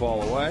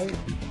fastball away.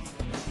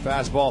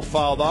 Fastball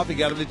fouled off. He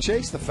got him to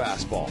chase the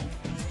fastball.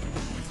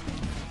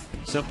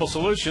 Simple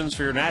solutions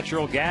for your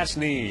natural gas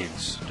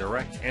needs.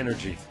 Direct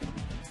energy.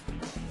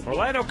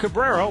 Orlando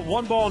Cabrera,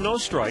 1 ball, no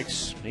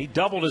strikes. He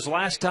doubled his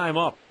last time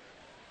up.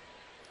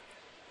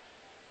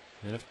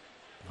 And if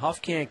Huff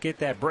can't get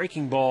that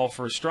breaking ball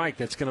for a strike,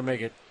 that's going to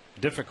make it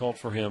difficult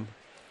for him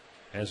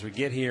as we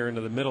get here into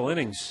the middle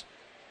innings.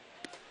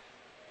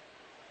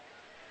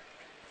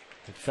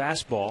 The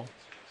fastball.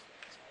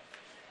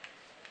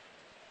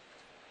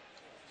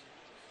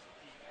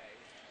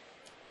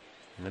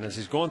 And as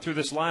he's going through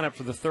this lineup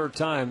for the 3rd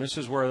time, this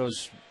is where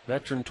those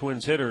veteran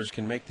Twins hitters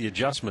can make the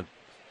adjustment.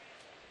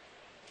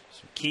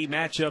 Some key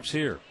matchups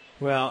here.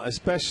 Well,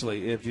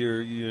 especially if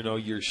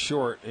you're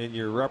short in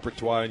your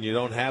repertoire and you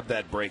don't have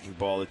that breaking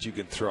ball that you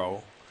can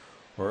throw,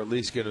 or at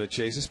least get him a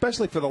chase.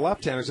 Especially for the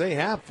left-handers, they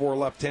have 4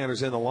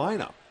 left-handers in the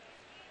lineup.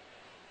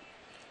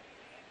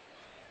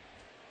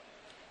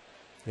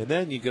 And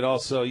then you could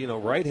also,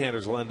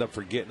 right-handers will end up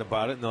forgetting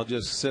about it, and they'll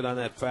just sit on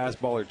that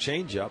fastball or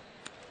changeup.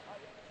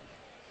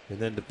 And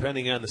then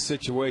depending on the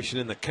situation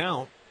in the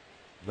count,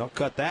 they'll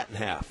cut that in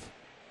half.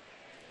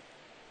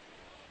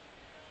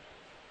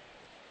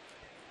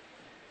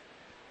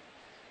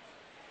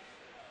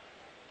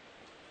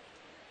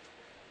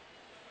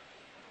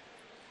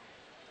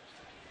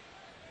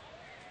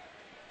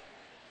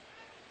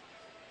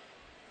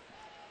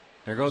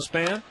 There goes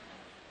Span.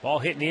 Ball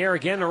hit in the air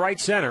again to right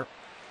center.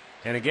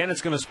 And again,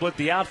 it's going to split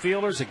the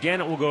outfielders.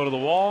 Again, it will go to the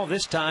wall.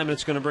 This time,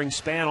 it's going to bring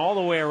Span all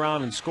the way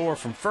around and score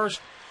from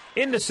first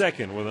into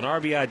second with an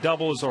RBI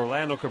double as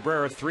Orlando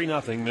Cabrera,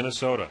 3-0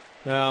 Minnesota.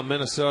 Now,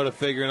 Minnesota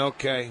figuring,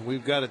 okay,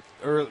 we've got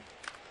an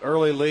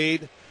early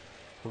lead.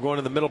 We're going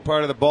to the middle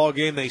part of the ball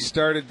game. They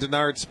started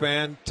Denard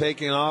Span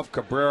taking off.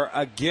 Cabrera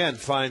again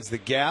finds the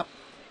gap.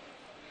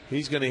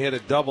 He's going to hit a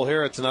double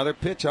here. It's another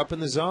pitch up in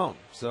the zone.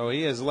 So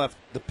he has left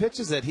the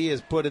pitches that he has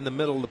put in the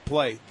middle of the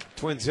plate.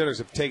 Twins hitters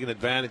have taken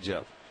advantage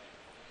of.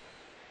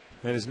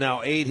 It is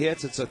now 8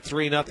 hits. It's a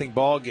 3-0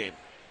 ball game.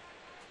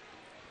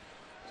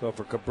 So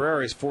for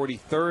Cabrera, his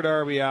 43rd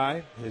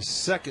RBI, his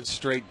 2nd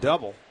straight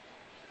double.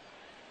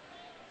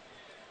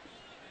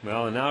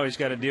 Well, and now he's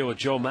got to deal with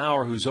Joe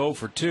Mauer, who's 0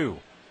 for 2.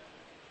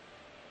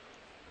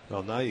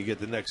 Well, now you get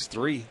the next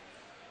 3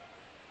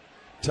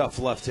 tough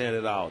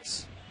left-handed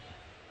outs.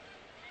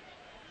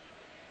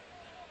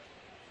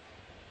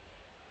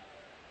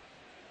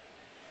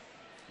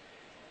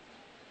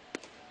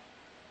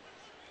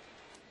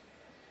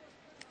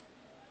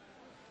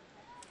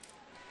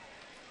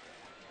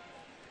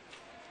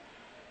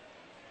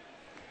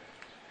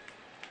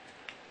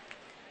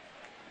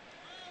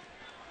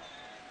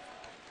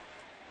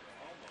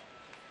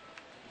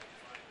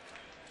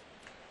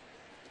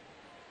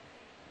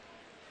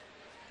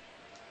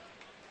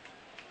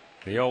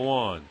 The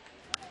 0-1.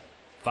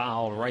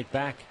 Fouled right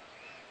back.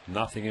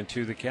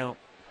 0-2 the count.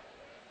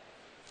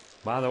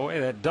 By the way,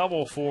 that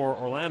double for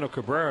Orlando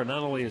Cabrera,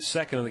 not only his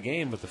 2nd of the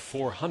game, but the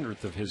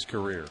 400th of his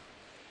career.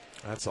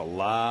 That's a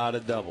lot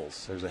of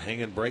doubles. There's a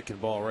hanging breaking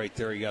ball right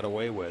there he got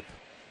away with.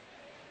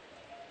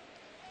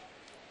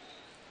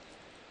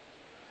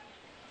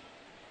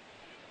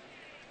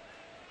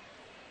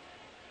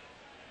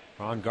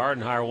 Ron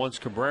Gardenhire wants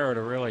Cabrera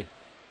to really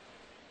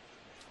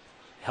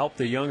help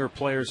the younger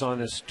players on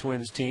this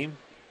Twins team.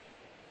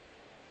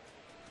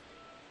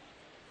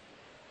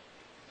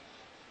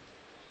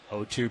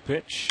 0-2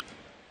 pitch,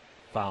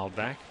 fouled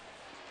back.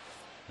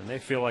 And they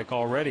feel like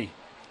already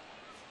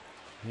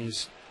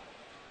he's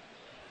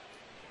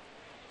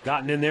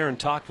gotten in there and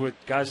talked with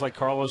guys like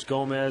Carlos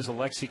Gomez,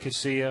 Alexi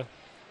Casilla,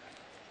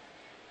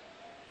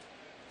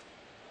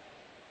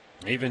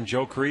 even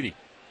Joe Creedy,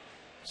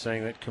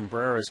 saying that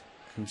Cabrera is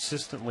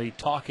consistently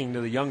talking to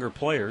the younger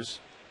players.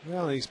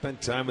 Well, he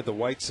spent time with the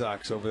White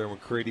Sox over there when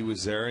Creedy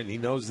was there, and he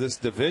knows this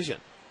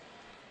division.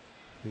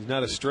 He's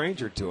not a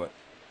stranger to it.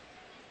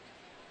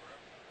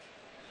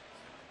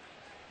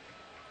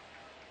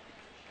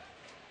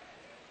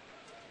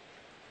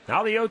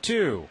 Now the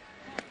 0-2.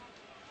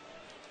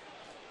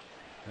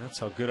 That's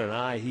how good an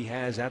eye he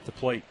has at the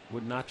plate.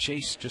 Would not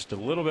chase just a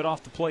little bit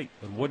off the plate,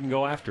 but wouldn't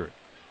go after it.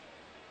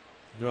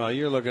 Well,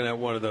 you're looking at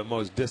one of the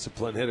most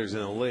disciplined hitters in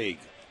the league.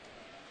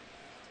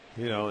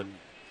 You know, and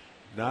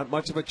not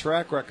much of a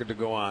track record to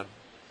go on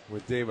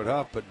with David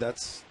Huff, but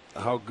that's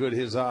how good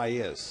his eye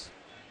is.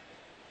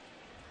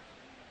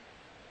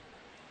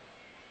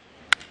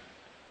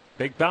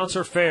 Big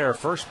bouncer fair.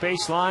 First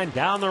baseline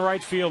down the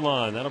right field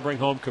line. That'll bring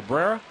home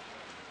Cabrera.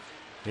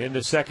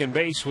 Into second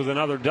base with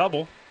another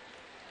double.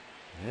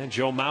 And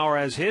Joe Mauer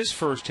has his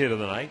first hit of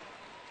the night.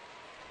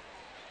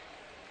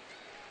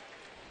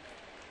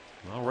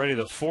 Already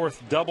the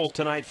fourth double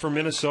tonight for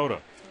Minnesota.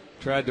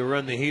 Tried to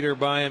run the heater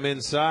by him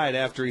inside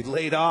after he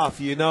laid off.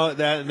 You know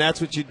that, and that's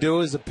what you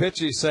do as a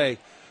pitcher. You say,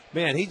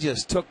 man, he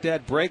just took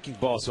that breaking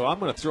ball, so I'm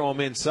going to throw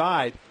him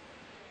inside.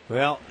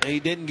 Well,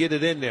 he didn't get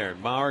it in there.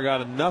 Mauer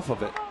got enough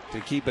of it to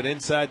keep it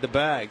inside the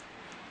bag.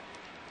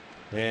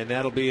 And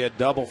that'll be a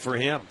double for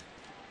him.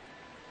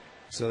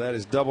 So that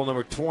is double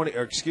number 20,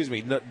 or excuse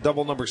me,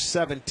 double number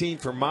 17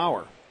 for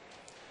Mauer.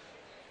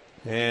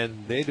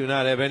 And they do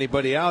not have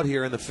anybody out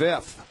here in the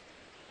fifth.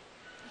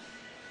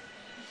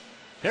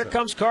 Here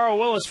comes Carl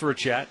Willis for a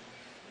chat.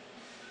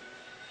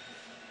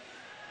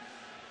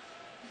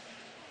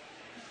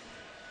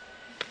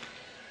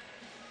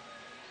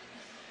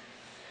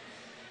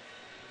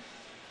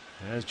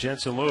 As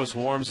Jensen Lewis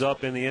warms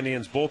up in the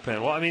Indians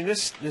bullpen. Well, I mean,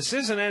 this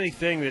isn't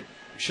anything that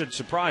should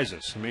surprise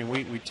us. I mean,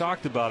 we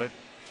talked about it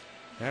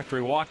after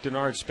he walked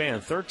Denard Span.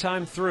 Third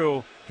time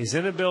through, his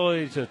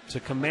inability to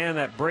command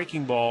that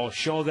breaking ball,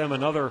 show them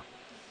another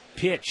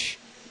pitch.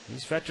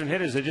 These veteran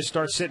hitters, they just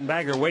start sitting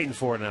back there waiting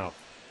for it now.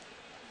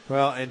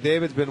 Well, and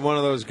David's been one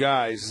of those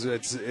guys.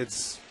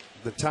 It's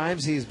the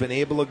times he's been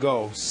able to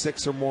go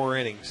 6 or more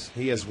innings,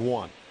 he has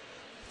won.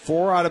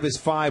 4 out of his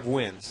 5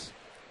 wins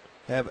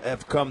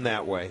have come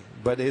that way.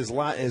 But his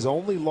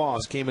only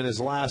loss came in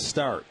his last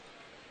start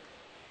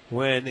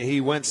when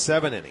he went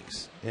 7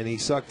 innings. And he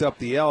sucked up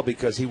the L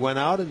because he went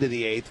out into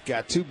the 8th,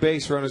 got 2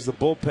 base runners, the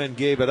bullpen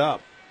gave it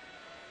up.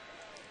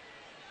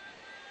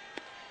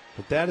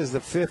 But that is the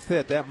 5th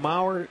hit. That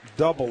Mauer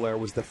double there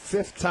was the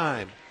 5th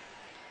time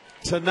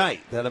tonight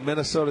that a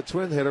Minnesota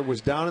Twin hitter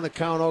was down in the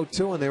count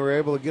 0-2 and they were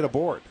able to get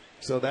aboard.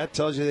 So that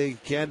tells you they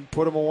can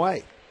put him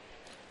away.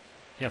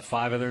 Yeah,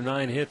 5 of their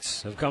 9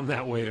 hits have come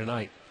that way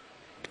tonight.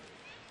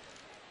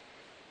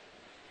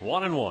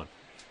 1-1.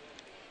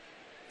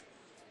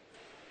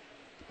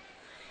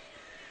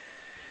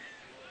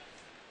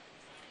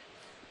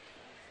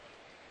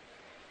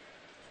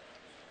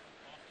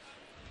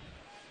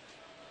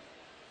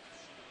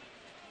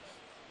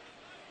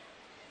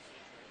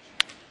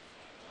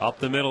 Up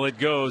the middle it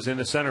goes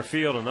into center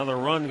field. Another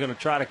run going to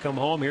try to come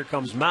home. Here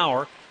comes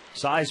Mauer.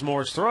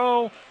 Sizemore's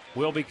throw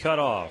will be cut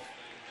off.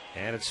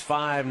 And it's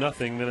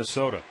 5-0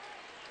 Minnesota.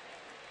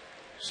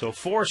 So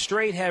 4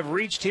 straight have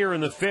reached here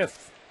in the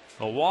 5th.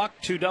 A walk,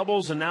 2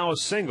 doubles, and now a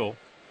single.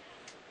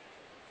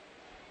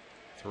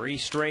 3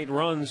 straight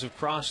runs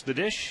across the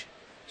dish.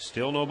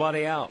 Still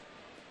nobody out.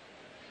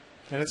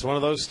 And it's one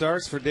of those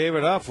starts for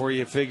David Huff where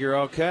you figure,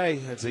 okay,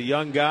 it's a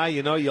young guy,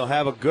 you know, you'll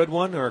have a good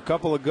one or a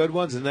couple of good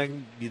ones, and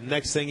then the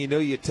next thing you know,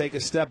 you take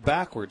a step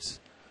backwards.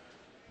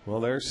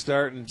 Well, they're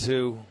starting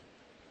to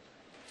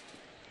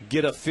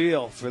get a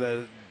feel for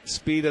the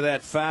speed of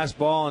that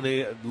fastball, and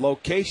the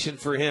location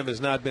for him has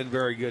not been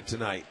very good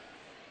tonight.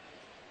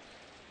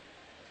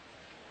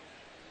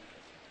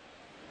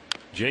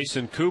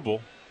 Jason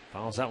Kubel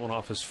fouls that one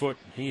off his foot.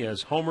 He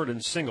has homered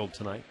and singled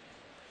tonight.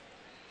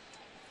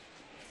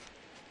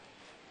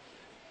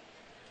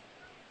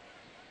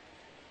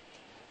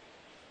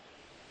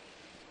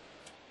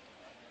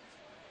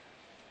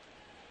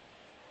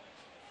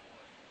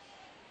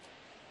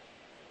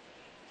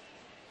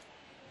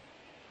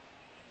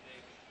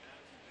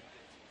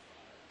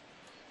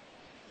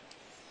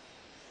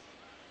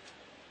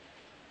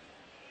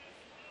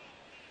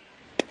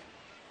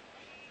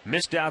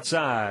 Missed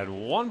outside.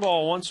 1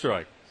 ball, 1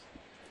 strike.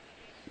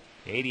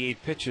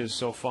 88 pitches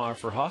so far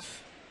for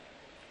Huff.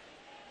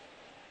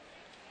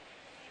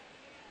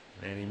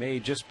 And he may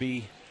just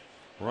be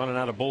running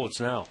out of bullets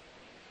now.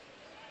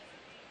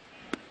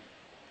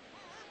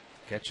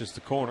 Catches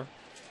the corner.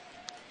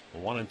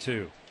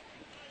 1-2.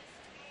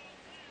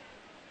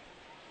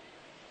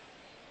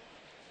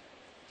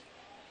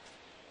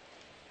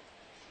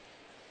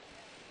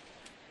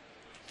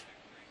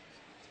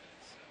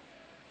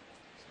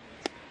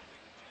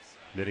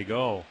 Did he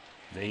go?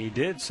 He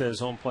did, says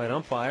home plate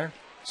umpire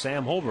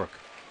Sam Holbrook.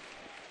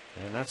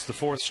 And that's the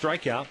 4th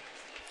strikeout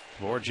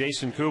for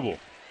Jason Kubel.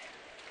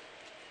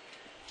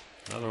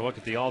 Another look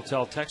at the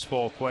Alltel text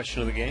poll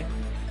question of the game.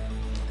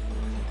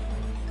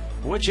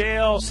 Which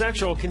AL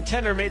Central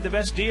contender made the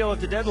best deal at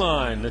the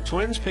deadline? The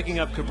Twins picking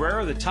up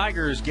Cabrera, the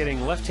Tigers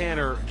getting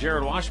left-hander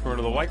Jared Washburn,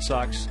 or the White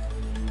Sox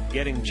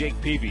getting Jake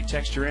Peavy.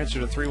 Text your answer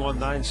to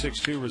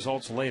 31962.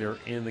 Results later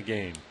in the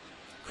game.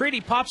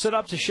 Creedy pops it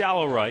up to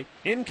shallow right.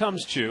 In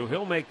comes Chu.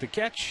 He'll make the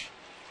catch.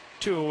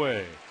 2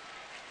 away.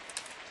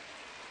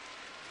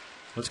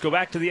 Let's go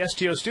back to the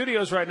STO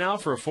studios right now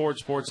for a Ford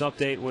Sports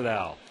Update with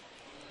Al.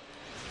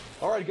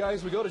 All right,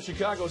 guys, we go to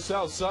Chicago's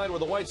South Side where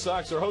the White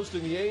Sox are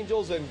hosting the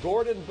Angels, and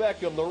Gordon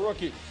Beckham, the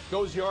rookie,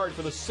 goes yard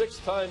for the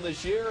 6th time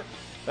this year.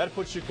 That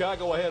puts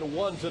Chicago ahead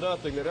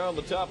 1-0. They're down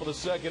the top of the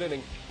 2nd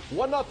inning.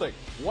 1-0.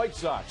 White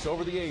Sox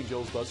over the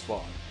Angels thus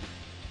far.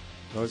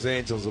 Those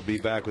Angels will be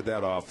back with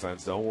that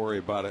offense. Don't worry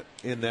about it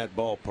in that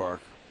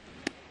ballpark.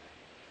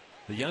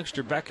 The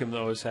youngster Beckham,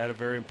 though, has had a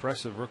very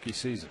impressive rookie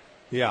season.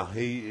 Yeah,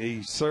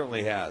 he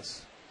certainly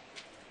has.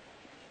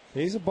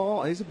 He's a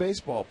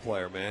baseball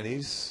player, man.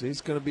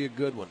 He's going to be a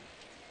good one.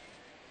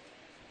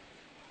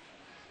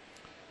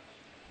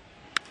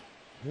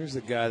 Here's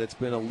a guy that's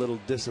been a little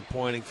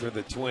disappointing for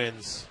the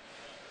Twins.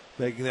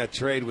 Making that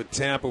trade with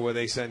Tampa where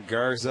they sent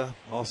Garza,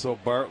 also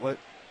Bartlett.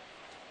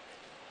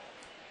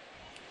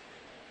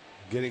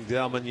 Getting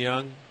Delman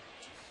Young.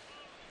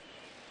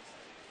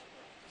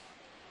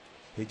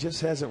 He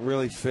just hasn't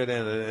really fit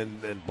in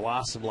and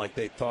blossomed like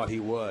they thought he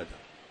would.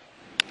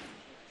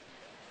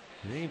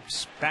 He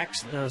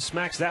smacks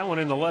that one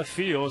into left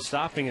field.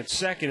 Stopping at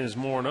second is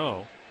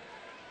Morneau.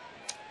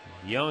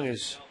 Young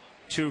is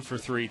 2 for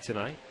 3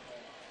 tonight.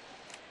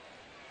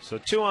 So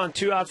 2 on,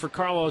 2 out for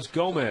Carlos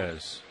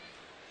Gomez.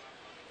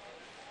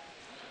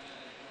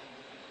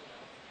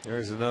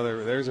 There's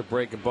a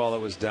breaking ball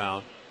that was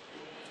down.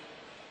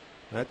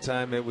 That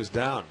time it was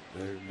down.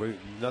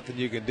 Nothing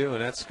you can do,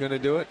 and that's going to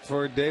do it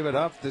for David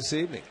Huff this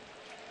evening.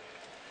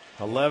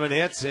 11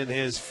 hits in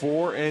his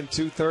 4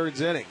 2/3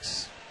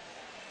 innings.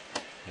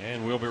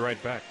 And we'll be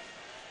right back.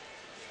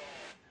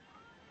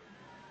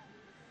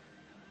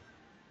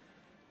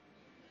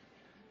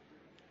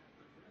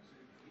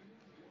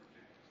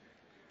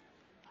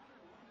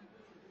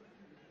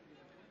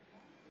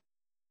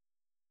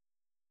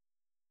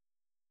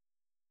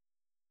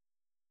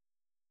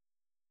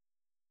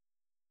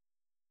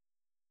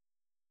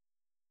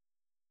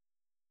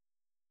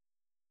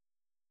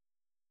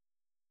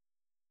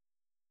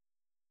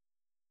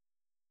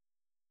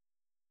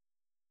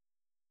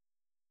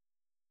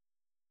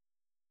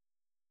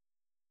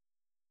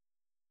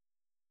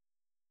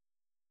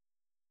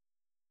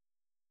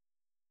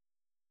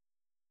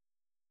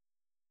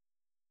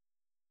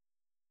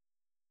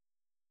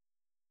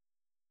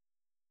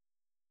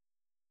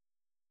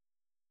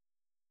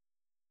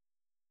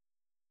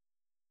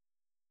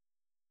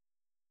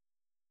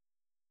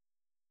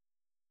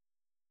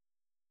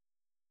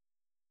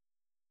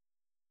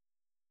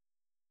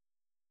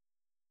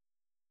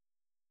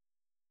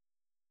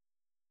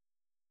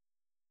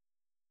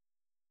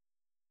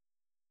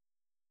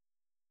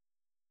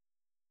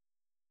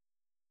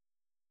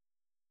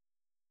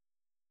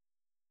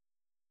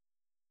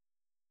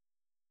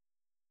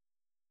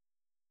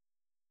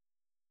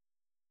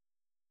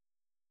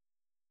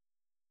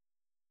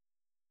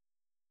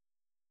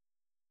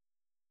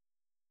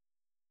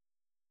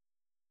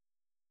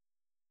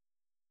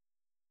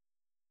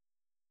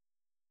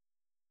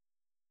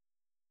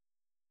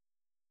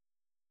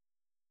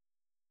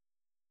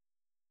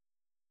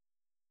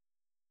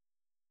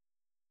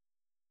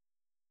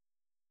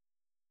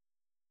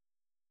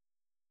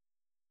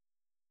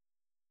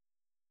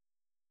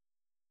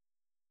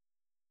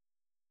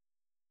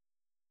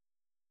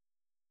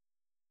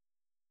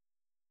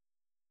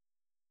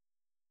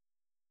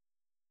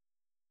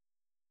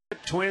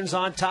 Twins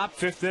on top,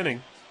 5th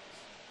inning.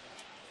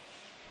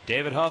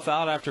 David Huff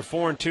out after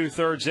 4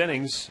 2/3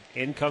 innings.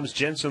 In comes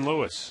Jensen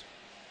Lewis.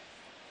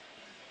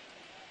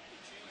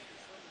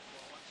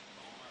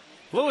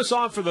 Lewis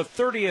on for the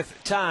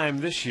 30th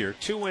time this year.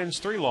 2 wins,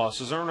 3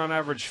 losses, earned on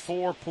average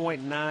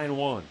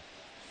 4.91.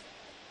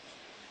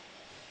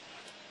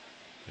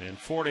 And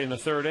 40 in the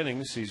 3rd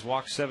innings. He's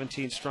walked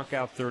 17, struck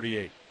out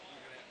 38.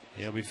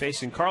 He'll be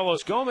facing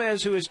Carlos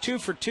Gomez, who is 2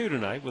 for 2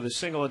 tonight with a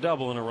single, a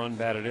double, and a run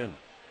batted in.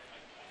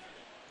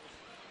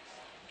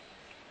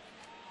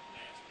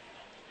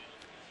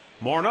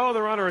 Morneau,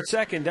 the runner at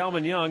second.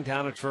 Delman Young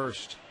down at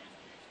first.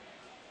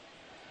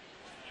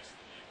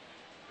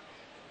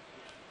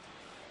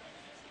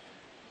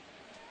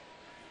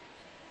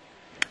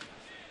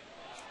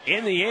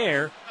 In the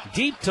air,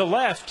 deep to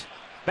left.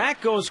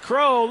 Back goes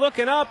Crow,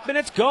 looking up, and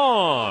it's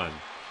gone.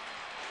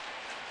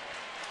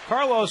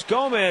 Carlos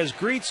Gomez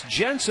greets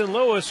Jensen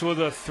Lewis with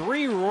a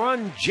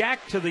 3-run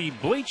jack to the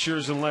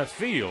bleachers in left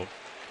field.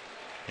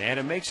 And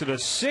it makes it a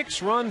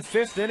 6-run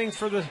 5th inning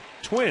for the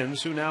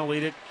Twins, who now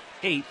lead it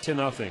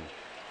 8-0.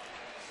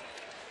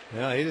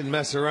 Yeah, he didn't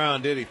mess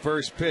around, did he?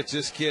 First pitch.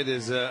 This kid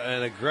is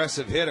an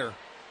aggressive hitter.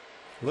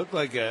 Looked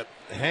like a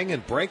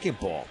hanging breaking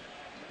ball.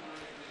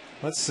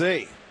 Let's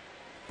see.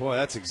 Boy,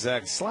 that's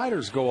exact.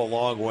 Sliders go a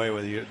long way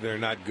with you. They're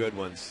not good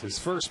ones. His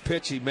first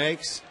pitch he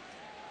makes,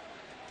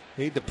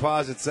 he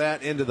deposits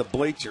that into the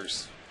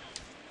bleachers.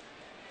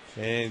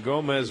 And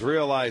Gomez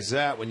realized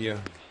that when you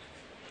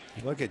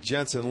look at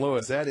Jensen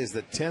Lewis, that is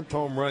the 10th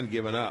home run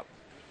given up.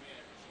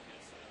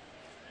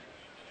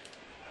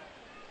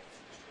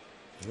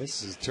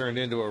 This has turned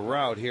into a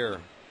rout here.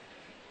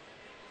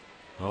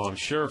 Oh, I'm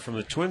sure from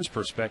the Twins'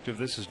 perspective,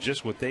 this is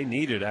just what they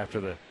needed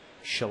after the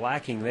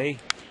shellacking they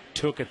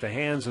took at the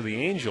hands of the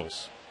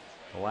Angels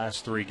the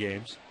last 3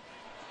 games.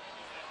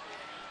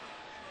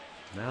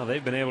 Now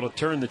they've been able to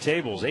turn the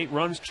tables. 8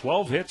 runs,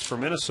 12 hits for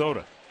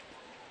Minnesota.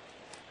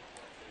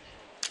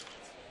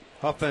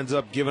 Huff ends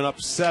up giving up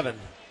 7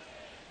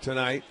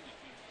 tonight.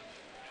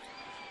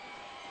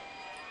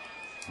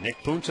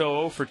 Nick Punto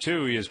 0 for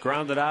 2. He is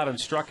grounded out and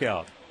struck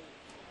out.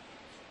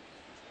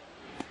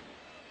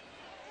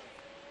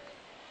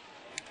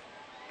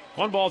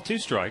 One ball, 2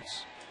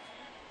 strikes.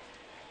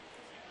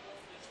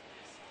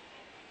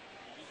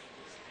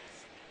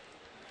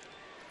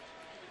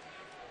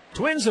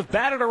 Twins have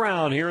batted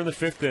around here in the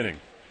 5th inning.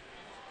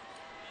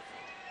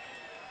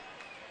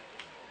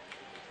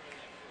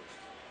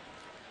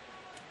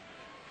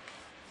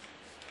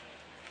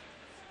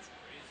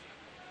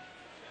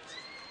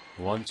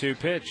 One-two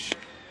pitch.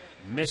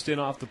 Missed in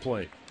off the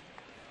plate.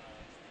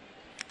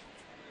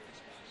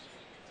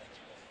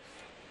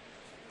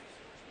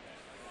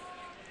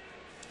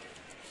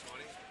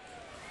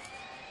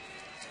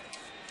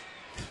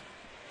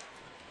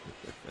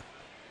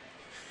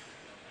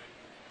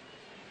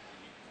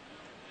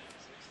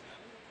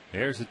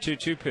 Here's the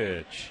 2-2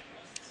 pitch.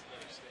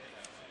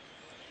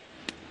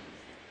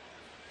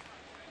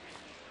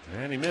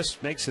 And he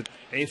missed, makes it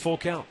a full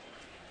count.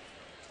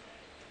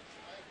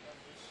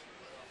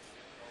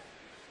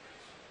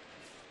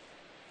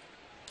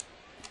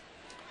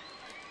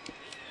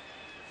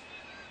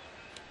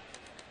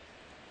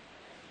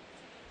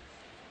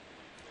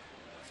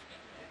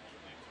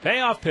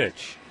 Payoff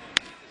pitch.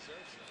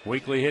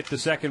 Weekly hit to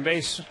second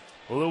base.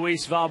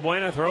 Luis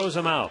Valbuena throws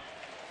him out.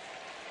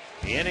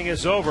 The inning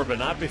is over, but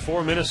not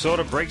before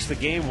Minnesota breaks the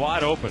game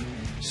wide open.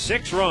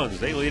 6 runs.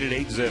 They lead at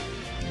 8-zip.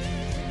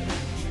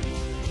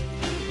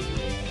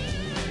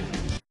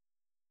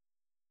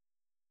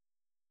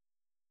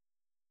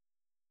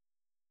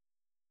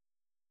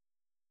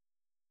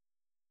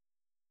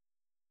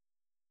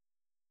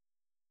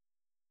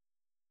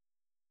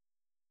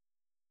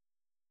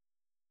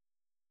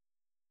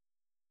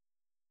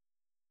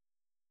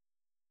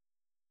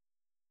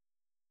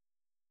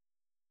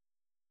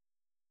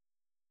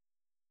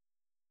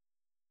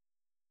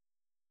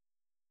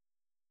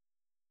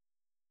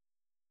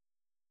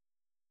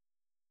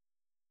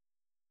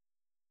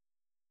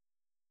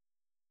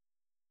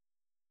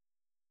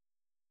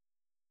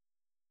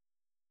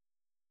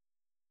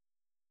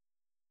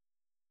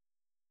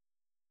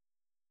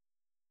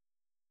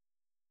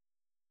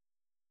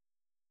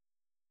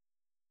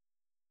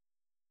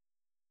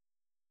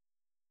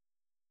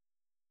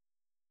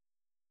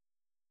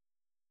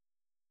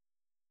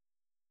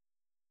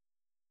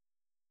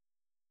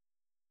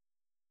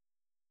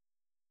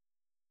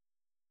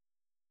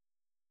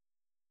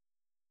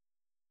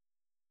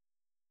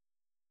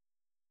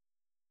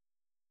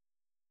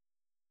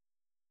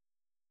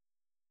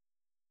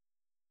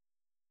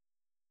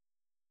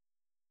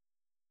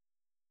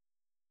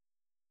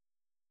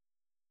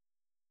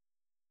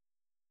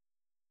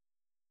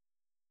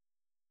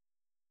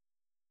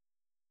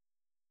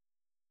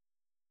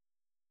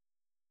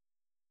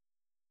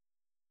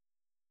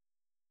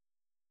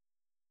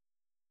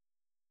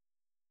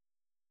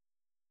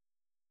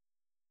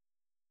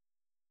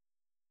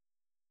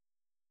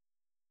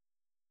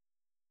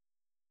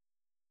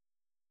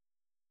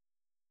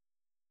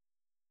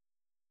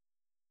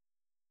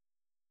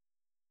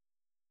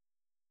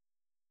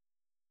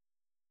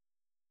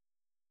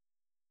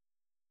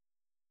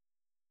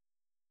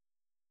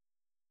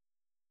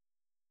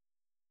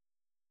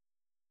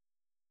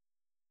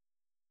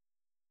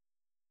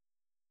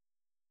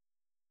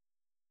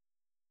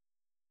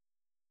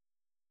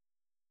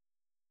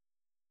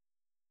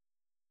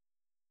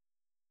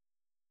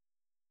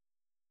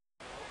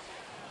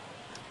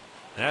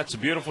 That's a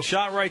beautiful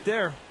shot right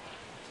there.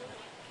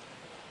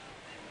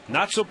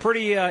 Not so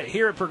pretty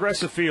here at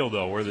Progressive Field,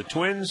 though, where the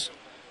Twins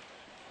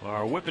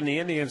are whipping the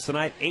Indians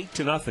tonight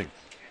 8-0.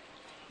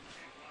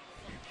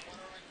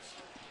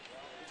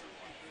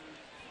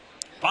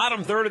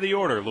 Bottom third of the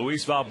order,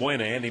 Luis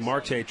Valbuena, Andy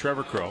Marte,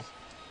 Trevor Crow.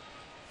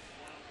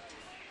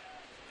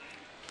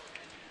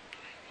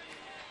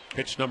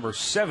 Pitch number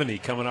 70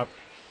 coming up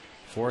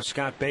for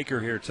Scott Baker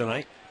here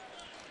tonight.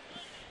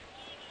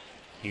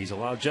 He's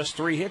allowed just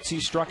 3 hits. He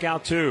struck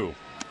out 2.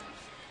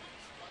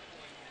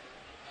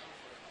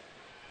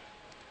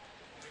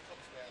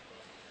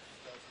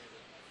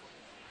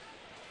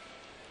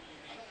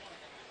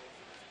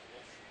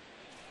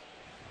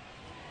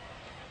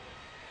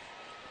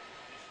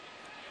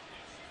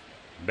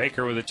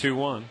 Baker with a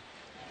 2-1.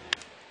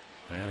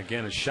 And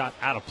again, a shot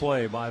out of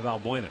play by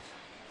Valbuena.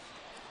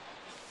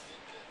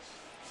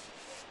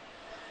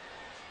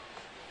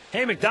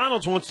 Hey,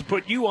 McDonald's wants to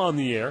put you on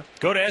the air.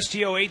 Go to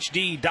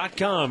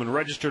STOHD.com and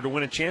register to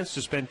win a chance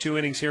to spend 2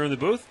 innings here in the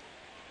booth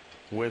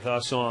with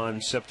us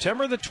on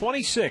September the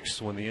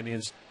 26th when the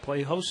Indians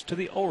play host to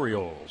the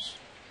Orioles.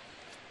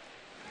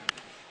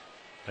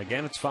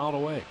 Again, it's fouled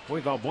away.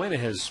 Boy, Valbuena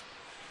has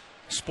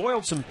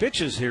spoiled some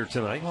pitches here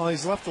tonight. Well,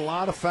 he's left a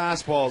lot of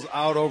fastballs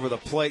out over the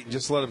plate and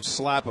just let him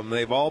slap them.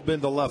 They've all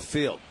been to left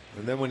field.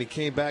 And then when he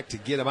came back to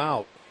get him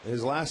out,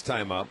 his last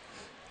time up,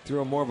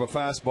 threw him more of a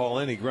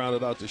fastball in, he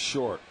grounded out to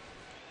short.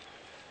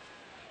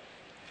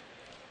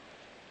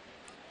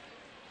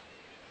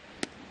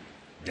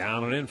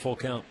 Down and in, full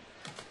count.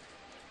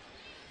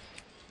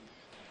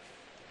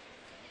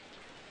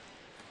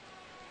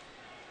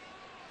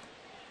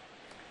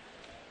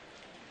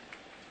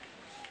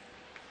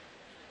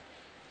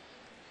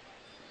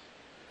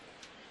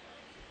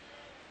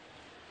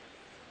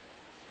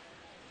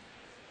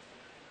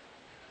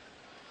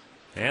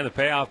 And the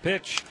payoff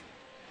pitch.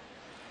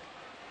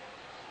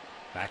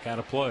 Back out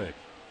of play.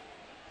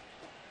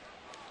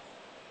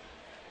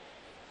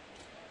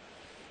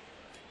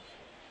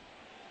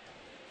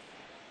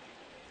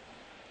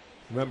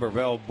 Remember,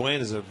 Valbuena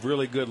is a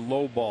really good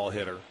low ball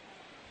hitter.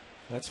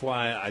 That's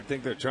why I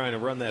think they're trying to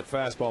run that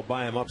fastball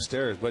by him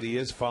upstairs, but he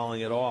is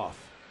fouling it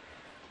off.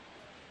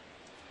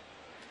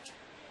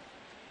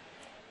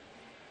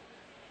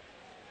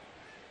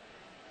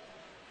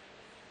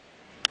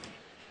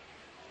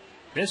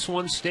 This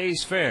one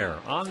stays fair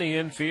on the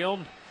infield.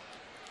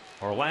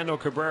 Orlando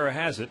Cabrera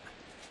has it.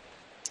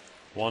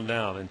 1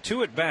 down. And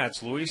 2 at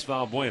bats. Luis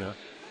Valbuena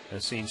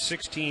has seen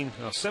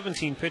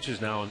 17 pitches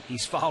now, and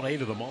he's fouled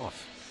 8 of them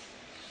off.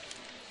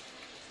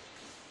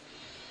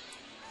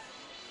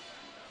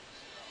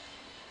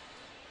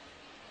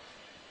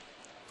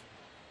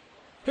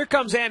 Here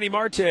comes Andy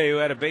Marte, who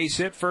had a base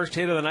hit, first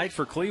hit of the night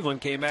for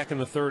Cleveland, came back in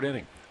the 3rd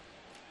inning.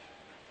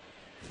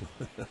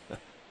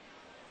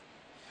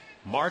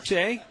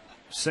 Marte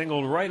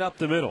singled right up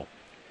the middle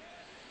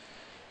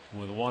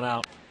with 1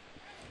 out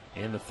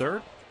in the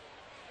 3rd.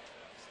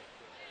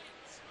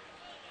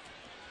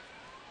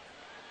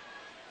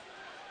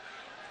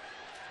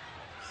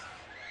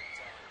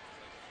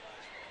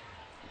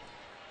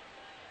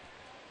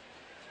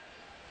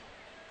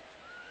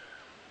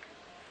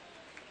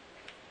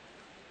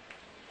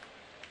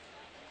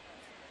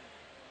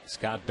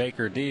 Scott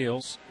Baker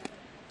deals,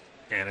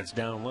 and it's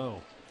down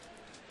low.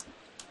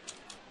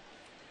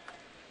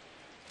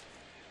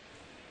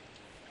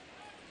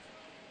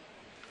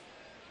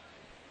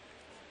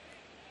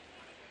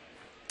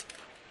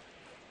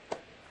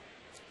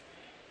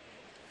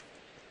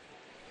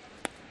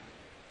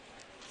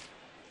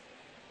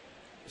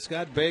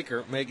 Scott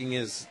Baker making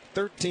his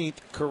 13th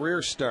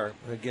career start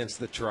against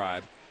the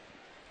Tribe.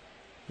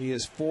 He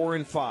is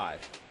 4-5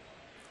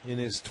 in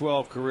his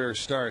 12 career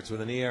starts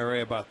with an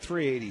ERA about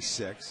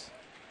 3.86.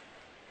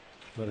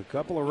 But a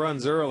couple of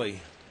runs early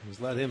has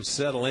let him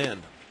settle in.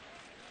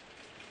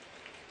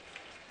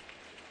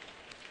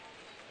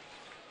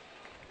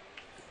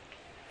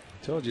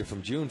 I told you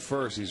from June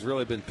 1st he's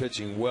really been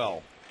pitching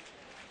well.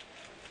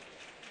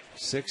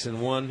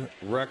 6-1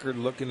 record,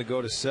 looking to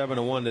go to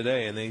 7-1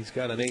 today, and he's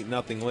got an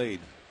 8-0 lead.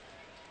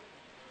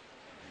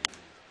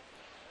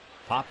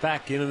 Pop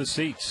back into the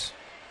seats.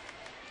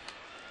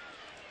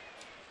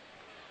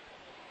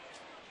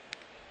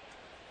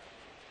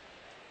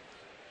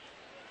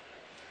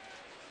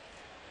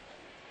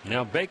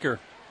 Now Baker,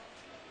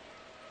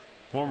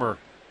 former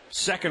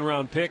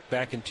 2nd-round pick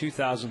back in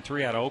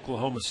 2003 out of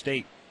Oklahoma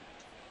State.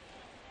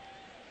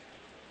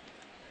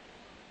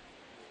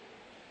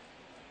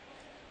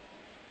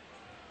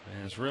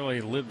 Has really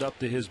lived up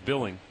to his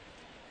billing.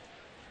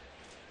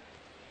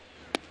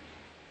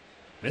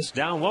 Missed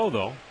down low,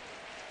 though.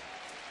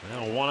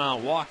 Now a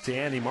 1-out walk to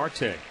Andy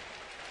Marte.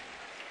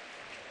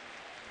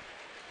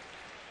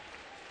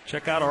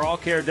 Check out our All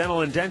Care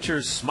Dental and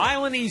Dentures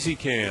Smile and Easy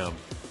Cam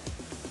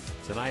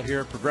tonight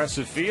here at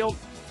Progressive Field.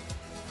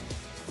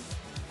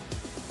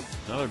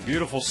 Another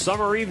beautiful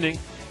summer evening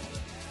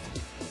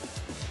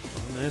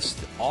on this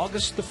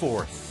August the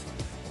 4th.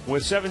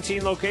 With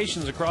 17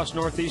 locations across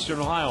northeastern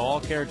Ohio,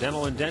 All Care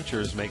Dental and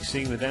Dentures make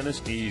seeing the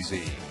dentist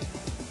easy.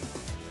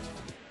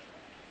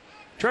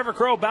 Trevor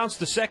Crowe bounced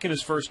to second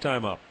his first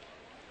time up.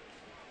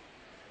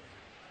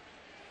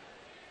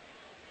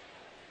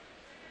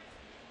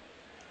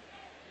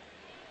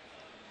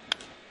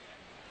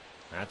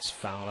 That's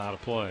fouled out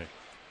of play.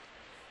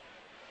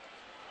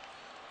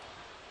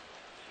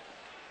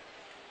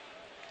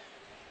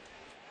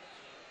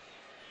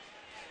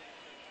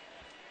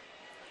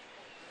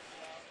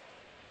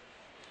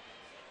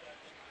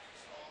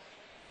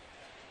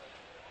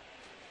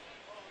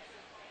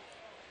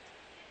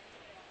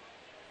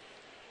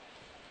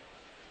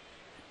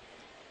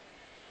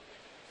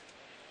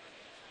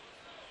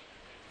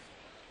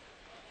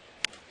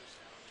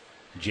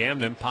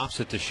 Jammed him, pops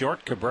it to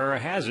short. Cabrera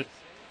has it.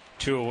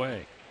 2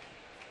 away.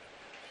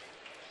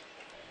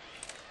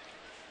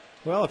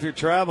 Well, if you're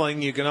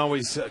traveling, you can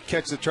always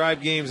catch the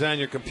Tribe games on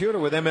your computer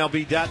with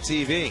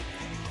MLB.tv.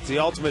 It's the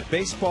ultimate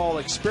baseball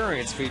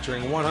experience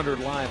featuring 100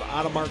 live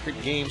out-of-market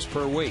games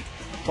per week,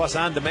 plus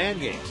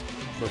on-demand games.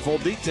 For full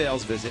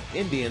details, visit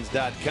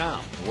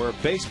Indians.com, where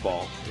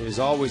baseball is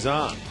always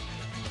on.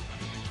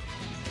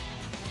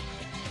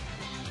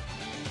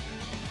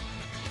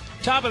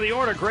 Top of the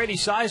order, Grady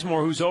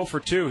Sizemore, who's 0 for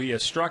 2. He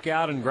has struck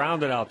out and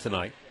grounded out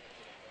tonight.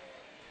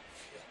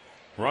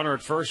 Runner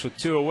at first with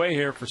 2 away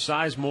here for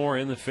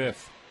Sizemore in the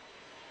 5th.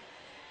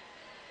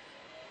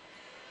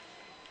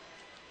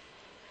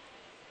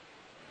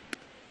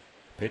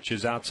 Pitch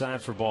is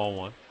outside for ball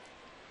 1.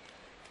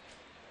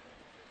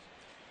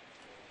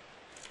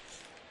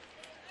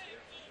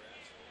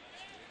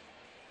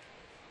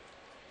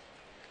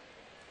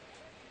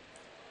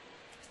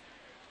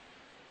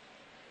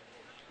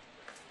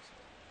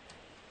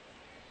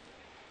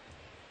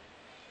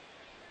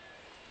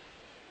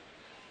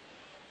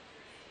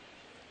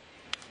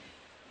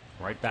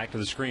 Right back to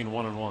the screen,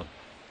 1-1.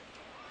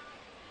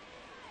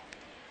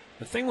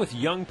 The thing with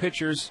young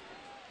pitchers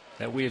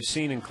that we have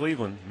seen in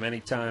Cleveland many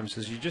times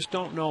is you just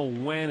don't know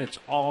when it's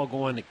all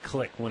going to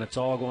click, when it's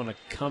all going to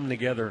come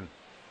together.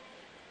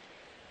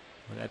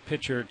 When that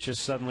pitcher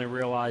just suddenly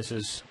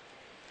realizes,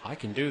 I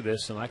can do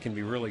this and I can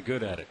be really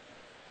good at it.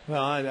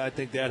 Well, I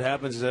think that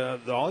happens to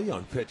all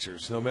young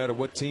pitchers, no matter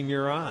what team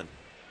you're on.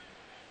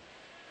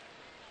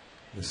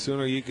 The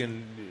sooner you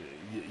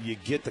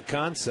get the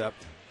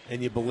concept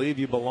and you believe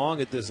you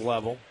belong at this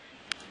level,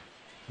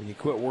 and you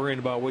quit worrying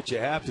about what you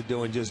have to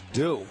do and just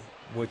do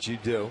what you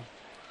do.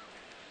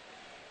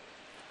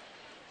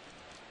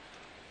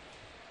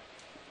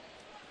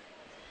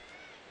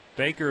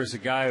 Baker is a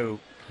guy who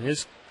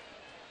his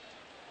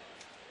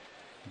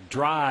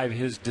drive,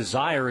 his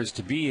desire is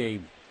to be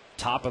a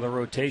top of the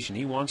rotation.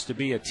 He wants to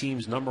be a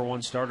team's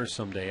 #1 starter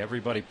someday.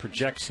 Everybody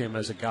projects him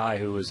as a guy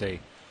who is a,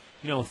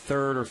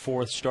 3rd or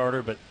 4th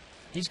starter, but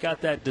he's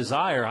got that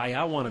desire.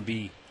 I want to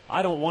be.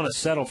 I don't want to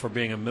settle for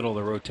being a middle of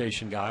the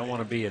rotation guy. I want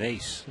to be an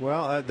ace.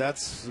 Well,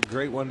 that's a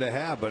great one to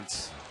have,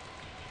 but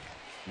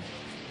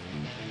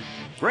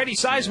Grady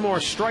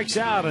Sizemore strikes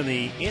out and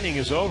the inning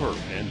is over,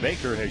 and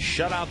Baker has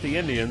shut out the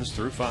Indians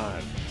through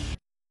 5.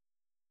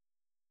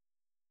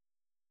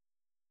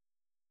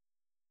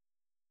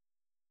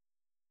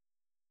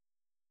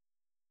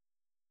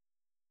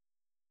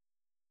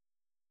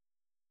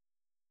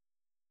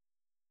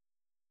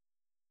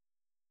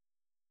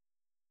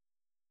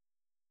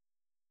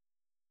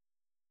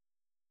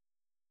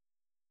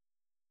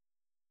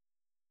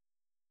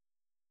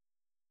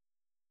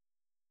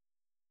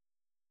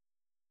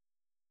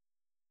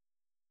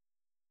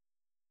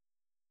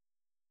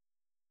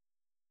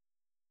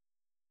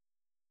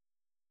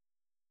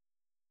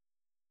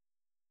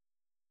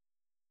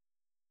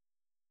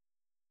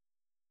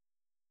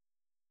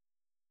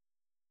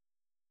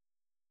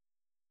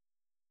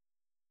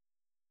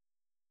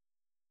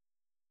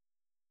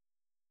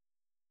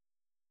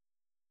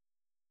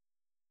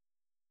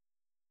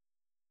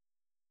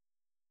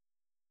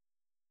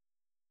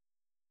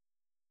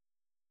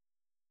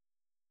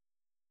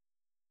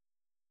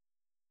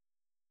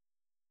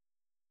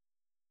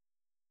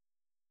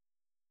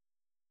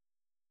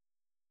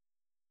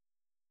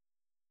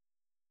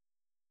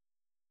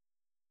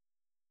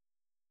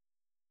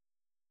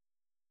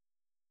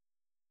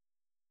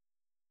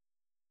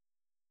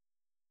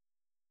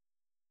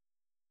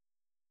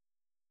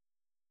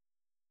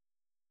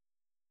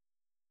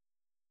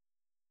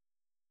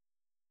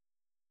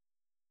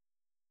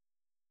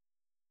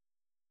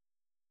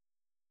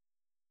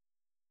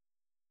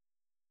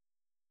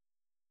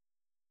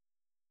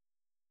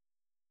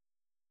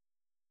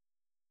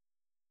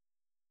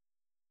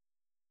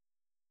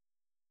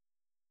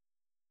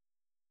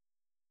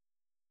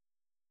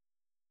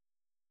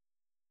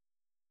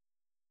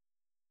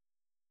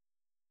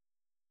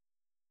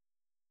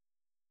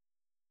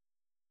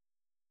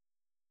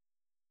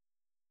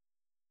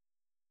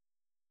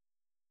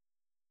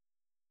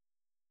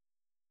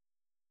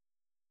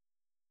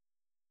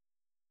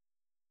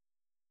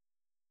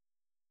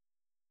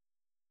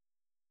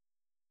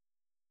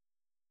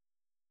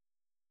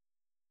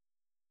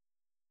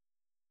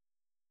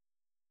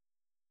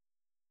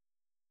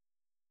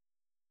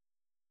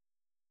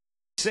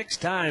 Six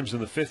times in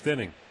the 5th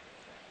inning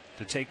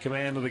to take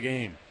command of the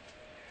game.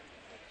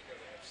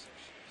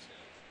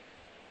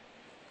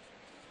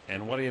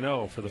 And what do you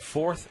know? For the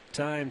 4th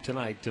time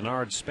tonight,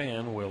 Denard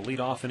Span will lead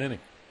off an inning.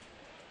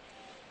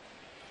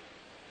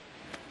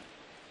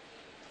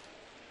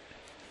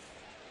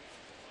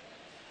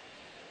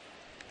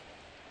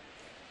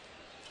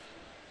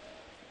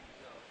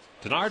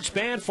 Denard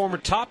Span, former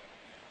top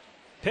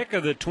pick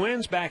of the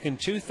Twins back in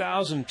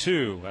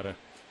 2002 at a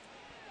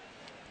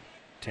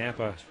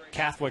Tampa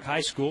Catholic High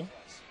School.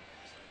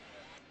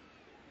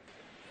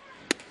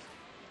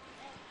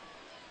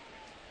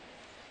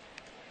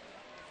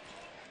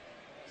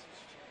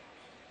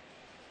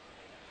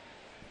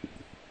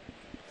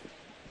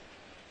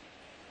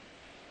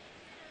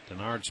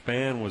 Denard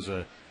Span was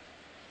a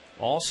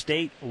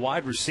all-state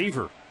wide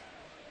receiver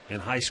in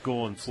high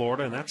school in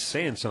Florida, and that's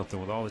saying something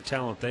with all the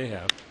talent they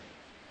have.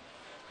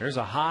 There's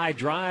a high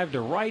drive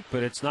to right,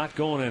 but it's not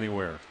going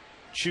anywhere.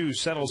 Chu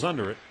settles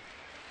under it.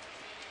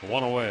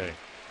 1 away.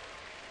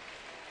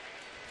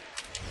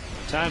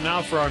 Time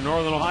now for our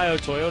Northern Ohio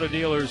Toyota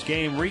dealers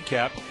game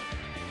recap.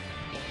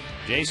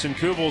 Jason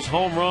Kubel's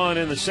home run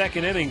in the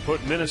second inning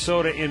put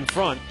Minnesota in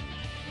front.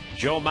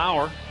 Joe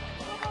Mauer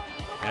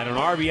had an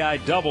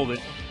RBI double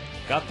that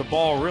got the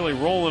ball really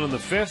rolling in the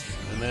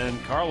fifth, and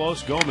then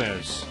Carlos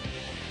Gomez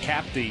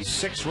capped the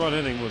 6-run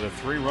inning with a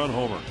 3-run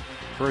homer.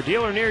 For a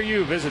dealer near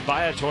you, visit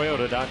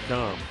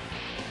buyatoyota.com.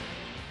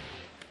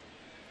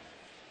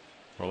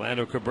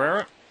 Orlando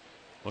Cabrera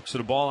looks at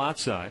the ball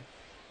outside.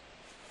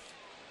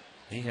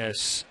 He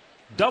has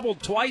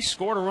doubled twice,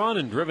 scored a run,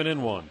 and driven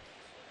in one.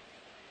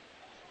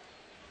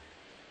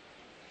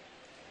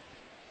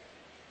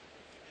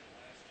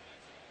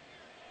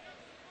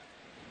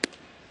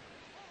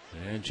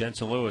 And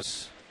Jensen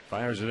Lewis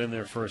fires it in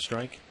there for a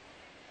strike.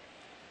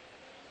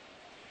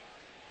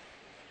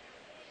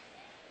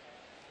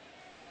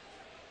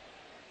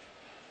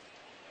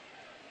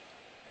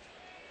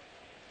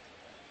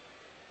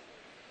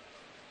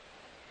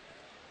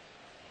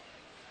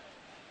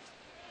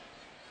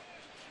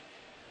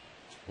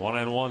 One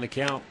and one to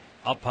count,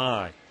 up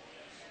high.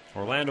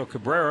 Orlando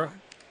Cabrera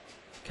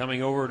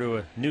coming over to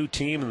a new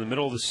team in the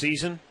middle of the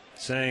season,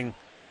 saying,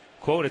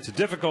 quote, "It's a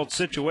difficult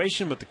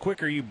situation, but the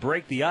quicker you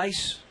break the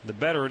ice, the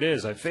better it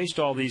is. I've faced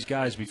all these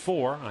guys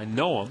before. I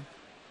know them.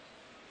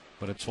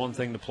 But it's one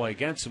thing to play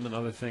against them,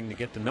 another thing to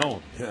get to know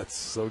them." That's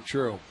so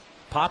true.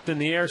 Popped in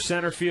the air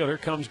center field. Here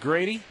comes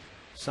Grady.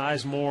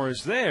 Sizemore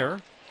is there.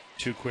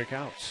 2 quick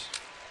outs.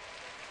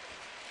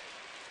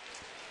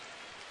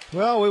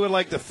 Well, we would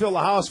like to fill the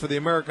house for the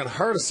American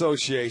Heart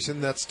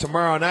Association. That's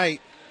tomorrow night.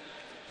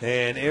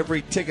 And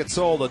every ticket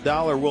sold,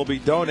 $1 will be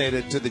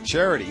donated to the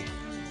charity.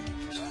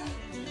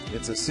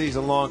 It's a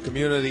season-long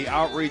community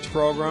outreach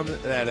program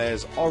that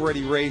has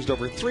already raised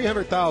over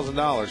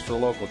 $300,000 for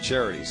local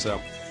charities. So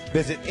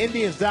visit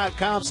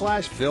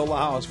Indians.com/fill the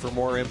house for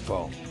more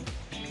info.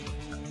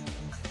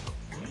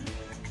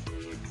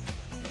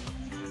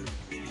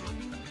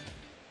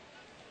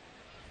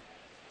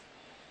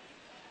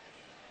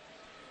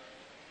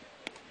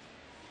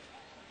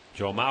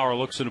 Joe Mauer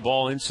looks at the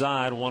ball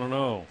inside,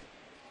 1-0.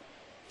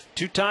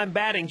 Two-time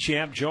batting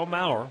champ Joe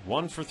Mauer,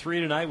 1 for 3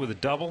 tonight with a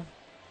double.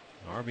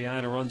 RBI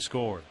and a run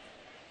scored.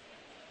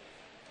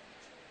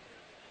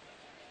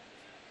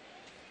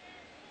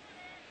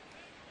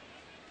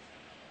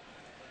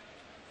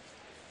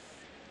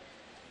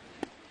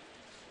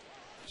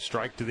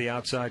 Strike to the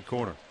outside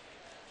corner.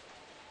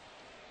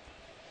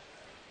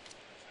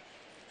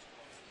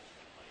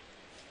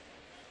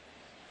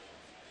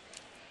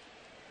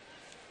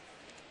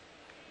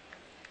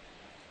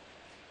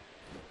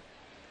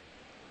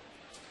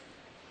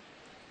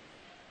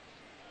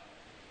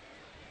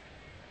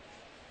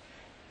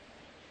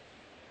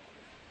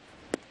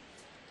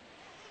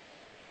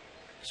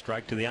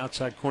 Strike to the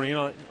outside corner. You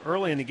know,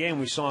 early in the game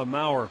we saw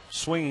Mauer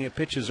swinging at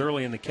pitches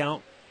early in the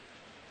count.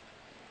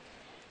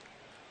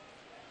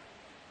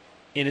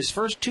 In his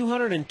first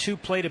 202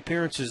 plate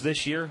appearances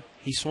this year,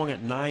 he swung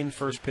at 9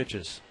 first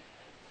pitches.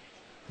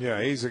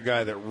 Yeah, he's a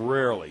guy that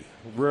rarely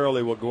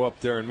will go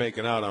up there and make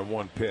an out on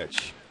one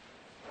pitch.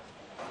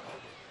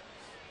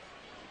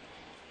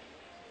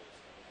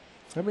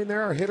 I mean,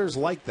 there are hitters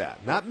like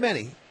that. Not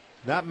many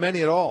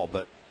at all,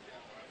 but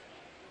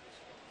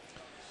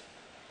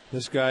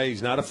this guy,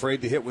 he's not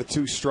afraid to hit with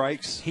 2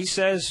 strikes. He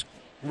says,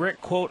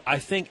 Rick, quote, "I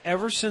think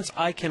ever since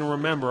I can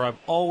remember, I've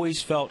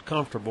always felt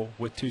comfortable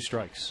with 2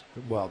 strikes."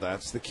 Well,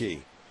 that's the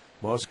key.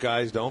 Most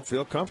guys don't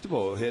feel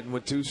comfortable hitting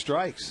with 2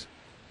 strikes.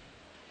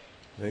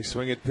 They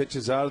swing at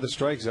pitches out of the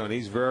strike zone.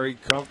 He's very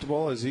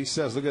comfortable, as he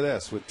says. Look at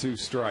this, with 2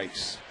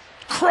 strikes.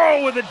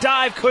 Crow with a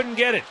dive, couldn't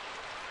get it.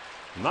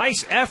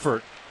 Nice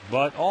effort,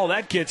 but all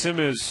that gets him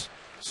is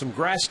some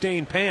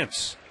grass-stained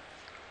pants.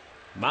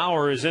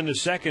 Mauer is into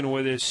second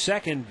with his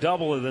second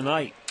double of the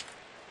night.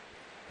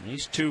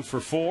 He's 2 for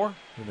 4.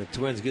 And the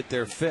Twins get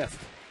their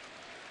 5th.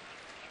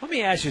 Let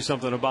me ask you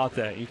something about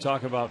that. You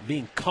talk about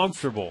being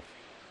comfortable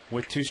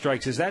with 2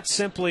 strikes. Is that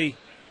simply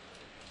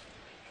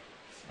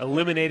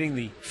eliminating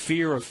the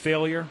fear of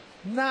failure?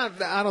 I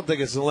don't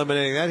think it's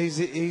eliminating that.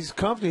 He's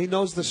comfortable. He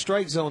knows the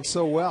strike zone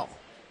so well.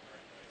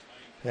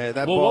 Yeah,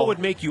 that ball, what would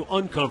make you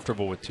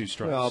uncomfortable with 2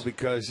 strikes? Well,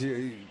 because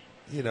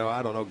you know,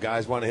 I don't know,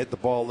 guys want to hit the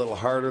ball a little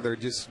harder. They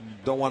just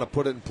don't want to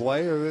put it in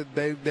play, or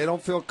they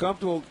don't feel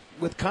comfortable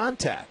with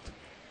contact.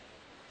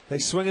 They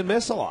swing and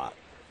miss a lot,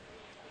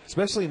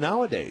 especially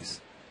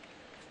nowadays,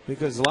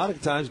 because a lot of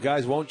times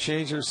guys won't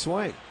change their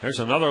swing. There's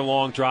another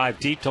long drive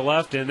deep to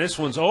left, and this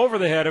one's over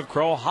the head of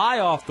Crow, high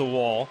off the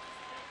wall.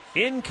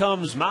 In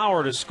comes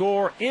Mauer to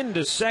score.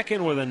 Into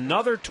second with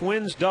another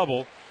Twins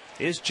double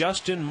is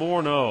Justin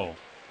Morneau.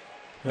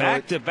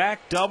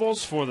 Back-to-back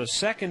doubles for the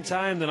second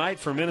time tonight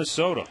for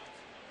Minnesota.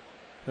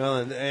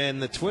 Well,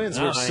 and the Twins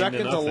were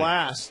second to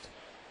last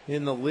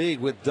in the league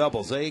with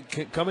doubles. They,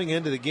 coming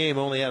into the game,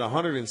 only had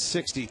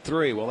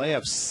 163. Well, they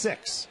have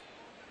 6.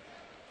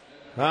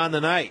 on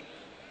the night.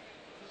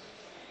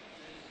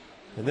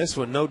 And this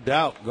one, no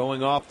doubt,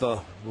 going off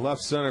the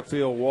left center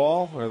field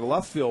wall, or the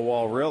left field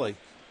wall, really.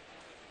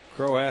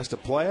 Crow has to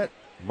play it.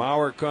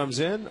 Maurer comes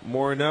in.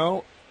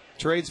 Morneau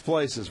trades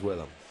places with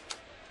him.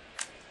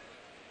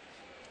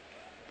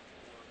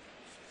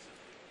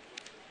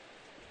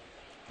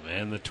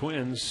 And the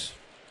Twins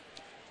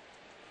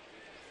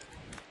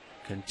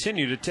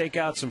continue to take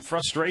out some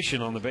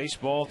frustration on the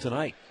baseball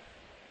tonight.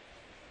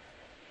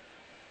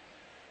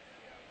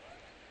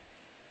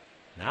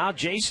 Now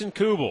Jason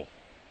Kubel.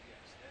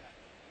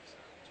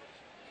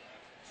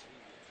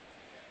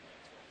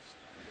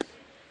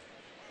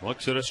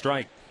 Looks at a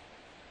strike.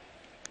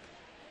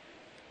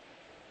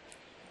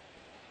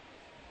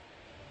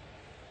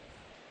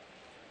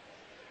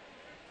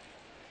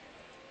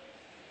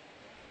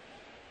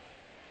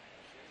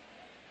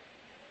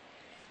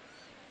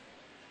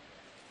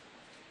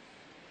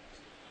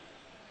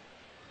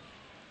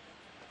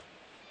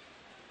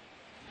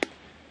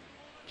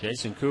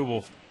 Jason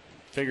Kubel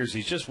figures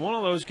he's just one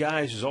of those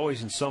guys who's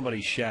always in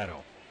somebody's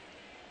shadow.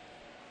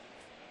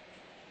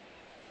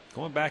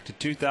 Going back to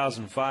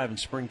 2005 in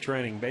spring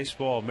training,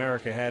 Baseball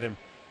America had him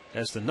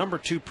as the number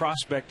 2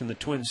 prospect in the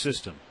Twin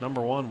system. Number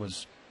 1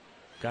 was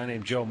a guy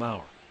named Joe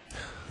Mauer.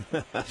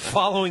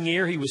 Following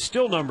year, he was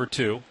still number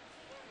 2.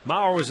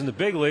 Mauer was in the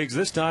big leagues.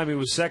 This time he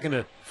was second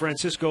to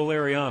Francisco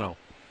Liriano.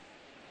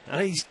 Now,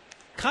 he's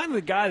kind of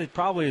the guy that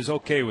probably is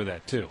okay with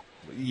that, too.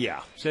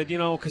 Yeah. Said,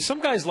 because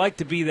some guys like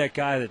to be that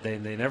guy that they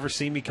never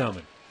see me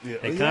coming. Yeah.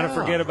 They kind of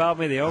forget about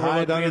me. They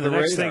overlook me. And the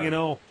next thing you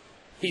know,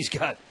 he's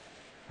got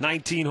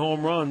 19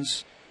 home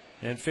runs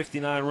and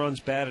 59 runs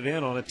batted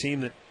in on a team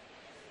that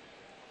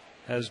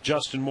has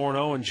Justin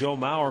Morneau and Joe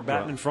Mauer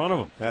batting in front of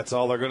him. That's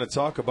all they're going to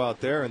talk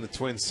about there in the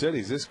Twin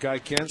Cities. This guy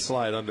can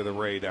slide under the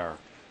radar.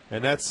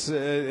 And that's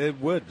it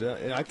would.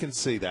 I can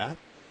see that.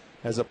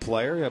 As a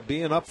player,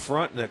 being up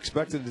front and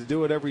expected to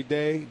do it every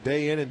day,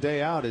 day in and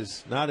day out,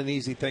 is not an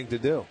easy thing to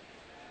do.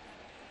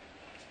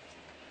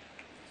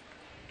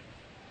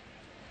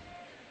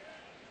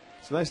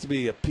 It's nice to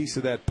be a piece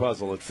of that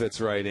puzzle that fits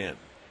right in.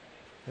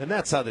 And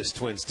that's how this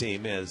Twins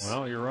team is.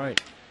 Well, you're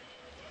right.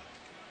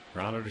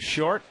 Grounded to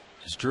short.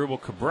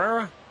 Asdrubal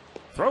Cabrera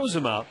throws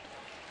him out,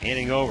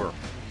 inning over.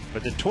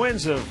 But the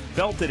Twins have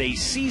belted a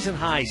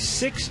season-high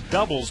 6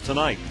 doubles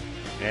tonight,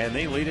 and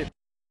they lead it.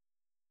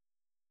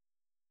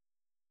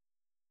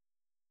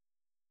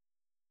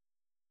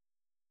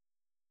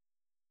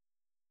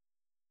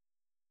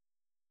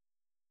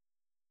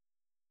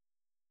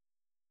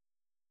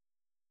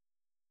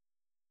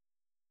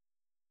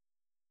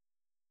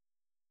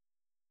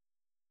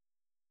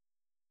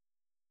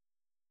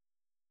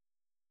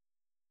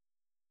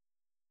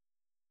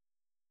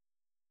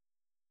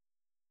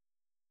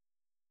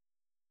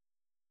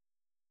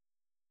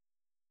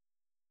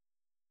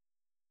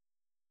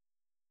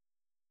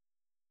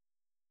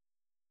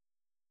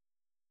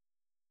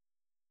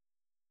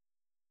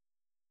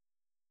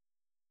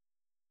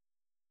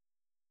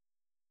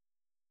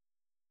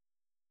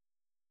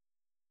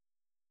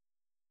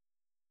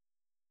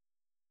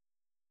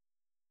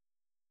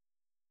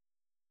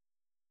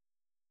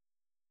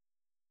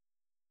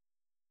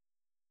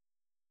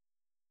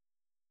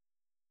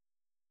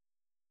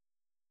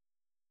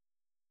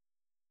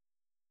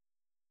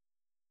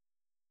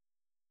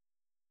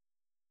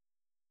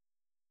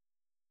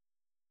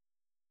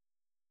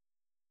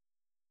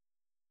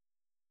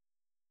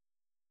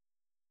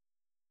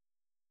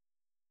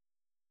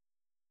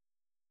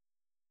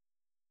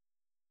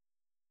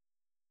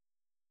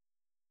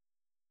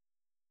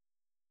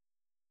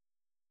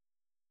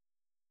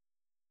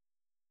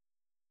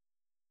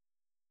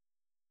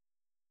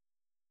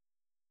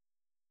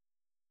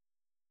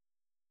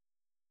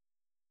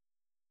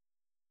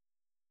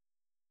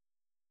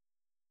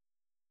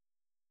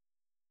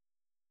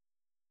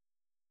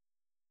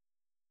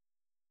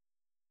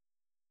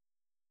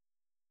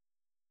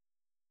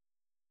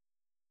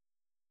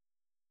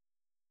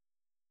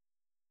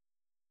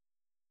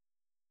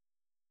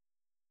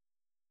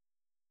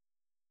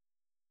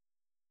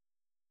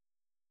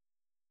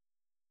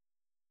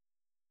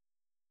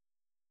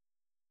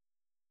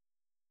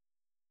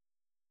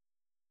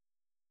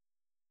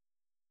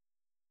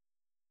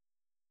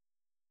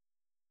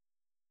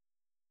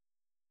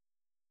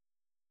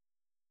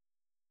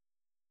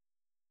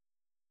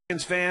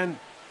 Fan,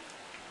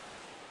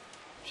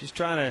 she's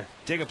trying to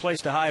dig a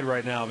place to hide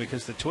right now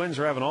because the Twins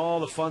are having all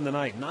the fun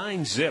tonight.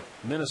 9-0,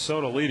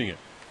 Minnesota leading it.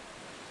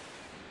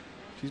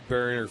 She's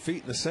burying her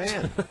feet in the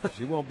sand.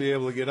 She won't be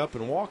able to get up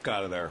and walk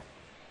out of there.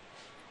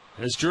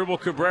 Asdrubal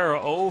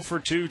Cabrera 0 for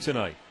 2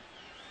 tonight.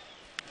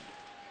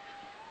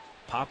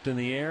 Popped in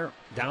the air,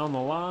 down the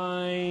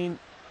line,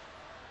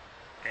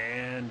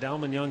 and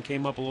Dalman Young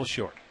came up a little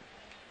short.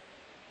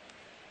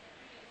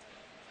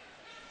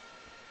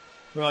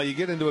 Well, you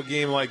get into a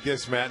game like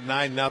this, Matt,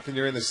 9-0,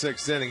 you're in the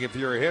 6th inning. If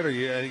you're a hitter,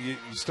 you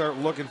start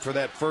looking for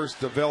that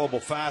first available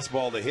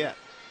fastball to hit.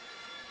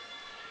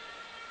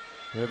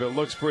 And if it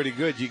looks pretty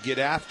good, you get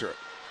after it.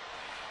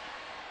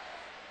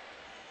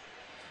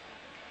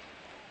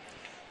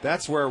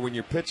 That's where when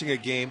you're pitching a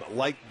game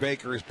like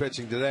Baker is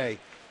pitching today,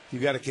 you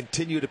got to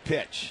continue to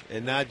pitch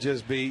and not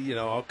just be,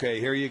 okay,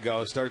 here you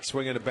go. Start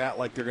swinging the bat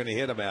like they're going to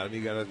hit him at him.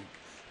 You got to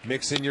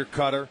mix in your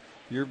cutter,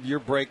 your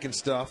breaking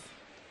stuff.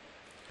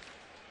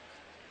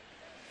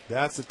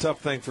 That's the tough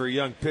thing for a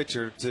young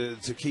pitcher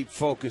to keep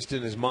focused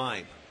in his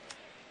mind.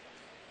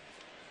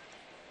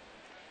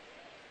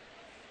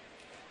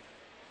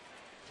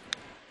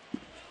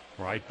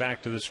 Right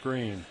back to the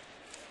screen.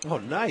 Oh,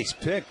 nice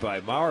pick by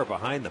Maurer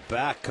behind the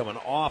back coming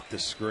off the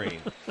screen.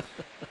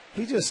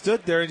 He just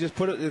stood there and just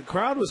put it. The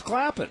crowd was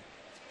clapping.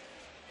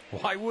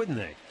 Why wouldn't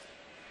they?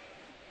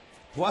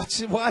 Watch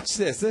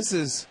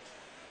this.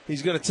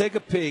 He's going to take a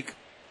peek.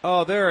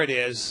 Oh, there it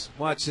is.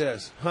 Watch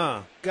this.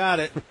 Got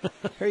it.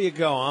 Here you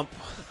go, ump.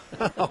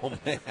 Oh,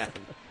 man. I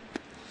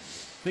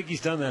think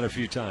he's done that a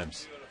few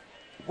times.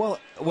 Well,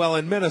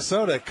 in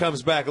Minnesota, it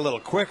comes back a little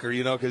quicker,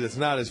 because it's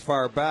not as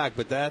far back.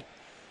 But that,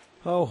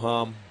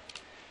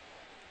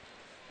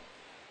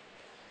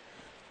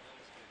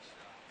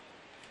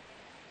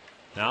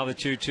 Now the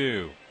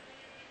 2-2.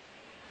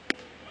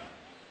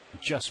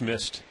 Just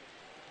missed.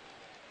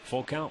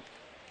 Full count.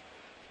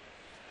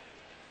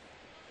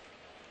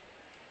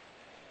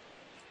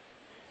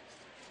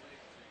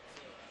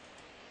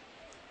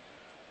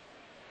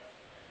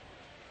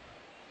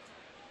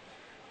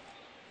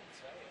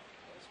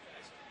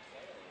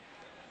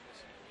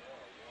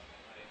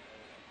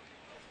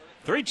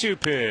 Three-two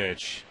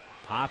pitch.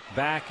 Popped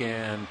back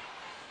and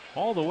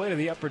all the way to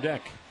the upper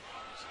deck.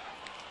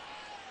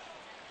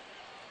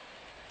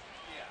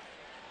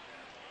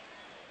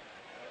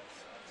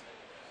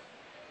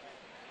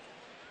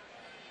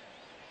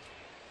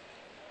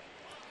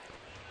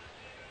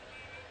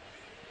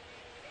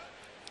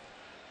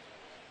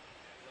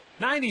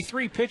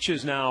 .93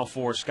 pitches now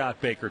for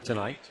Scott Baker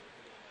tonight.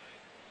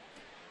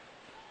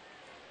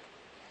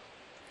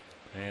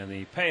 And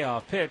the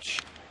payoff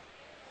pitch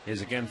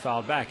is again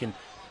fouled back. And,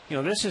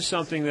 this is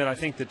something that I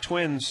think the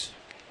Twins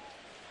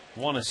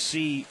want to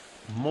see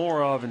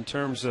more of in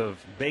terms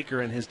of Baker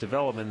and his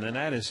development, and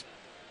that is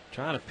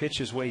trying to pitch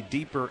his way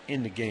deeper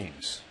into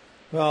games.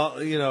 Well,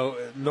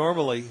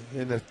 normally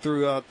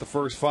throughout the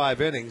first 5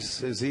 innings,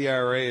 his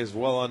ERA is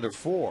well under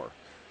 4.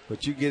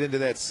 But you get into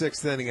that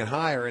 6th inning and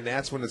higher, and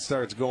that's when it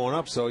starts going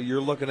up. So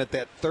you're looking at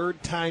that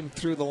 3rd time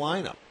through the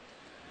lineup.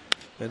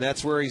 And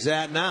that's where he's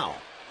at now.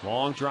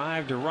 Long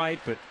drive to right,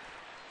 but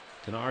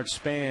Denard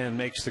Span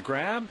makes the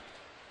grab.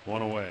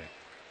 1 away.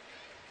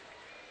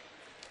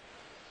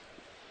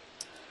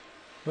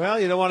 Well,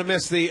 you don't want to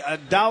miss the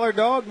Dollar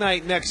Dog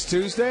Night next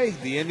Tuesday.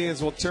 The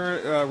Indians will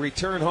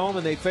return home,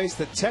 and they face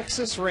the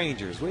Texas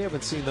Rangers. We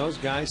haven't seen those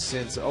guys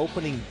since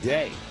opening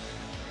day.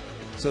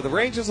 So the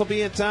Rangers will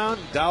be in town.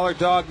 Dollar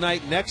Dog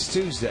Night next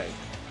Tuesday.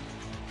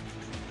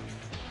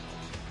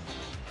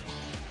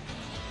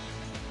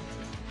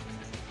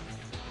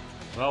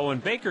 Well, when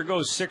Baker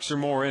goes 6 or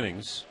more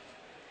innings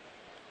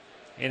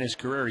in his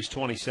career, he's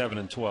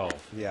 27-12.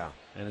 Yeah.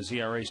 And his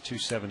ERA is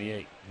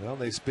 2.78. Well,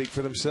 they speak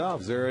for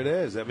themselves. There it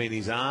is. I mean,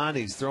 he's on.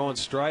 He's throwing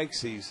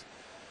strikes. He's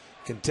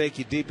can take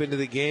you deep into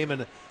the game.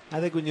 And I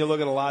think when you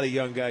look at a lot of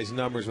young guys'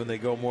 numbers when they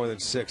go more than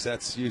 6,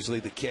 that's usually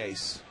the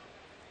case.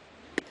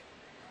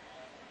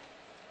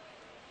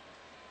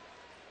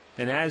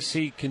 And as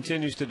he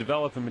continues to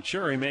develop and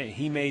mature,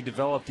 he may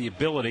develop the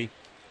ability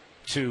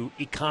to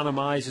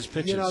economize his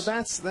pitches.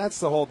 That's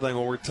the whole thing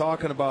when we're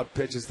talking about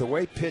pitches. The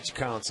way pitch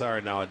counts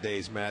are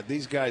nowadays, Matt,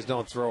 these guys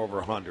don't throw over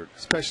 100,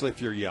 especially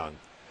if you're young.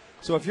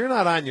 So if you're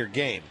not on your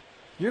game,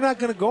 you're not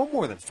going to go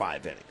more than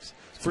 5 innings.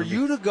 For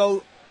you to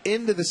go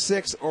into the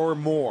 6 or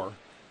more,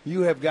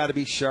 you have got to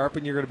be sharp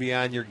and you're going to be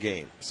on your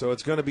game. So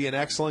it's going to be an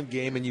excellent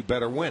game, and you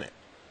better win it.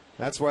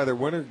 That's why their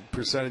winning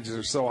percentages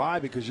are so high,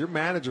 because your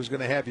manager's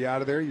going to have you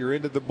out of there. You're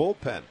into the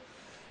bullpen.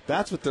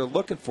 That's what they're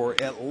looking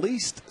for, at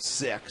least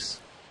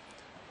 6.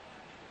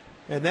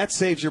 And that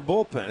saves your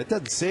bullpen. It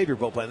doesn't save your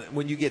bullpen.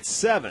 When you get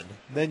 7,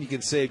 then you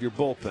can save your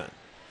bullpen.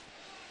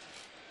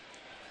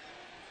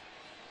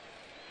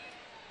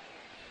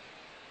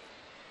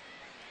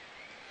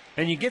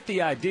 And you get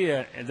the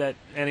idea that,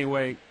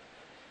 anyway,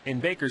 in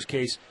Baker's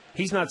case,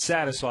 he's not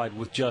satisfied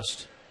with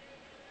just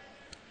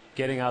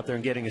getting out there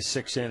and getting his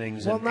 6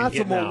 innings. Well, not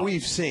from what out.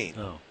 we've seen.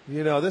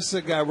 No. This is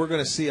a guy we're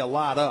going to see a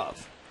lot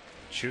of.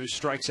 Chu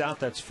strikes out.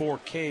 That's 4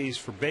 Ks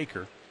for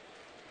Baker.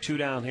 2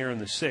 down here in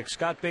the 6th.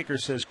 Scott Baker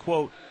says,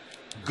 quote,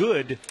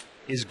 "Good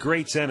is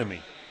great's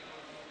enemy."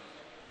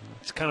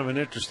 It's kind of an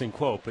interesting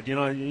quote, but,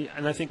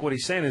 and I think what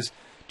he's saying is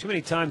too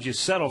many times you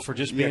settle for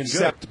just being good.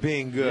 Accept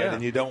being good, Yeah.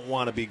 and you don't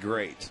want to be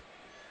great.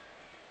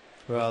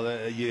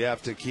 Well, you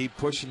have to keep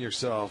pushing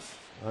yourself.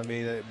 I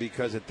mean,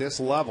 because at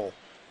this level,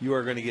 you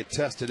are going to get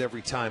tested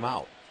every time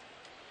out.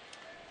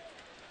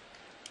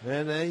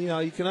 And,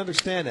 you can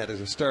understand that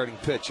as a starting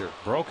pitcher.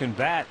 Broken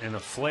bat and a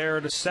flare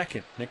to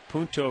second. Nick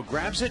Punto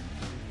grabs it,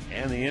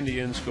 and the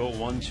Indians go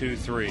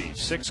 1-2-3.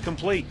 6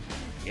 complete.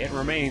 It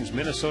remains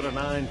Minnesota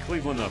 9,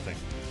 Cleveland nothing.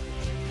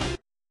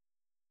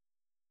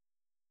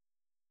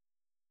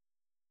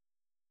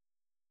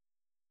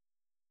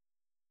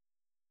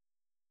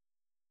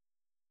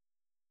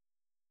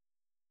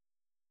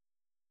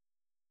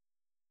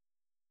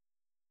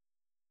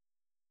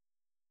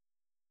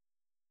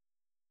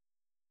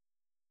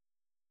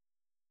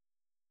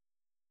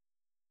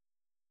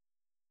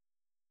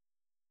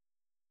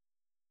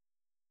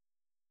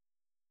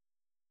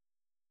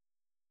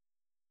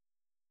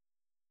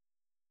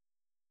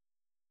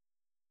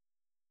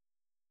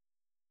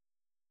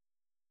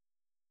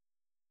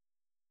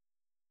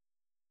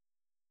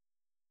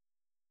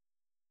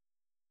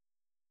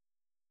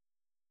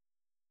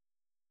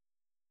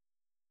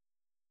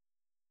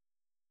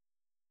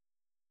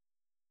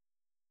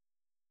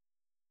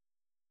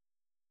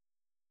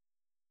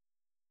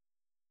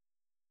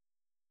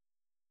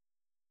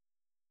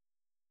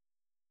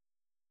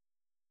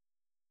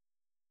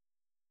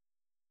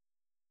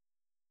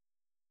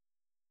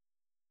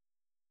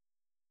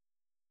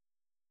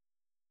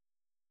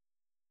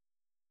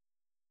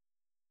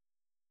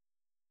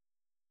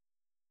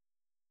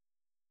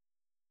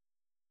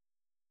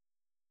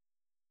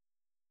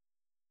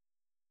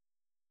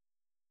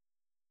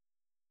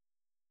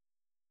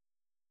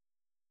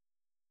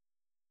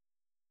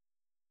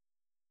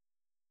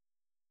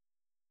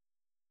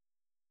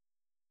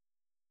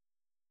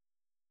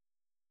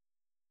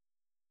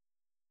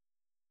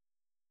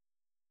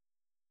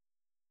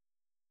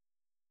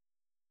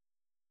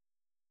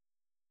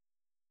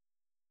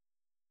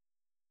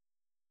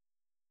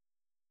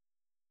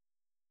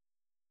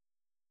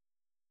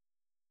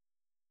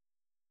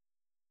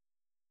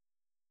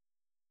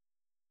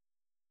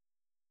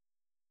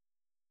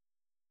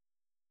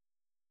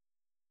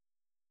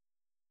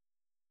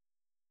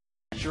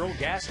 natural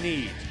gas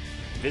needs.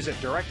 Visit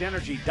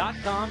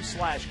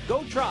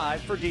directenergy.com/GoTribe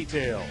for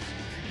details.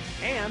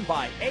 And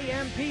by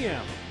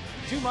AM/PM.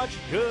 Too much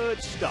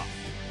good stuff.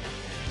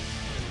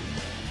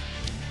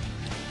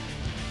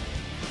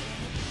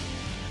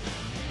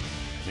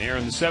 Here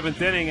in the 7th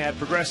inning at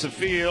Progressive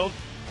Field,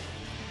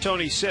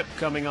 Tony Sipp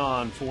coming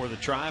on for the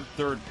Tribe,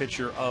 third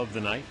pitcher of the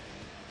night.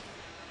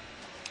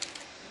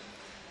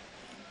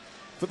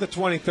 For the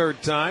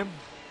 23rd time,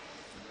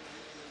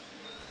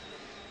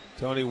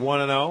 Tony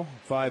 1-0,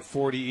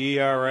 5.40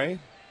 ERA.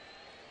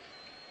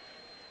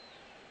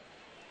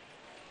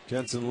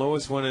 Jensen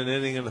Lewis went an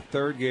inning and a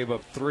third, gave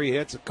up 3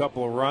 hits, a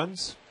couple of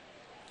runs,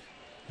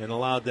 and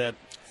allowed that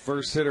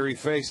first hitter he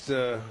faced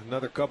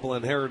another couple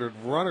inherited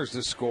runners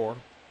to score.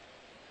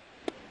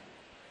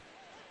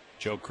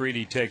 Joe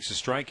Creedy takes a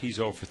strike. He's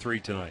 0 for 3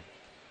 tonight.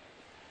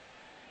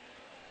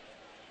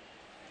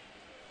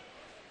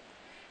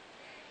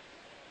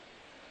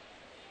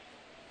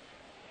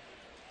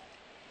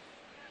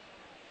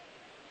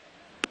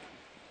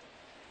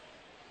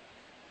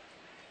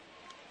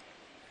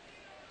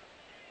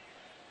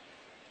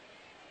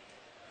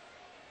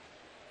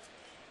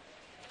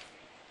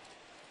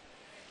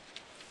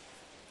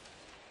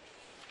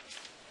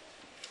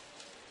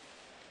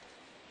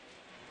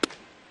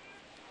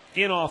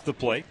 In off the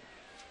plate.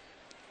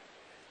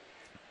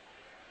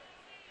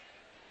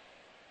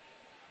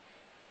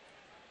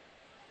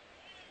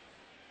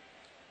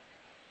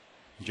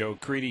 Joe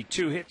Creedy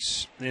 2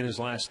 hits in his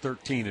last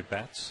 13 at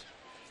bats.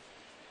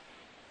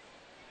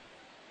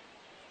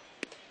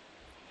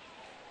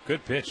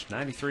 Good pitch,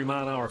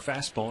 93-mile-an-hour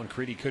fastball, and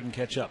Creedy couldn't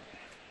catch up.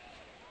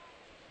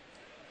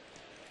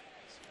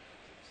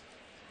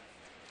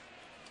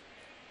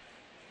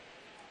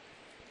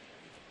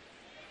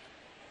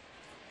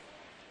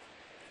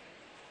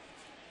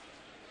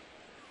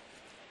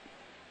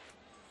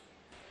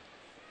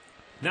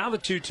 Now the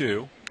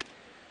 2-2.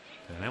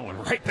 And that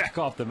one right back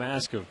off the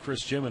mask of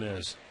Chris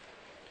Jimenez.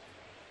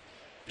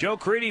 Joe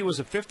Creedy was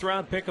a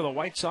 5th-round pick of the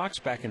White Sox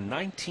back in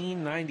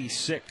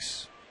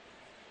 1996.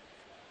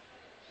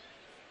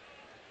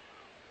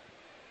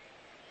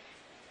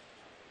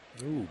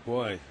 Ooh,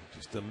 boy,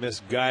 just a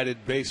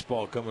misguided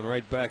baseball coming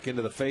right back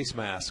into the face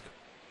mask.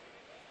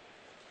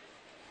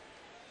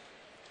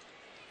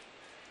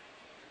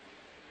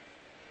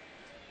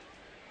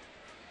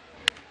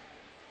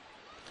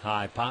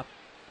 High pop.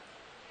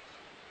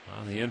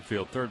 On the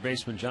infield, third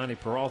baseman Johnny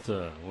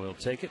Peralta will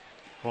take it.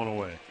 On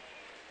away.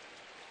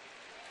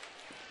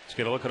 Let's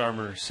get a look at our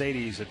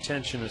Mercedes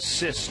attention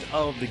assist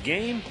of the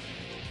game.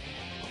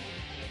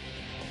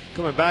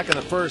 Coming back in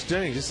the first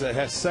inning, just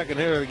a second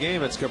hit of the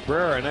game, it's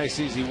Cabrera. A nice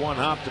easy one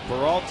hop to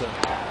Peralta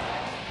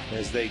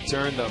as they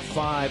turn the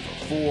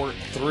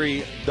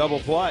 5-4-3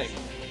 double play.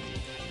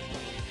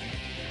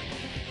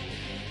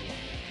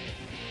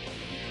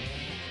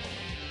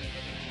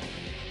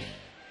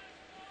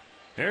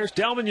 There's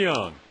Delvin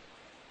Young.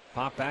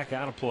 Pop back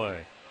out of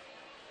play.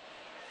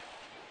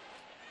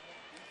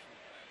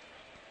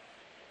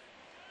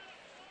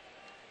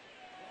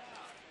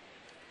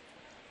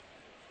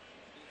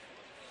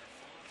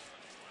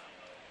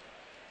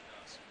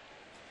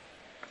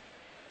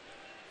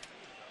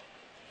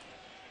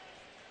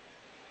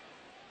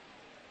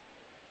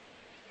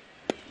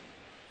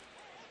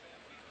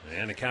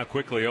 And the count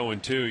quickly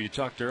 0-2. You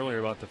talked earlier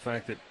about the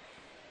fact that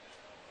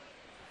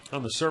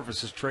on the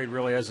surface this trade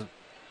really hasn't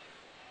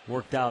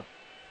worked out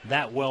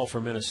that well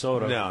for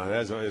Minnesota. No,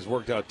 it has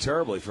worked out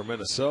terribly for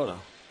Minnesota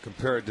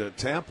compared to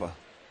Tampa.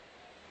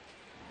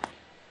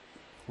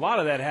 A lot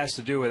of that has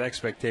to do with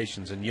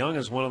expectations, and Young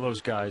is one of those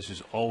guys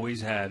who's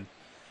always had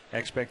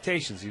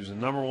expectations. He was a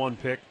 #1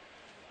 pick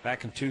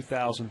back in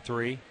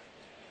 2003,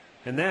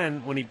 and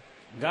then when he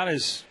got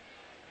his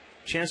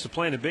chance to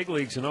play in the big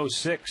leagues in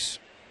 2006,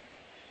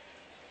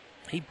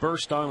 he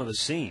burst onto the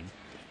scene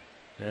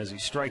as he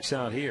strikes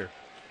out here.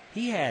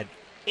 He had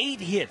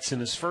 8 hits in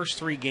his first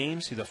 3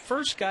 games. He's the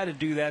first guy to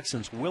do that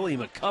since Willie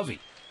McCovey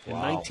in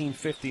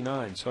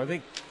 1959. So I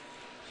think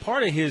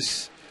part of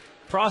his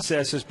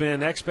process has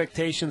been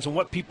expectations and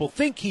what people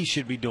think he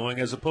should be doing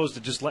as opposed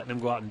to just letting him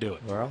go out and do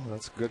it. Well,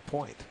 that's a good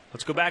point.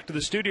 Let's go back to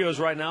the studios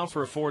right now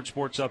for a Ford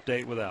Sports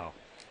Update with Al.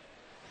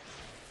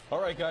 All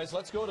right, guys,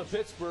 let's go to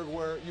Pittsburgh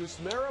where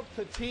Yusmeira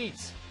Petit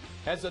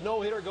has a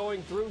no-hitter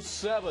going through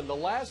 7. The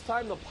last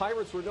time the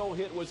Pirates were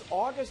no-hit was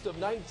August of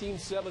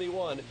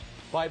 1971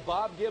 by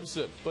Bob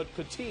Gibson. But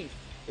Petit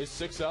is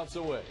 6 outs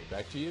away.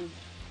 Back to you.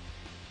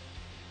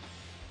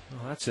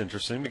 Well, that's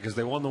interesting because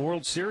they won the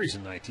World Series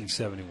in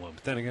 1971.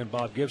 But then again,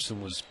 Bob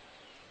Gibson was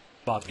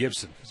Bob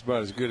Gibson. It's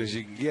about as good as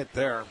you can get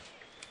there.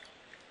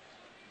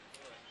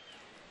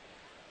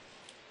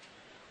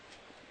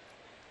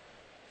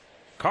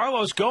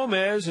 Carlos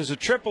Gomez is a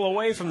triple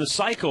away from the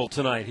cycle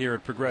tonight here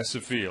at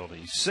Progressive Field.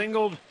 He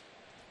singled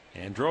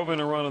and drove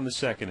in a run in the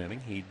second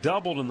inning. He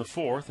doubled in the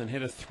fourth and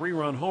hit a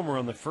 3-run homer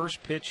on the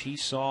first pitch he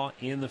saw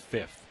in the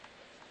 5th.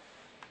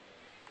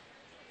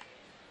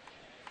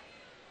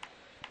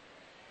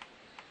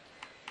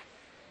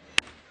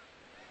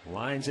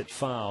 Lines it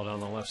foul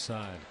on the left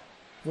side.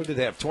 What did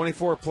they have?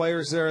 24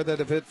 players there that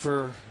have hit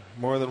for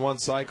more than one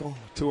cycle,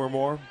 2 or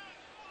more.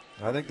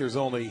 I think there's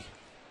only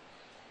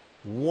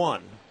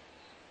one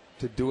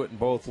to do it in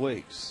both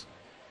leagues.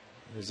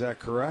 Is that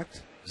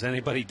correct? Has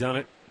anybody done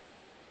it?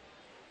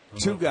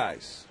 2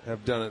 guys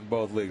have done it in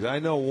both leagues. I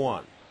know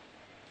one.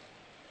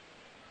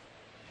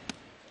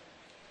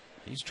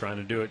 He's trying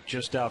to do it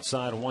just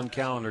outside of 1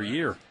 calendar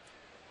year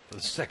for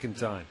the second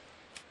time.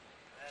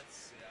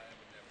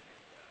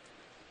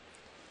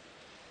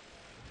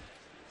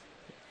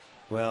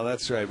 Well,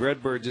 that's right.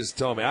 Redbird just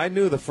told me. I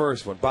knew the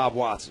first one. Bob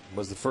Watson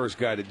was the first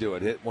guy to do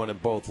it. Hit one in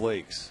both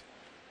leagues,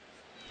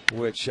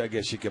 which I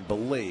guess you can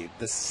believe.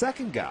 The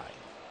second guy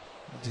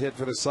to hit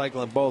for the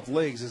cycle in both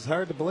leagues is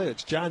hard to believe.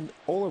 It's John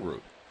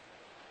Olerud.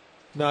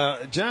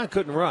 Now, John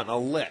couldn't run a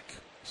lick,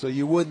 so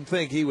you wouldn't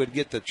think he would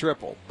get the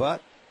triple.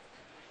 But,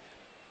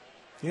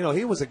 you know,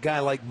 he was a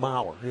guy like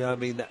Mauer. You know, I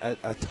mean,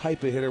 a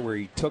type of hitter where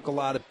he took a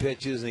lot of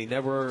pitches and he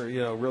never,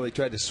 you know, really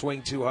tried to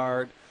swing too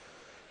hard.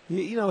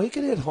 You know, he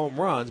could hit home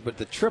runs, but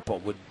the triple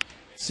would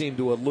seem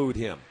to elude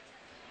him.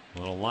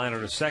 Little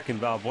liner to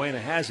second. Valbuena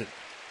has it.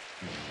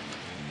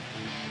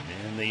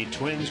 And the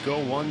Twins go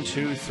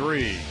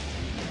 1-2-3.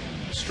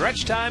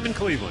 Stretch time in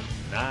Cleveland.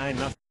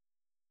 9-0.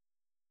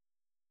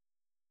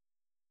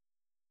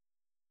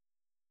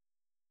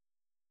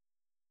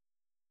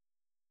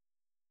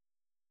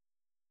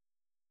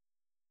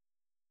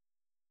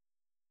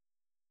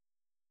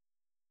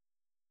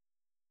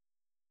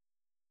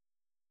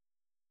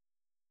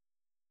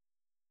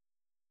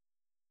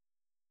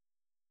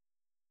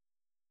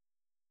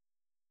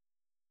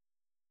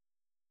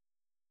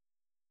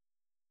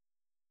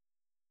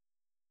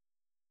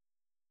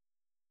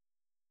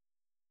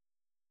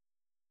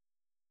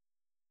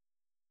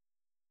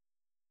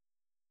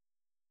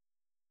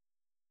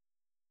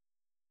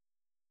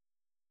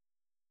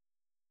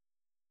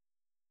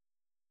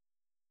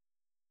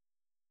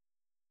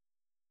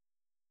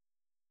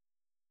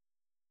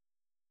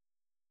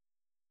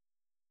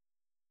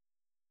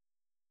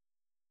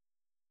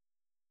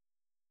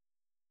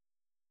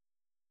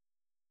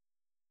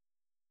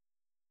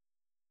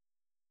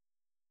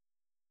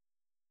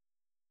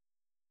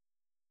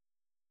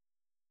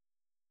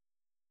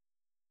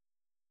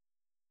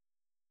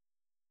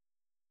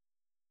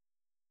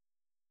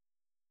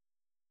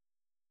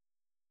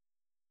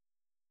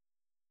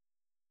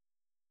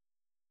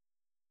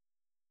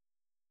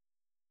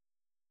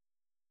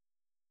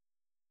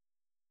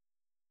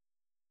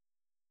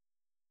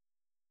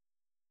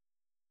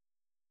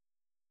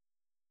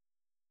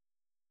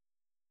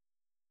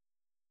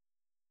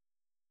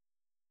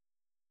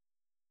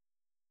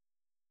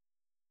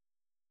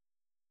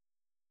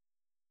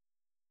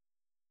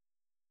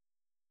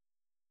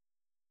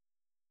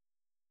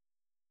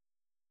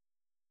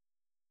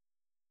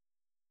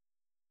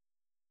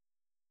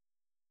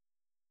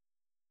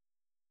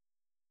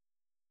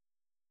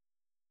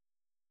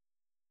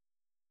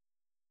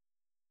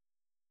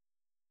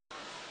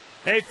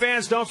 Hey,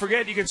 fans, don't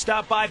forget you can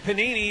stop by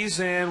Panini's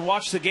and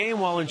watch the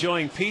game while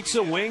enjoying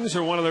pizza, wings,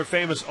 or one of their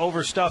famous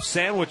overstuffed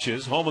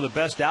sandwiches. Home of the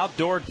best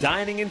outdoor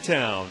dining in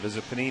town.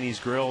 Visit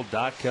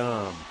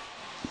PaninisGrill.com.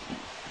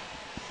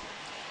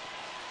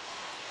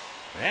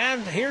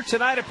 And here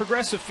tonight at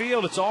Progressive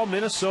Field, it's all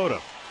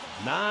Minnesota.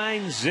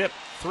 9-zip,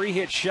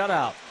 3-hit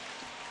shutout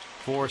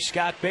for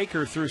Scott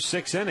Baker through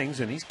 6 innings,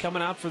 and he's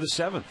coming out for the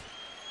 7th.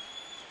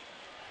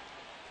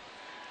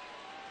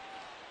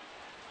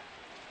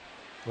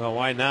 Well,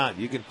 why not?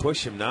 You can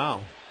push him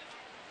now.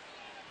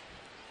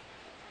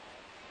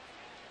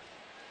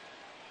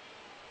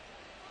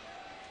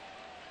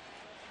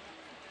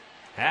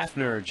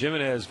 Hafner,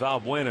 Jimenez,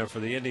 Valbuena for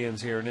the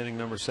Indians here in inning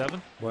number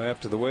 7. Well,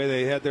 after the way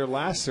they had their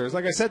last series,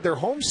 like I said, their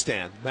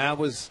homestand, that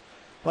was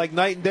like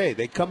night and day.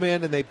 They come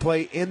in and they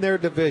play in their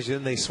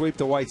division. They sweep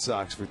the White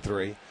Sox for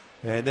 3.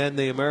 And then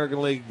the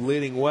American League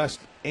leading West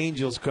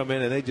Angels come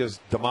in and they just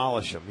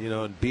demolish them, you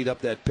know, and beat up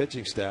that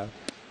pitching staff.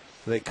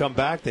 They come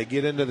back, they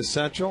get into the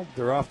Central.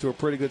 They're off to a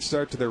pretty good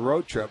start to their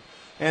road trip.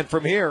 And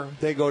from here,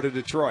 they go to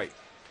Detroit.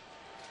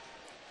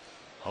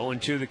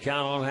 0-2 the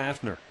count on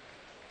Hafner.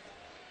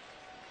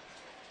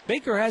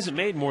 Baker hasn't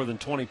made more than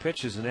 20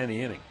 pitches in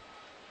any inning.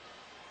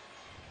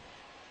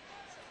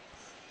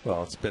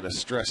 Well, it's been a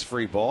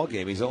stress-free ball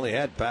game. He's only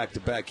had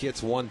back-to-back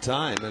hits one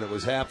time, and it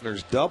was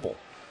Hafner's double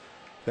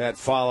that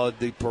followed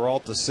the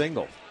Peralta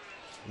single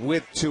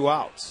with 2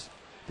 outs.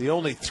 The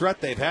only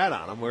threat they've had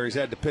on him where he's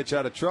had to pitch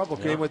out of trouble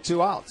came with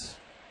 2 outs.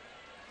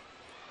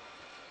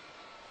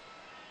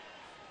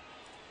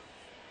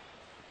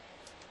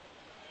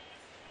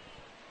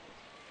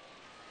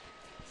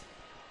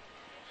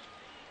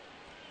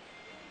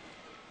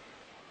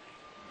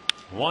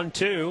 One,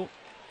 2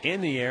 in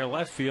the air,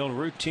 left field,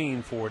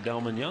 routine for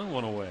Delman Young,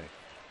 1 away.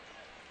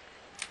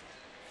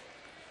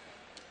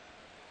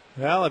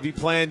 Well, have you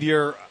planned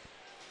your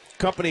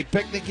company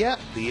picnic yet?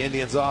 The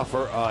Indians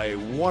offer a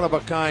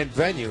one-of-a-kind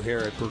venue here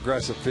at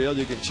Progressive Field.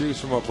 You can choose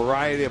from a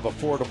variety of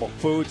affordable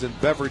foods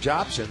and beverage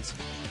options.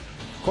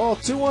 Call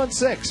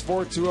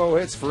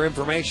 216-420-HITS for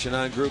information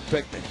on group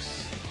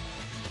picnics.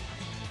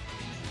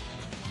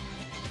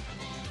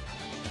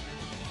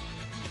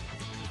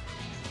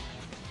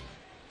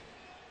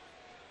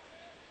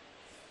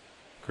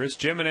 Chris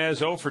Jimenez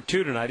 0 for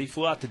 2 tonight. He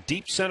flew out to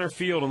deep center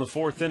field in the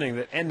fourth inning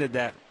that ended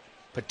that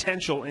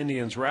potential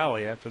Indians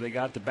rally after they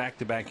got the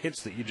back-to-back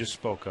hits that you just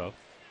spoke of.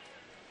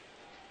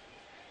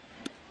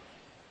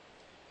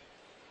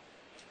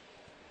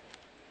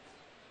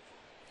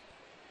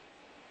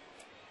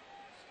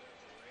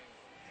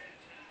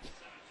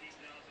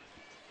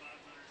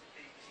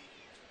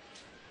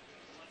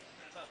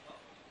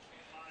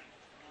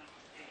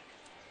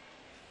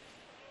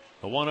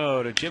 The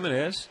 1-0 to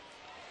Jimenez.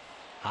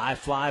 High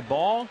fly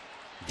ball,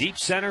 deep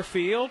center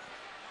field.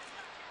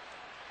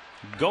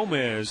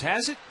 Gomez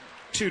has it,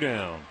 2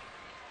 down.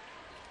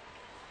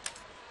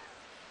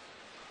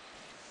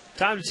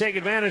 Time to take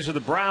advantage of the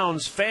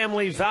Browns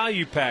family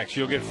value packs.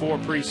 You'll get 4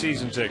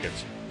 preseason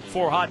tickets,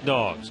 4 hot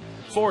dogs,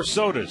 4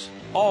 sodas,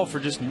 all for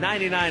just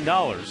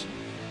 $99.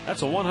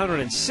 That's a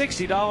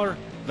 $160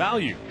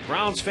 value.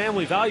 Browns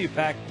family value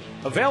pack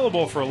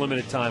available for a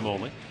limited time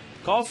only.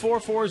 Call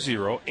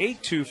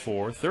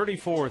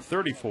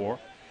 440-824-3434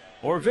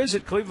 or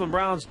visit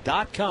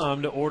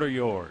clevelandbrowns.com to order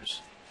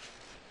yours.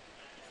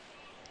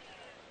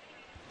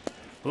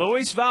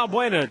 Luis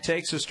Valbuena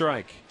takes a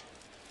strike.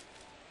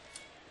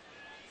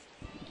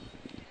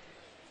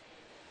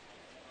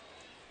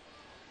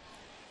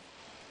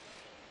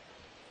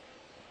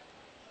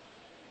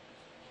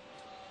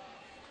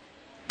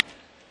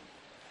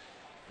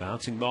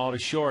 Bouncing ball to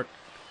short.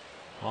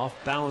 Off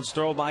balance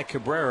throw by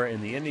Cabrera,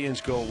 and the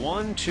Indians go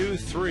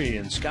 1-2-3,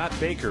 and Scott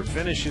Baker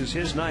finishes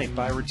his night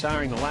by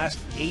retiring the last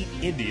 8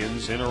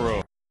 Indians in a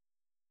row.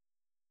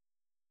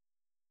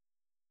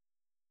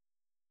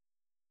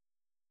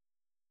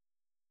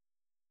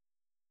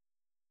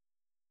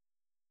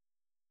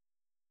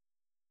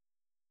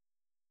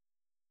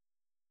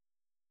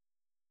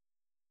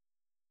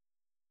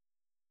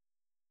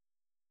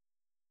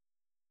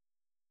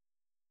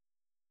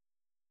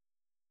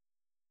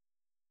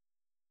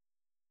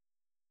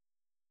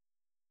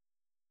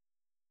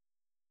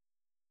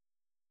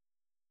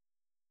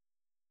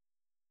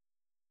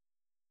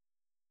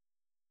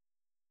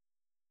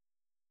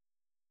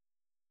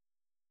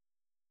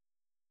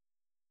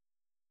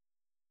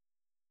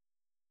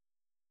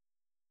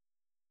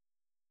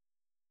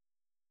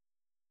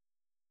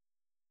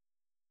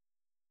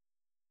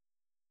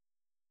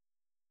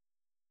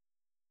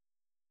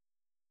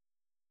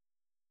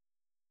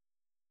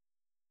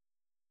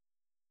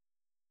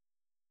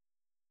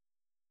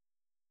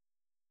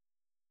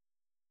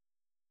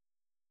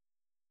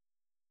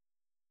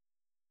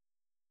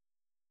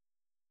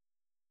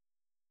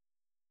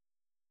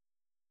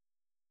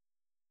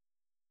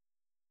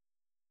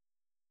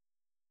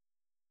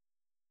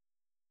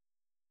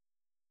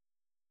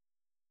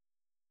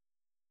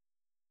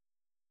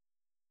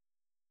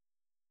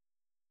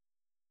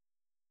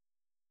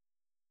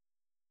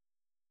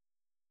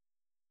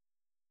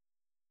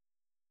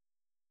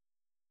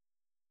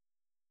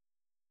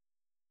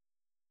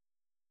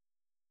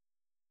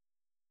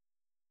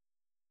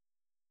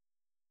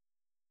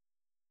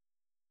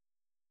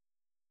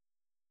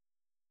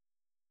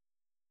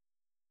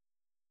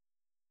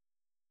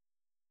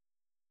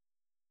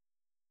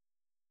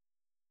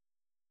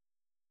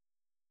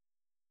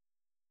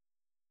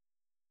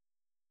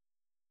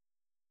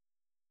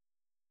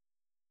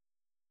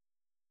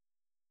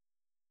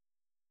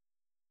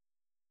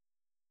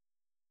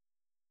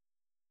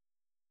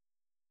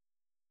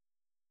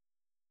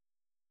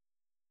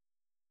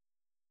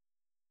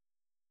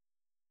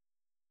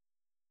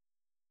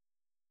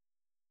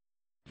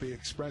 The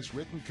express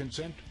written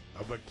consent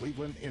of the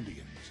Cleveland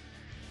Indians.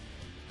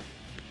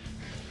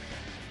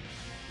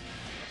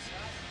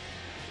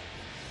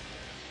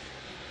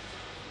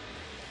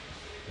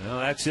 Well,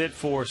 that's it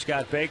for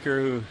Scott Baker,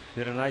 who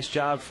did a nice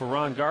job for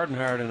Ron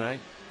Gardenhire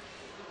tonight.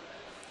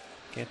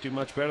 Can't do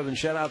much better than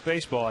shutout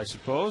baseball, I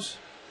suppose.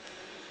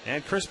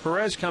 And Chris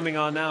Perez coming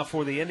on now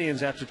for the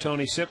Indians after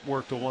Tony Sipp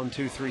worked a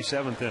 1-2-3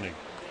 7th inning.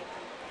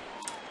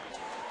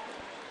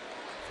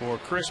 For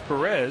Chris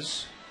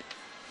Perez,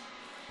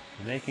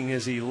 making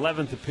his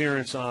 11th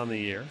appearance on the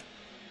year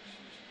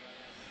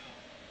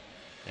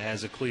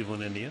as a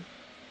Cleveland Indian.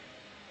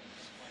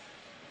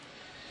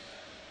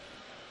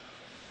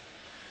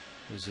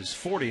 It was his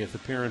 40th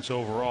appearance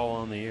overall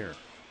on the year.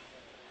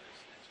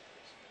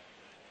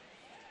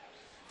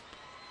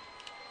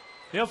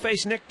 He'll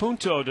face Nick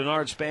Punto,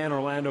 Denard Span,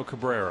 Orlando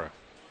Cabrera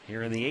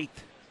here in the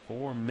 8th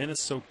for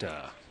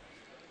Minnesota.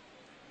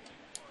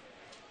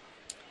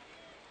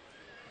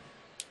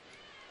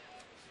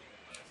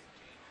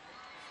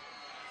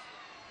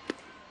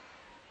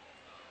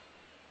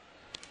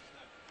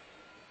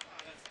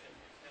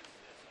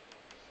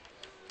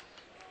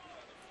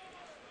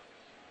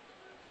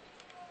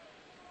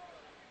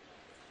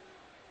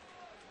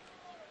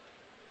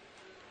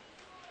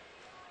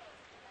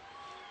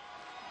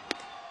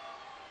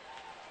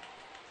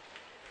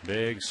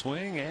 Big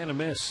swing and a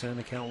miss, and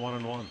the count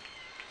 1-1.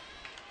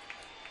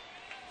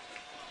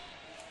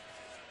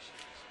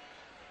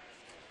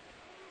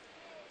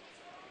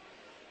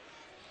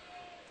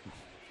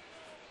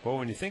 Well,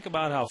 when you think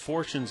about how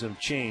fortunes have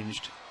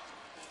changed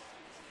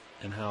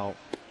and how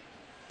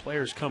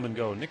players come and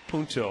go. Nick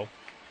Punto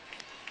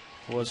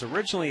was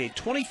originally a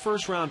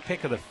 21st round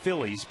pick of the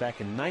Phillies back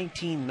in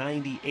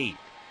 1998.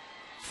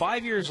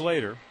 5 years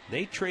later,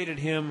 they traded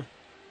him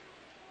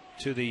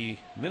to the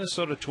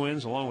Minnesota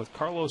Twins along with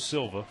Carlos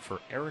Silva for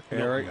Eric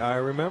Milton. I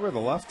remember the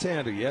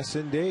left-hander. Yes,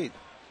 indeed.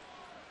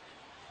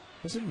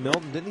 Wasn't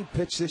Milton, didn't he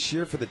pitch this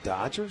year for the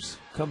Dodgers?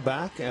 Come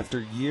back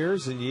after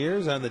years and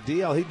years on the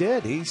DL? He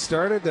did. He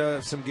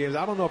started some games.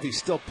 I don't know if he's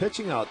still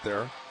pitching out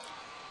there.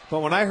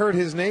 But when I heard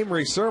his name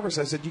resurface,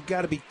 I said, you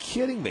got to be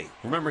kidding me.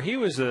 Remember, he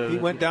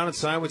went down and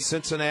signed with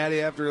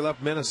Cincinnati after he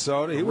left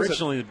Minnesota. He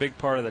originally the big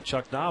part of the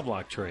Chuck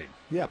Knobloch trade.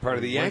 Yeah, part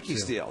of the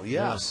Yankees deal.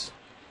 Yes.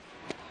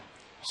 Yeah.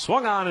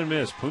 Swung on and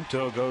missed.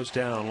 Punto goes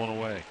down, one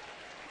away.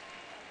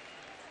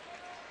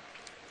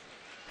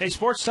 Hey,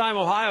 Sports Time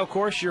Ohio, of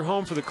course, you're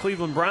home for the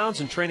Cleveland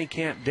Browns, and training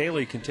camp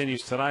daily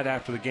continues tonight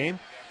after the game.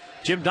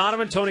 Jim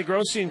Donovan, Tony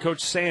Grossi, and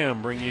Coach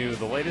Sam bring you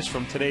the latest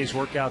from today's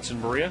workouts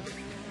in Berea.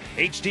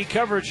 HD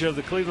coverage of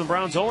the Cleveland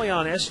Browns only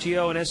on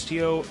STO and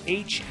STO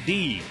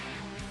HD.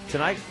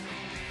 Tonight,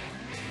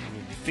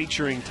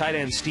 featuring tight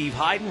end Steve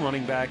Hyden,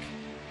 running back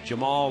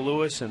Jamal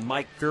Lewis, and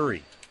Mike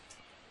Curry.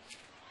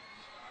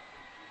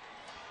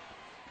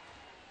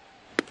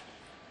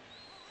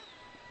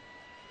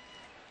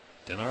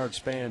 Denard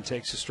Span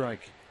takes a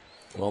strike.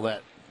 Well,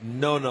 that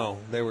no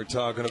they were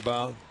talking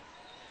about,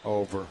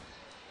 over.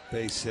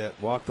 Base hit.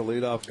 Walked the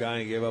leadoff guy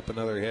and gave up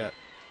another hit.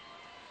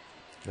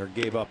 Or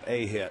gave up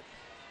a hit.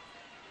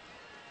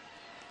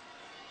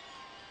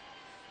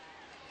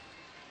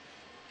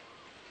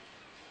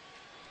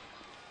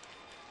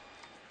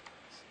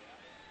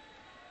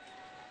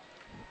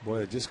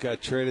 Boy, it just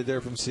got traded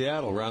there from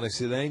Seattle, Ronnie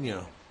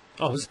Cedeno.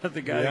 Oh, is that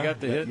the guy who got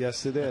the hit?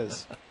 Yes, it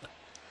is.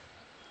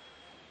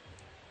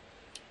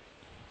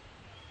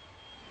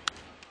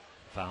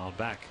 Fouled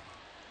back.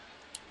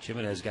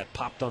 Jimenez got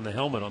popped on the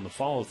helmet on the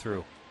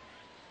follow-through.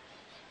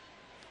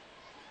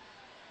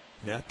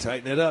 Yeah,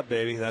 tighten it up,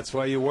 baby. That's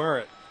why you wear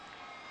it.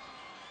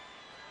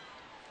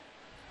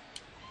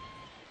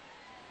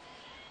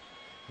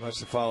 Watch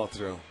the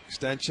follow-through.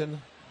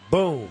 Extension.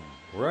 Boom.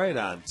 Right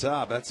on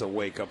top. That's a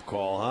wake-up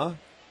call, huh?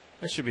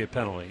 That should be a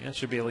penalty. That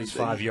should be at least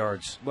 5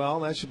 yards. Well,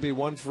 that should be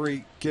one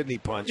free kidney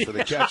punch for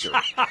the catcher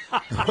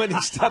when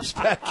he steps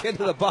back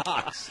into the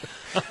box.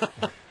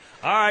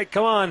 All right,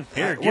 come on.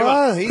 Here, give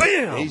up.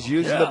 Bam! He's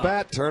using the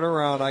bat. Turn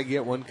around. I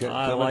get one coming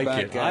I like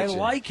back it. at you. I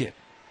like it.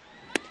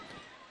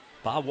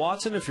 Bob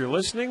Watson, if you're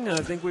listening, I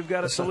think we've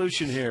got a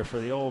solution here for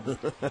the old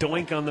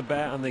doink on the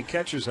bat on the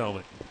catcher's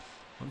helmet.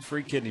 One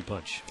free kidney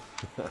punch.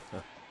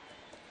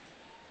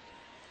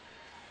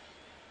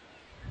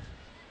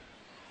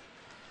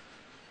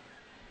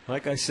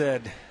 Like I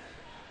said,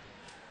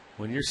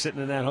 when you're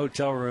sitting in that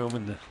hotel room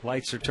and the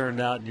lights are turned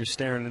out and you're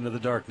staring into the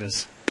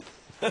darkness,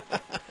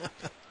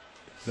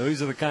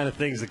 those are the kind of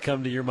things that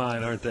come to your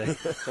mind, aren't they?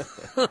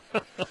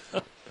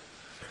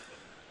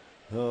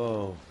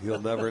 Oh,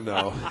 you'll never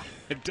know.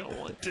 I don't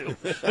want to.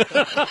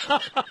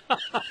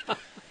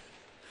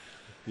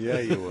 Yeah,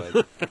 you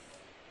would.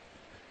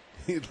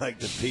 You'd like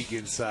to peek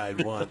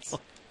inside once.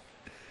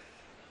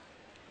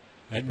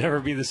 I'd never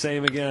be the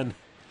same again.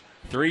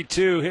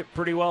 3-2, hit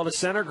pretty well to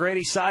center.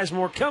 Grady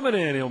Sizemore coming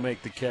in. He'll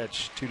make the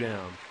catch. 2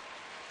 down.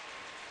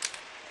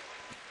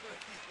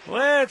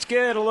 Let's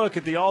get a look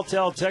at the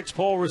Alltel Text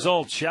poll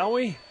results, shall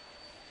we?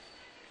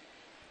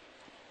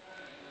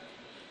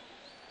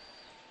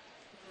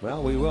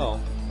 Well, we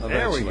will.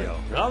 There we Eventually. go.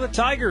 Now the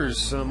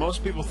Tigers,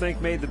 most people think,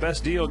 made the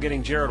best deal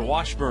getting Jared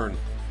Washburn.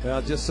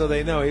 Well, just so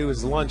they know, he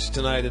was lunch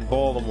tonight in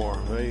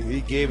Baltimore. He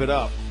gave it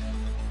up.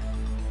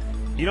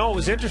 You know, it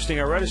was interesting.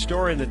 I read a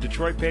story in the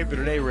Detroit paper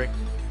today, Rick.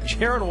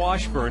 Jared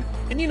Washburn,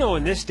 and you know,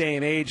 in this day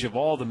and age of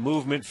all the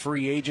movement,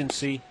 free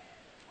agency,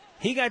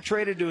 he got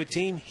traded to a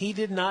team he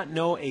did not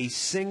know a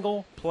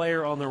single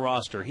player on the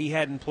roster. He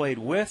hadn't played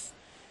with,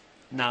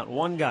 not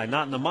one guy,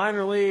 not in the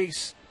minor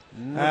leagues.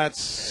 That's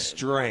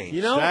strange.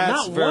 You know,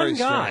 that's not very one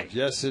guy. Strange.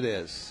 Yes, it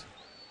is.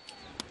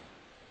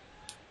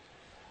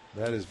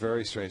 That is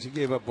very strange. He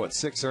gave up,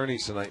 6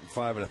 earnings tonight in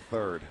 5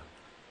 1/3.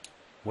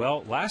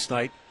 Well, last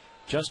night,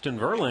 Justin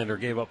Verlander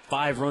gave up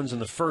 5 runs in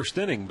the first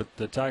inning, but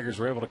the Tigers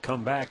were able to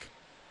come back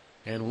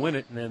and win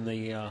it. And then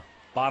the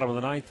bottom of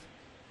the 9th,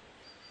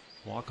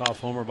 walk-off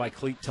homer by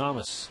Cleet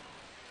Thomas.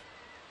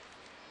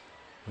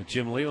 What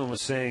Jim Leland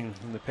was saying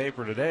in the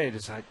paper today,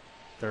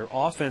 their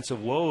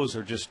offensive woes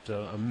are just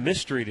a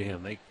mystery to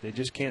him. They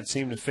just can't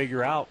seem to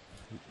figure out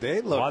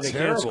They why look they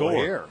can't terrible score.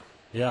 here.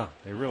 Yeah,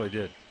 they really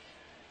did.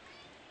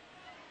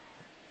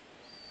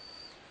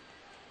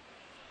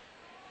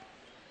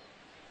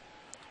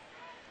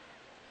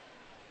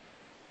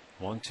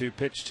 One-two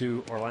pitch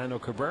to Orlando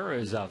Cabrera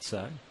is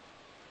outside.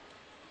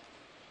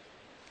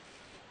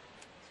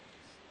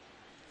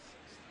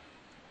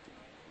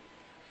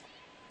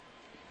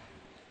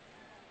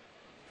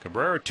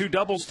 Cabrera 2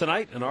 doubles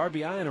tonight, an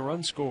RBI and a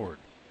run scored.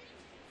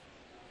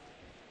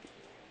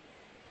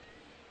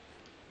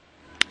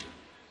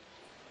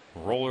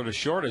 Roller to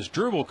short as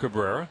Drupal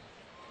Cabrera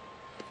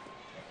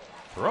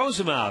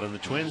throws him out, and the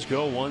Twins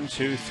go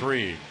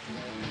 1-2-3.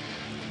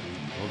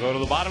 We'll go to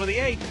the bottom of the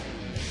 8th.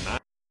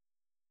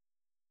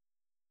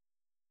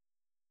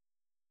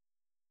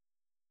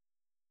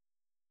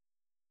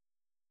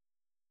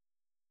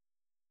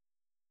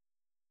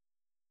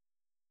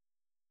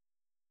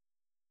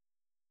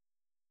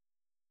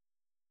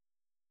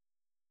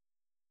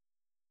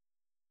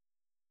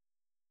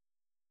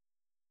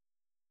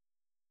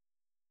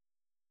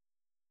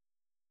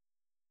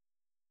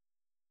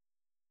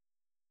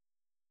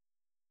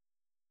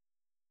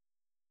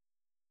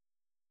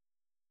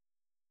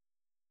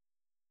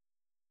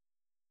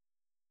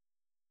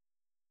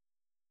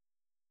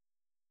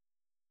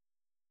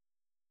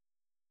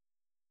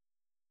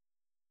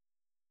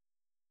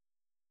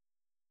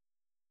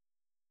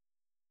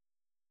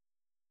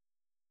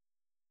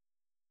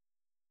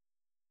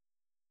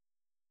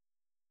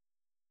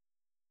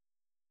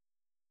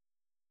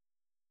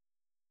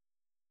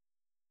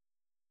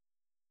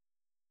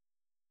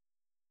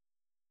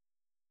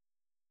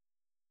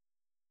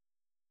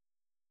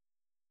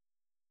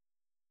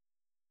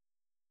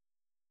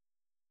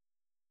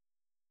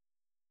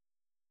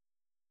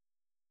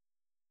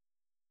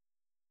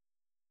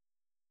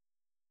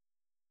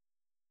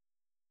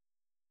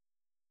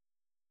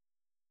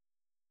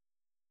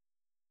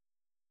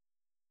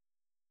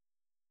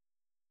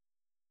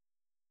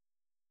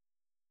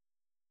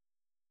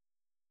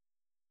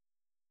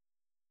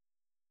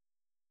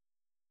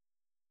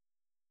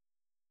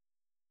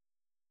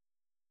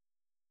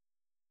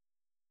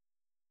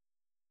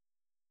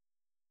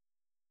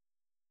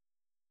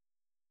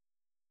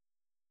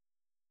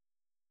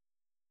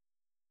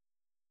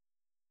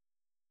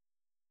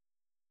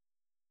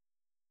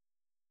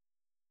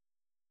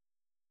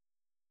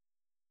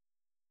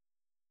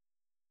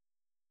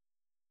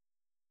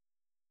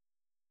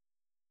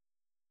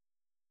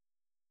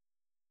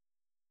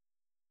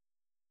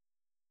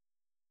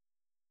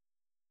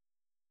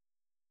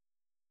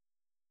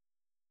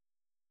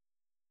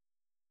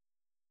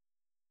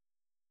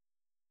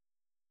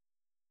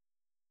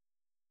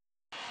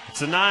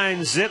 It's a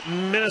 9-zip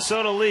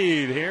Minnesota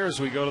lead here as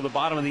we go to the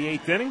bottom of the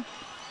 8th inning.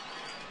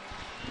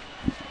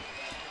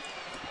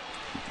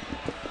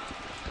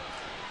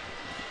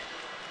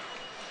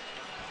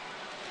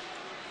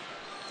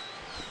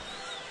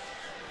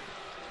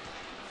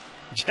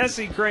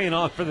 Jesse Crane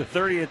on for the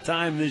 30th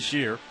time this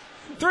year.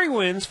 3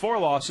 wins, 4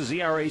 losses,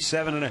 ERA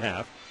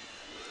 7.5.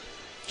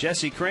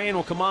 Jesse Crane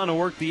will come on to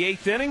work the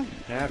 8th inning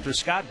after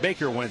Scott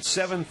Baker went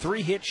 7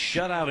 3-hit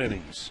shutout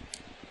innings.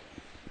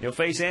 He'll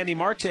face Andy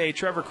Marte,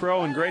 Trevor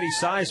Crow, and Grady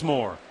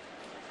Sizemore.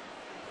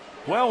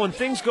 Well, when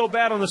things go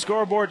bad on the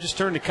scoreboard, just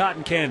turn to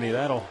cotton candy.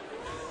 That'll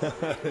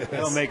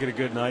make it a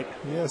good night.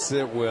 Yes,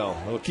 it will.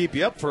 It'll keep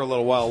you up for a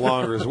little while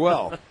longer as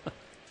well.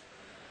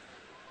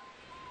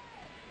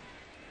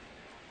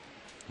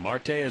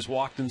 Marte has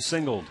walked and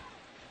singled.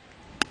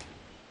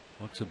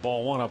 Looks at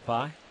ball 1 up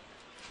high.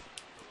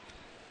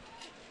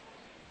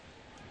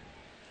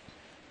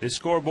 This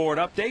scoreboard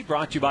update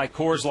brought to you by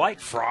Coors Light,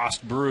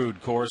 Frost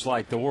Brewed Coors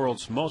Light, the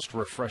world's most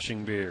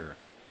refreshing beer.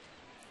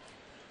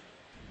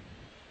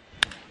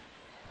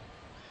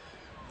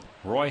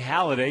 Roy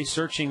Halladay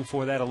searching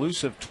for that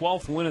elusive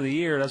 12th win of the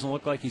year. Doesn't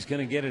look like he's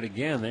going to get it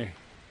again. There,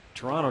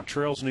 Toronto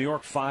trails New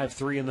York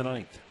 5-3 in the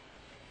 9th.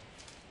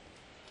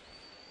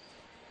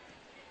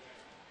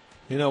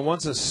 You know,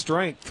 once a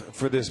strength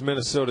for this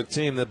Minnesota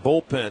team, the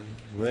bullpen,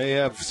 they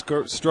have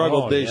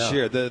struggled this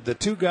year. The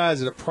 2 guys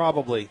that have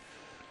probably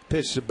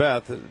pitched the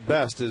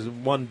best is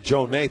one,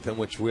 Joe Nathan,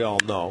 which we all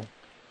know,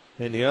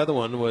 and the other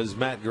one was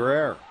Matt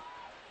Guerrero.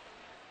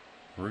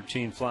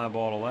 Routine fly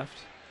ball to left.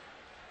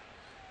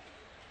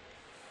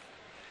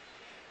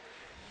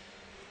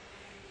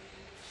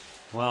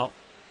 Well,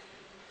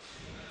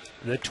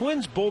 the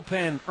Twins'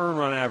 bullpen earn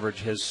run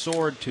average has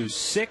soared to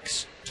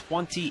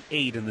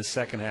 .628 in the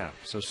second half.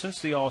 So since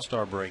the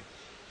All-Star break,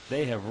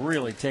 they have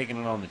really taken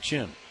it on the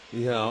chin.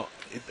 You know,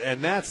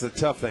 and that's the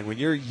tough thing. When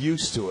you're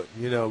used to it,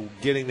 you know,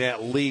 getting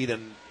that lead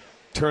and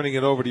turning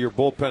it over to your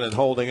bullpen and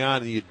holding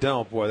on and you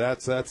don't, boy,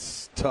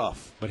 that's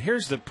tough. But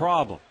here's the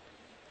problem.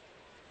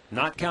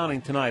 Not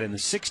counting tonight, in the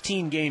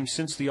 16 games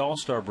since the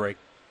All-Star break,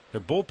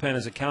 their bullpen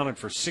has accounted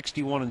for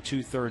 61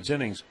 2/3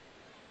 innings.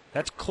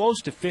 That's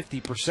close to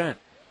 50%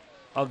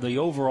 of the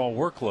overall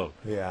workload.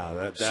 Yeah,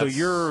 that's so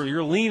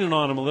you're leaning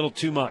on them a little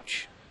too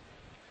much.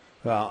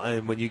 Well,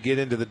 and when you get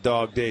into the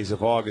dog days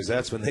of August,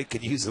 that's when they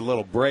could use a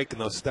little break,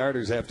 and those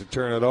starters have to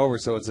turn it over.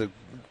 So it's a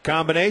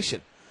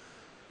combination.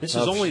 This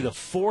is only the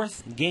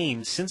 4th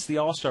game since the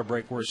All-Star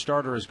break where a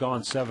starter has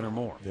gone 7 or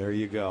more. There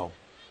you go.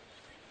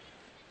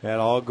 That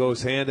all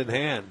goes hand in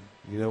hand,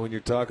 you know, when you're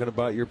talking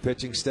about your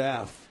pitching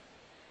staff.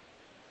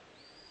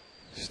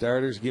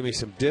 Starters give me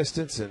some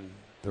distance, and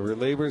the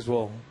relievers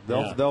they'll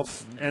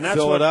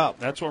fill it up.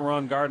 That's what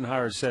Ron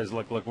Gardenhire says.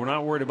 Look, we're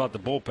not worried about the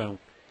bullpen.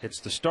 It's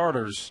the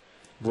starters.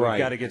 Right. We've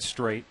got to get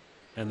straight,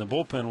 and the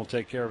bullpen will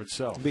take care of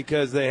itself.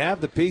 Because they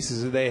have the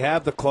pieces. They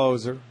have the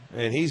closer,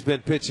 and he's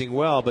been pitching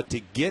well, but to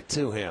get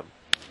to him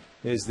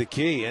is the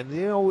key. And,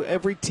 you know,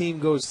 every team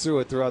goes through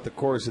it throughout the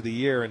course of the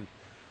year, and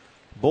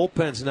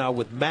bullpens now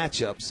with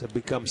matchups have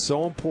become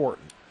so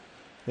important.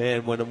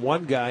 And when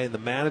one guy and the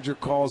manager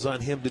calls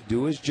on him to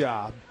do his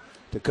job,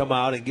 to come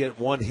out and get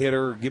one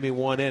hitter or give me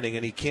one inning,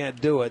 and he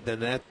can't do it, then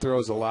that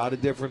throws a lot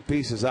of different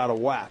pieces out of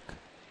whack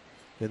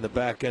in the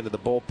back end of the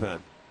bullpen.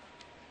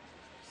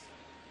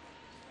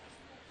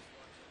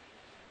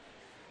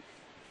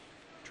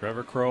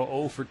 Trevor Crowe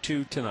 0 for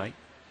 2 tonight.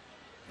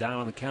 Down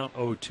on the count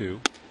 0-2,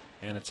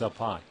 and it's up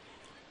high.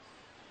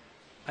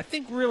 I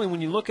think really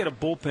when you look at a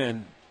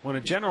bullpen, when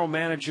a general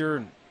manager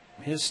and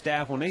his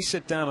staff, when they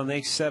sit down and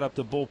they set up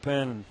the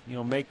bullpen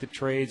and make the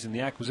trades and the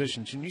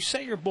acquisitions, and you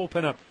set your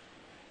bullpen up,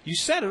 you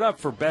set it up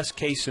for best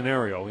case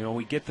scenario.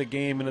 We get the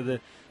game into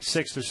the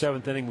 6th or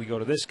 7th inning, we go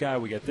to this guy,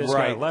 we get this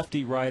guy,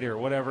 lefty, righty, or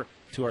whatever,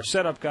 to our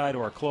setup guy, to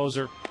our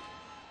closer.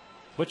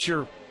 But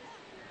your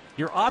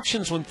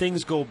options when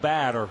things go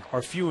bad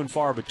are few and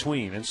far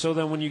between. And so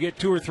then when you get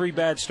 2 or 3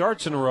 bad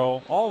starts in a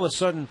row, all of a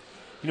sudden,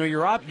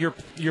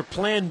 your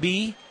plan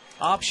B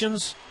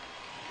options,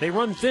 they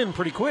run thin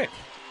pretty quick.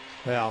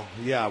 Well,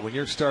 yeah, when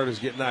your starters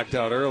get knocked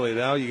out early,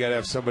 now you got to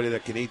have somebody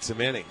that can eat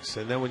some innings.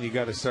 And then when you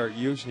got to start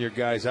using your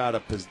guys out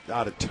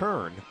of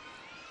turn,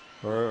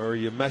 or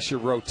you mess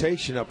your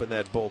rotation up in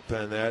that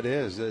bullpen,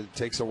 it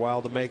takes a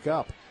while to make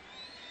up.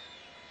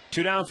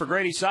 2 down for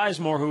Grady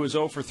Sizemore, who is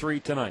 0 for 3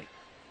 tonight.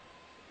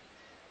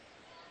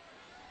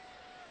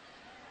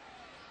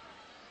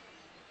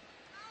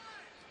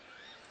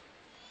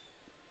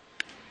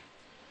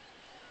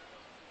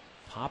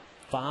 Pop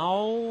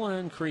foul,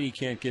 and Creedy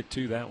can't get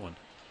to that one.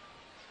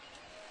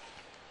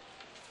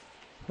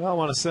 Well, I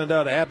want to send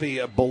out a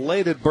happy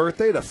belated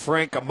birthday to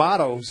Frank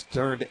Amato, who's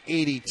turned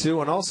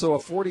 82, and also a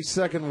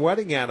 42nd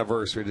wedding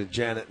anniversary to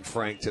Janet and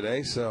Frank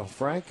today. So,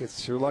 Frank,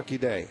 it's your lucky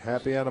day.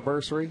 Happy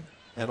anniversary,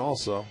 and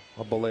also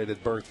a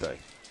belated birthday.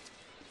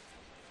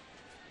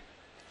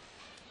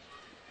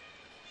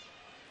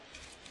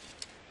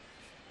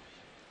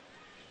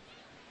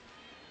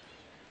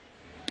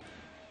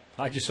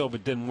 I just hope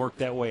it didn't work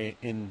that way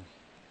in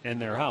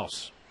their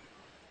house.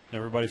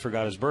 Everybody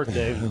forgot his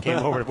birthday and came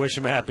over to wish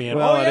him happy. And,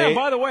 well,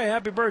 by the way,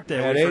 happy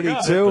birthday. At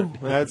 82,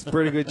 that's a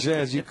pretty good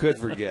chance you could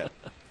forget.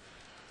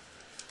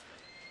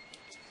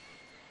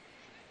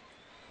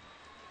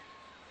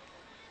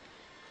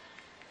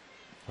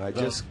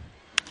 Just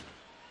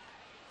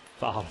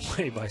fouled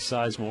away by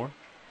Sizemore.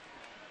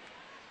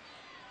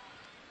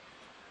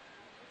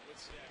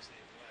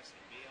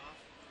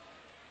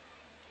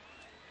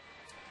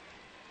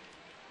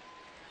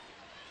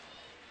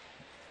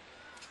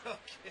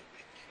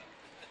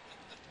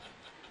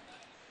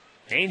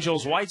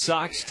 Angels, White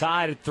Sox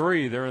tied at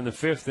 3. They're in the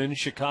 5th in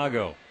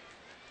Chicago.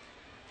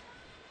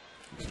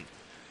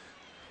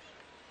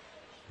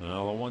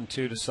 Well, a 1-2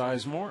 to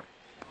Sizemore.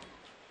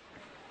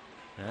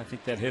 I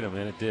think that hit him,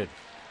 and it did.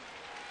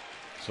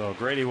 So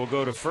Grady will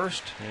go to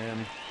first,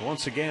 and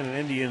once again, an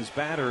Indians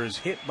batter is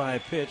hit by a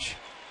pitch,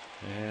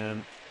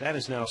 and that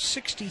is now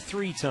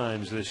 63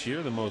 times this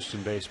year, the most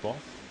in baseball.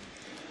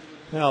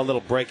 Now a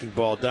little breaking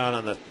ball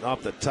down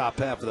off the top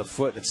half of the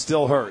foot. It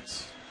still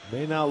hurts.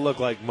 May not look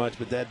like much,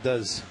 but that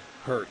does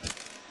hurt.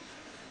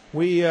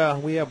 We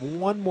have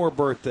one more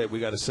birthday we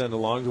got to send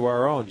along to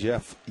our own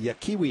Jeff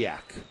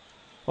Yakiwiak.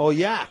 Oh,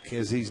 Yak,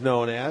 as he's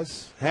known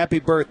as. Happy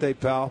birthday,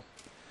 pal.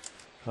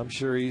 I'm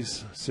sure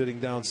he's sitting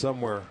down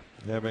somewhere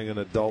having an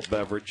adult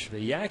beverage. The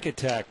Yak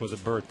attack was a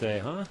birthday,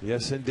 huh?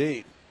 Yes,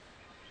 indeed.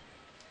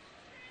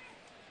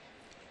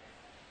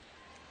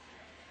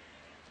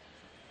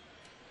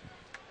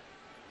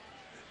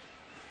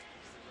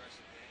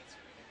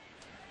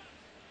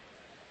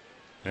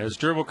 As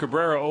Dribble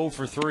Cabrera 0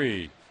 for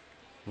 3.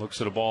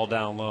 Looks at a ball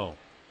down low.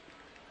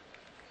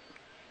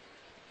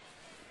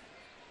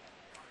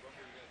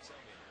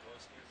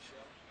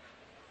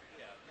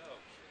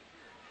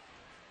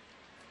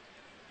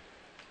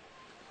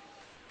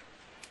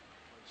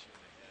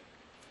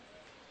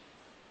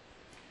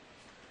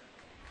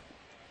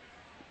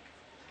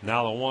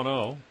 Now the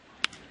 1-0.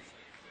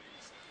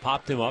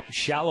 Popped him up,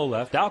 shallow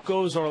left. Out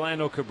goes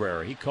Orlando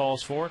Cabrera. He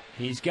calls for it.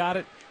 He's got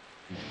it.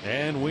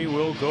 And we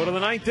will go to the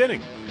 9th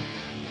inning,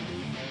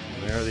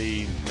 where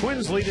the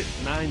Twins lead it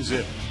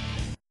 9-0.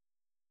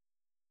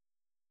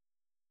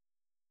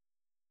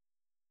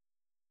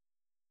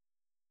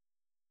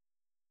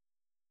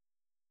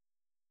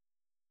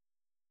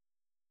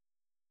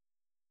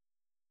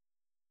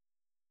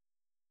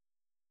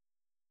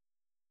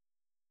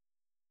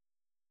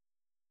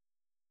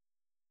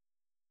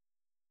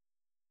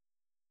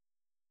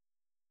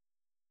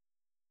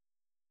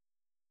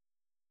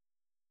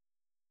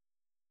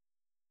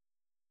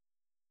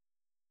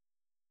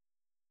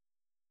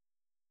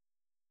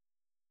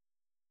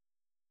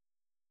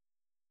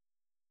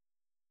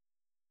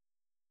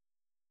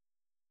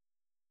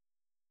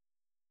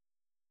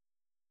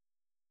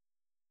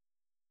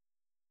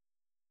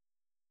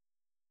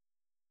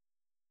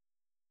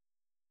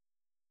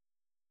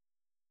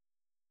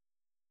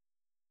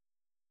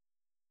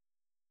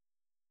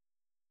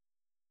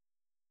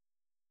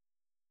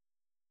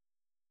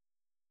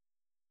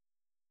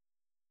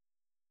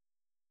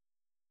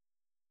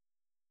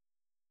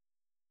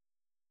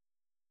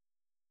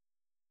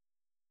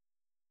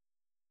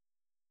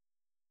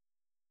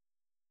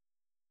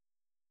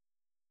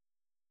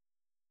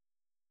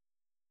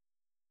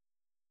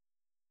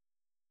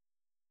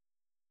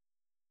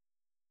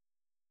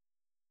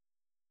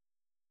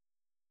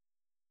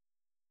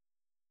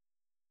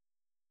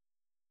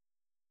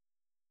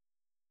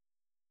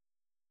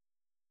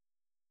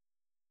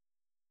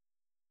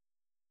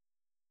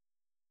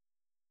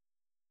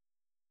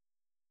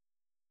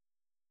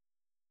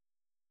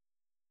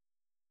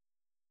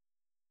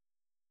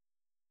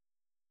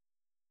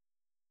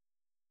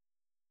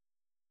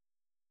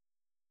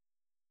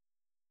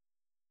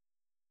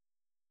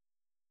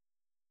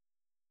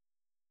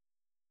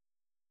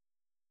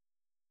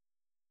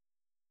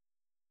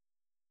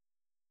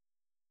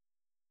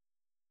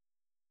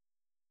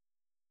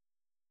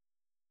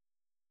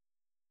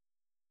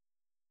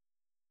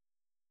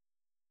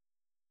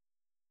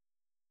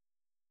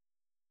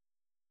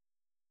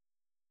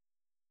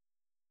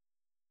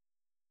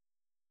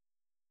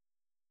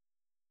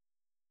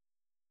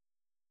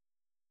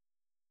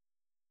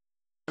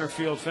 center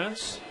field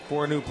fence.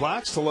 4 new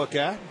plaques to look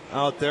at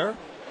out there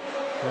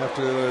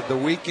after the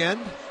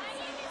weekend.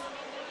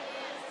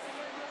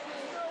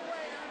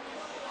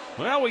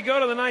 Well, we go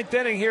to the 9th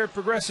inning here at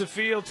Progressive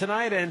Field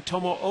tonight, and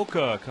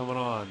Tomooka coming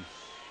on.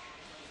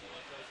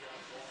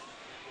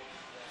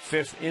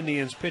 5th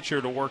Indians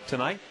pitcher to work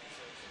tonight.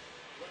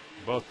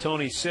 Both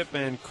Tony Sipp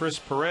and Chris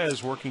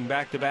Perez working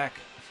back-to-back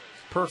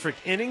perfect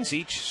innings.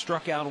 Each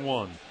struck out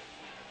 1.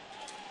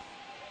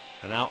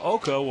 And now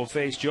Oka will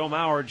face Joe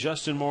Mauer,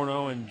 Justin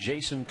Morneau, and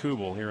Jason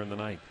Kubel here in the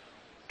 9th.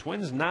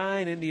 Twins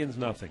 9, Indians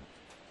nothing.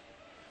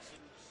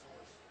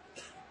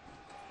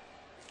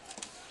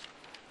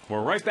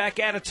 We're right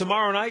back at it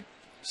tomorrow night,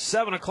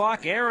 7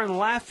 o'clock. Aaron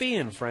Laffey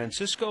and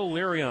Francisco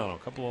Liriano. A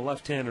couple of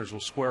left-handers will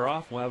square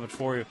off. We'll have it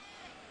for you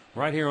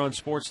right here on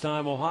Sports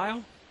Time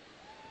Ohio.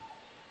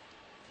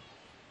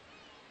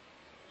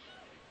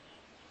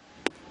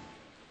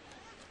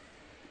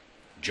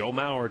 Joe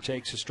Mauer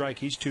takes a strike.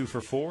 He's 2 for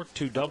 4,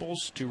 2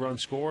 doubles, 2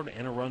 runs scored,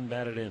 and a run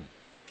batted in.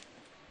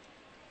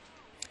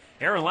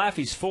 Aaron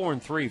Laffey's 4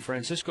 and 3.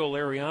 Francisco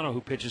Liriano, who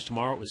pitches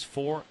tomorrow, is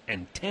 4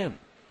 and 10.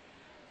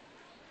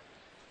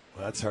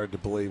 Well, that's hard to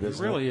believe,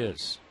 isn't it? Really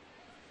is.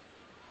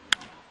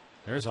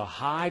 There's a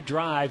high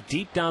drive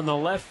deep down the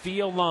left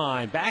field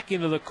line. Back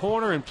into the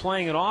corner and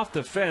playing it off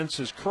the fence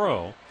is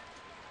Crow.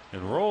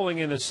 And rolling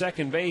into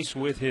second base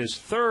with his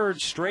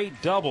 3rd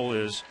straight double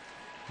is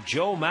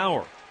Joe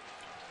Mauer.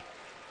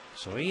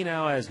 So he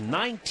now has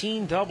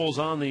 19 doubles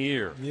on the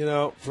year. You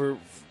know, for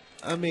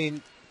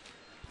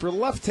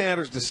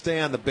left-handers to stay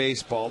on the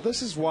baseball,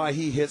 this is why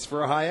he hits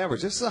for a high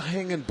average. This is a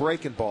hanging,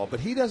 breaking ball, but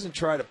he doesn't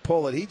try to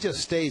pull it. He just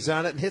stays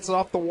on it and hits it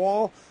off the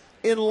wall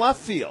in left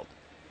field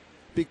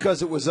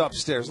because it was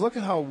upstairs. Look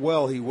at how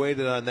well he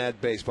waited on that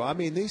baseball. I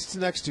mean, these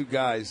next 2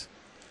 guys,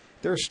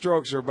 their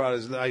strokes are about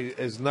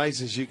as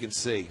nice as you can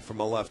see from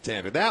a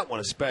left-hander. That one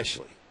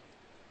especially.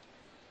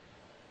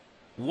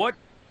 What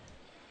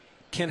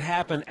can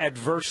happen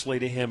adversely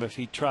to him if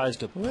he tries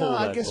to pull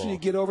that I guess ball? when you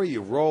get over,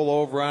 you roll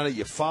over on it,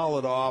 you foul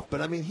it off.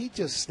 But, I mean, he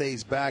just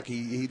stays back.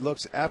 He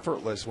looks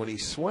effortless when he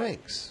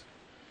swings.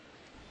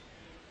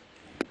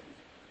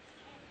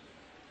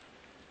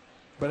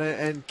 But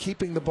and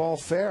keeping the ball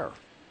fair.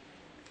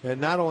 And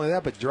not only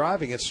that, but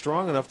driving it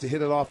strong enough to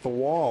hit it off the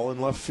wall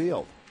in left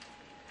field.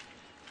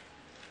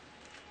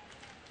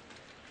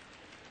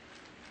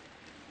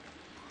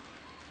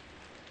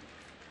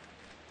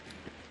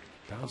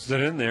 Bounced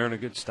it in there, and a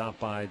good stop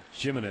by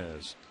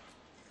Jimenez.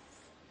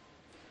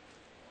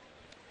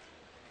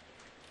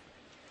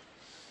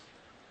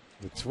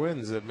 The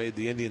Twins have made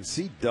the Indians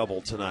see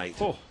double tonight.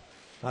 Oh.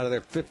 Out of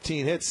their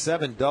 15 hits,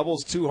 7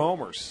 doubles, 2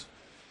 homers.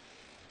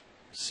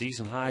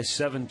 Season high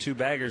 7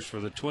 2-baggers for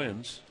the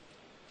Twins.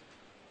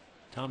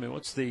 Tommy,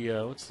 what's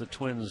the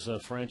Twins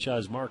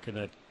franchise mark in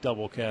that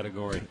double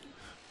category?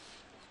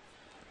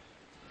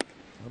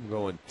 I'm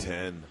going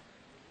 10.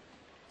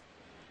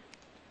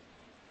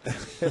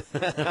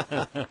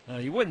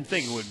 You wouldn't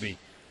think it would be.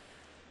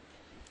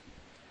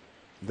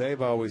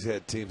 They've always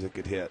had teams that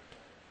could hit.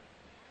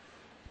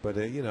 But,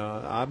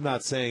 I'm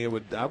not saying it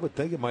would. I would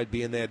think it might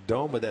be in that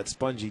dome with that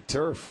spongy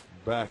turf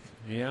back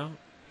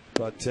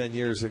about 10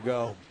 years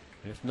ago.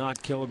 If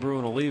not, Killebrew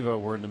and Oliva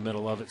were in the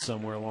middle of it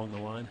somewhere along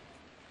the line.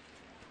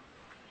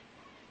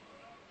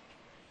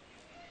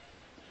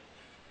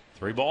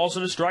 3 balls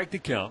and a strike to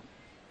count.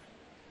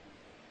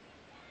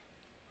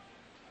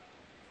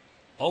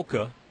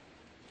 Oka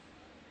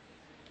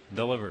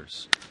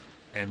delivers.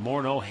 And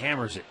Morneau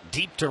hammers it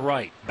deep to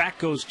right. Back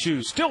goes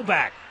Chu. Still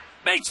back.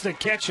 Makes the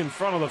catch in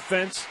front of the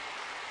fence.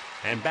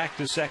 And back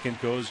to second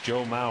goes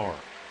Joe Mauer.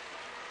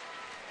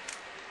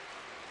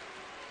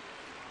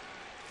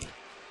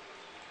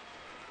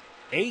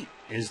 Eight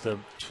is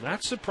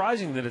not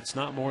surprising that it's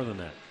not more than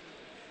that.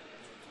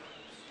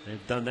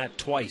 They've done that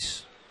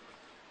twice.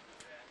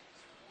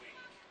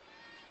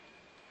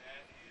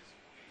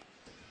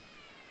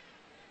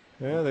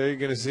 Yeah, there you're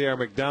going to see our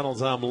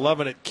McDonald's I'm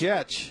loving it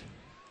catch.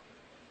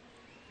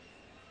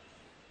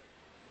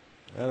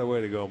 That a way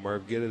to go,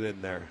 Murph. Get it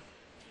in there.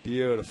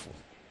 Beautiful.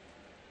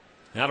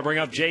 Now to bring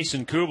up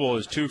Jason Kubel,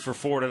 is 2 for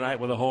 4 tonight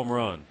with a home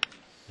run.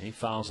 He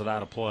fouls it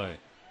out of play.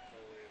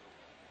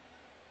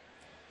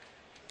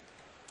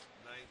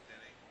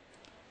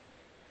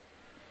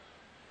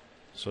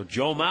 So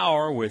Joe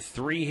Mauer with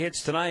 3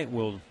 hits tonight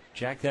will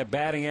jack that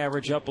batting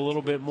average up a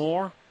little bit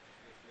more.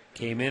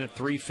 Came in at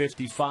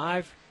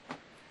 .355.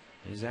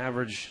 His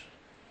average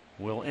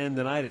will end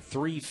tonight at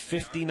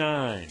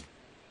 .359.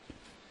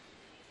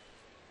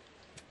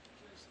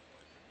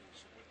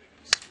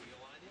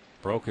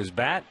 Broke his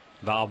bat.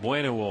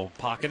 Valbuena will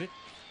pocket it.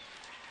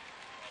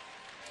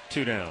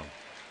 2 down.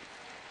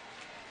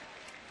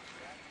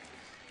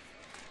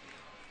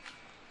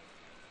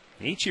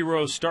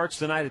 Ichiro starts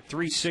tonight at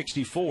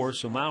 .364,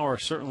 so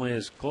Mauer certainly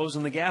is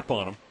closing the gap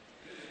on him.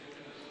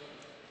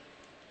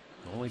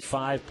 Only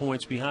 5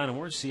 points behind him.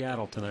 Where's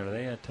Seattle tonight? Are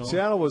they at home?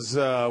 Seattle was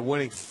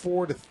winning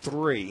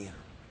 4-3.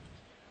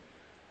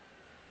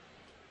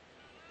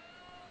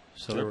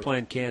 So they're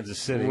playing Kansas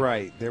City.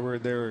 Right. They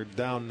were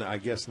down, I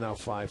guess, now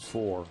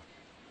 5-4.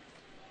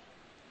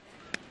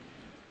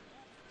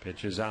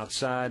 Pitches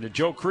outside to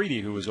Joe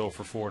Creedy, who was 0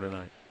 for 4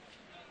 tonight.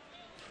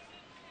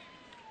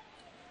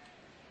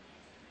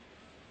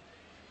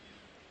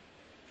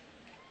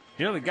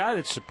 You know, the guy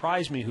that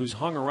surprised me who's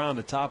hung around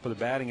the top of the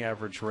batting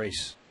average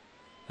race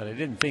that I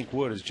didn't think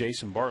would is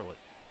Jason Bartlett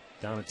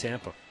down at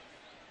Tampa.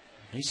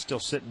 He's still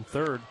sitting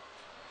third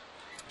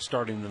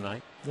starting the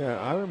night. Yeah,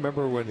 I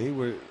remember when he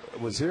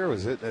was here,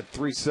 was it at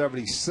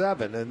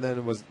 377, and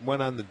then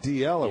went on the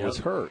DL and was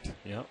hurt.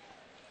 Yep.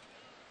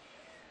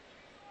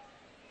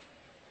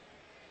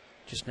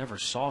 Just never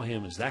saw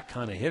him as that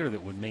kind of hitter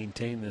that would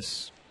maintain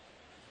this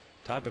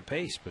type of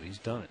pace, but he's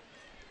done it.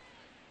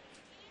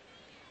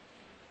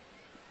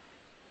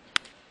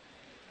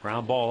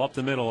 Ground ball up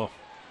the middle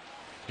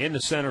into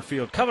center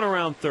field. Coming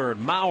around third,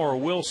 Maurer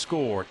will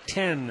score.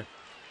 10-0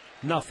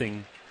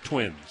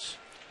 Twins.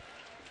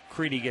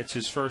 Creedy gets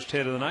his first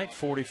hit of the night,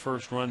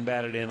 41st run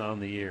batted in on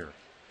the year.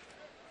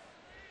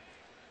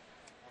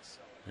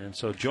 And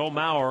so Joe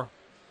Maurer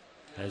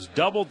has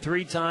doubled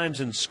 3 times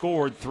and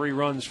scored 3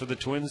 runs for the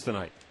Twins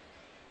tonight.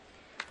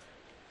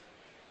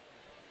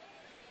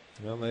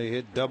 Well, they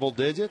hit double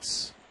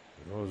digits.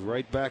 It goes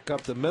right back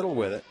up the middle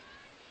with it.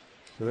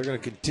 So they're going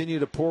to continue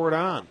to pour it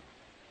on.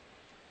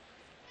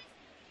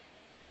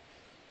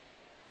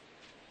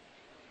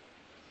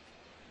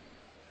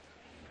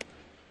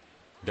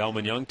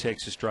 Delman Young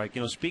takes a strike.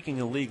 You know, speaking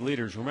of league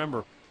leaders,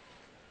 remember,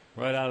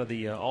 right out of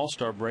the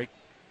All-Star break,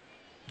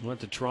 we went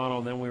to Toronto,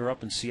 and then we were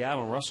up in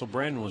Seattle, and Russell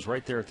Brandon was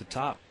right there at the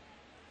top.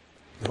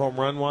 Home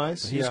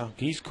run-wise?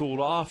 He's cooled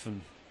off,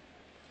 and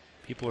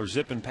people are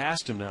zipping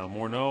past him now.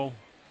 Morneau,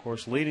 of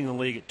course, leading the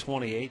league at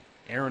 28.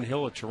 Aaron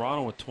Hill at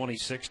Toronto with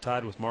 26,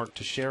 tied with Mark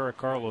Teixeira,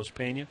 Carlos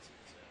Pena.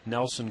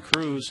 Nelson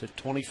Cruz at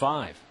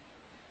 25.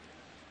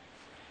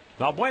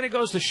 Valbuena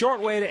goes the short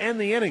way to end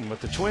the inning,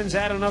 but the Twins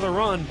add another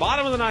run.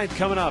 Bottom of the ninth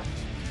coming up.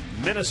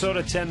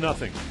 Minnesota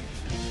 10-0.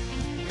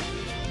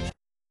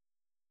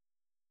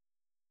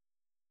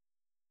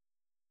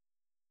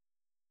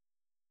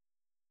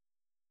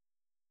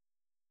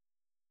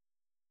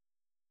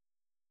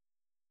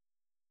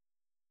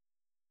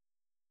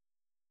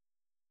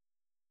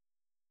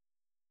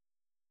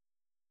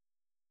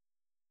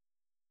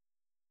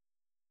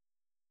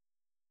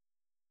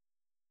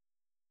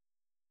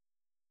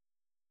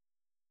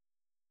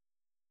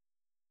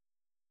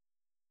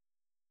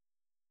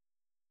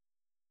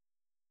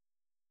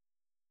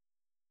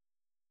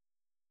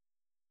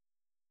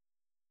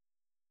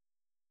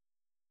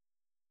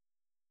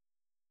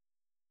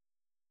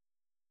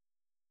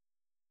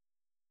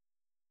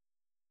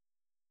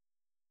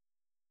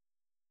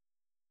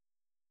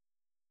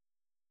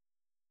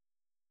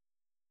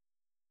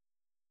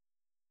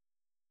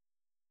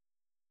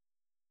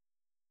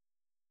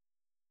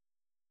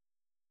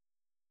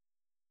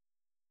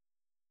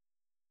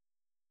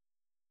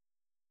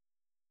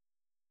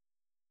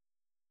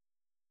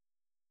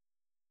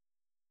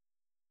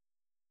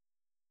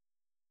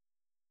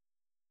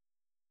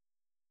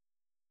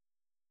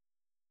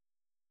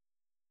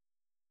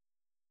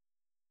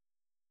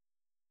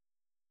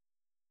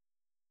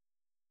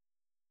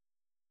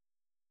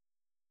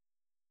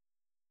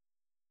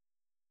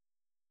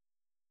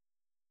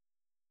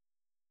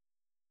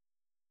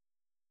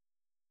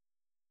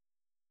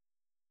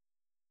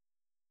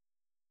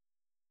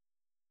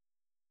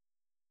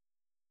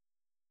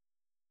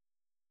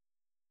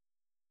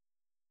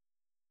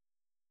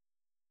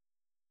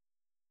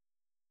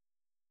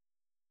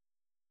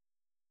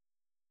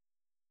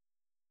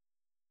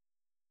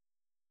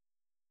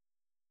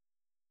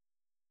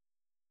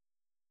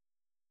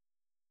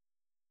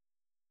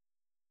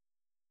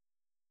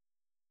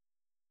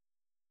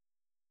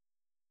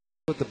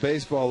 What the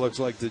baseball looks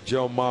like to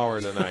Joe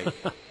Maurer tonight.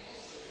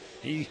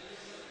 He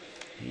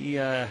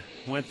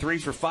went 3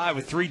 for 5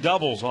 with 3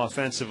 doubles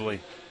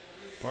offensively.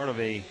 Part of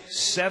a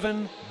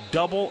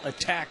 7-double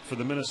attack for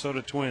the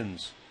Minnesota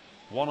Twins.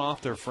 One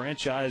off their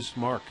franchise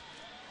mark.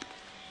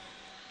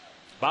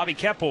 Bobby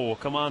Keppel will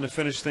come on to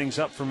finish things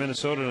up for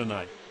Minnesota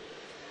tonight.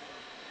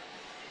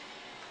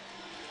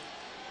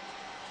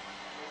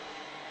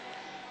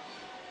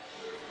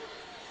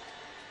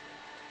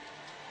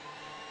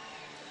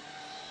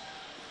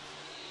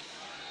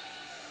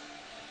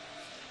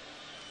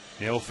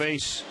 They'll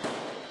face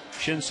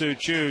Shin-Soo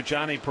Choo,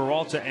 Johnny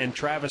Peralta, and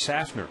Travis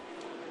Hafner.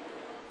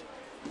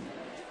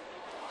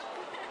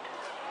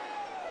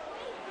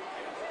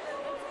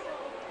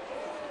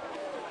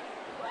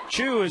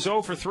 Choo is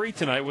 0 for 3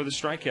 tonight with a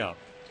strikeout.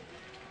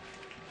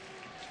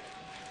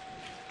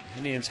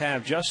 Indians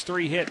have just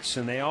 3 hits,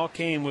 and they all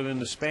came within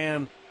the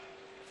span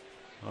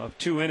of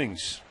 2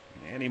 innings.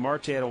 Andy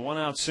Marte had a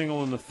 1-out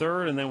single in the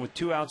third, and then with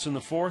 2 outs in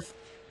the fourth,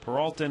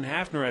 Peralta and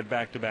Hafner had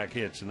back-to-back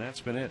hits, and that's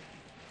been it.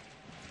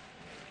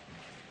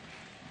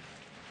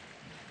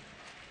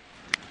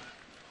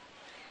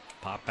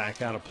 Pop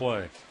back out of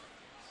play.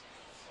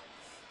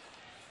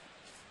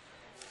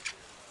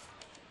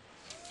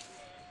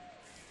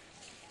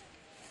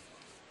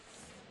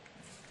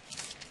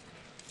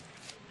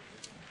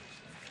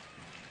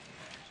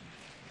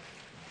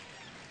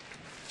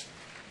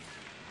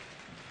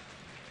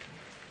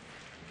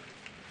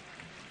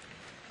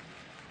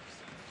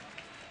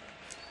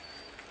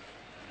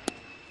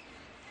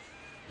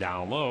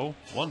 Down low,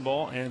 1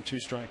 ball and 2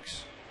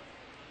 strikes.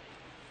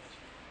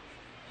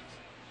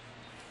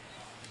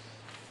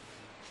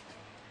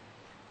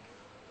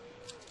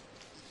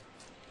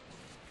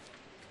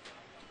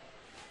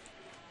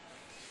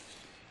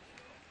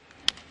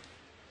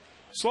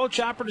 Slow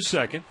chopper to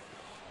second.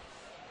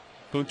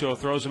 Punto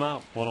throws him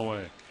out, 1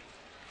 away.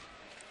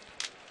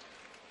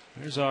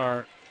 Here's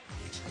our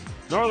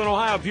Northern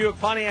Ohio Buick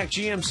Pontiac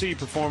GMC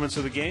performance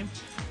of the game.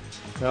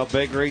 Well,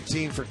 Baker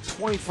 18 for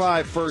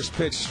 25 first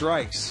pitch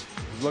strikes.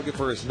 He's looking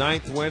for his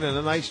 9th win, and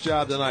a nice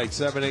job tonight.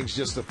 7 innings,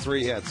 just the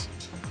 3 hits.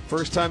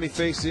 First time he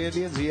faced the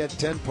Indians, he had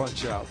 10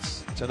 punch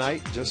outs.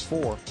 Tonight, just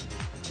 4.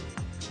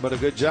 But a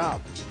good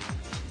job.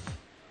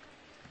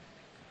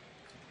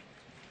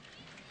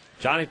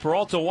 Johnny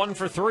Peralta 1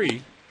 for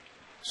 3.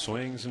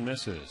 Swings and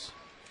misses.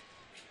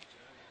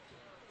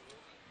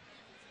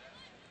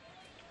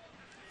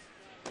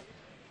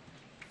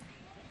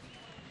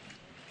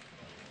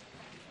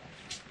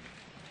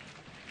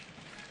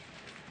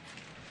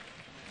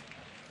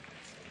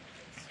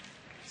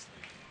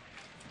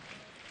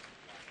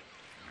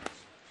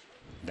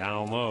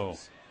 Down low.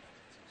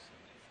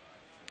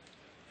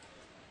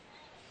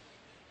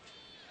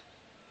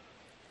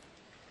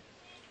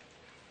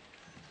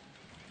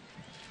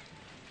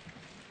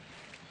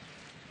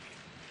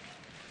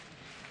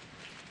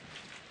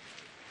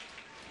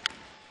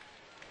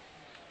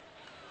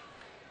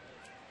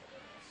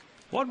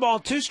 One ball,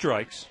 2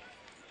 strikes.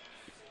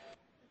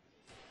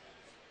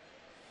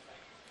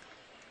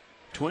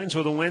 Twins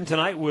with a win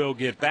tonight will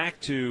get back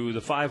to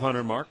the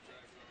 500 mark.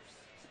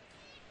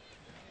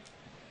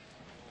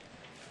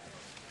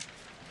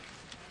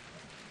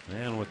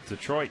 And with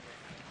Detroit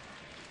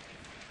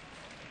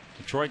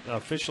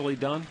officially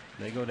done,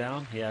 they go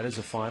down. Yeah, it is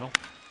a final.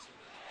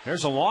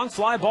 There's a long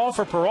fly ball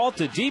for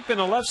Peralta deep in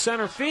the left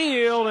center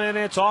field, and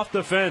it's off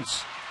the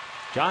fence.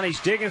 Johnny's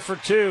digging for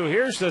 2.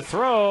 Here's the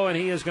throw, and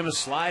he is going to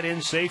slide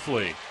in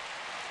safely.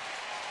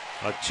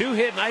 A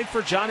 2-hit night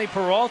for Johnny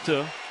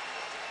Peralta.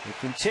 He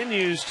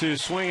continues to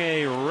swing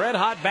a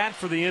red-hot bat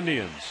for the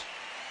Indians.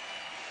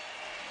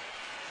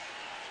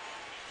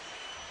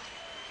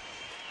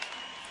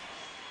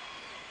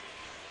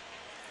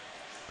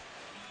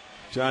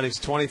 Johnny's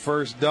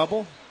 21st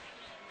double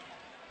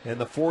and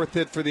the 4th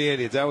hit for the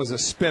Indians. That was a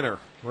spinner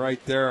right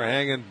there, a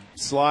hanging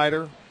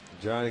slider.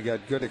 Johnny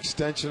got good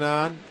extension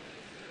on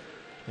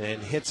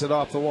and hits it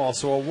off the wall.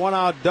 So a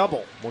 1-out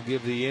double will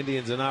give the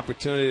Indians an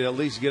opportunity to at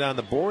least get on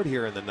the board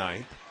here in the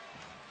 9th.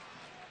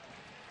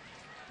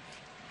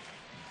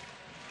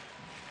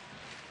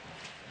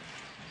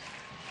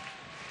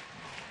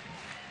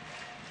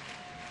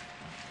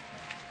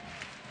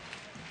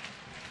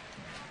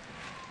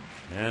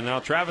 And now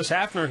Travis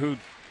Hafner, who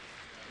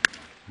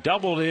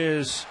doubled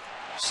his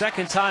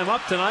 2nd time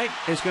up tonight,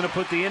 is going to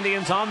put the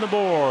Indians on the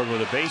board with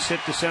a base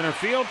hit to center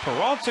field.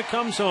 Peralta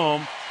comes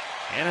home,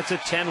 and it's a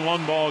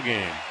 10-1 ball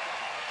game.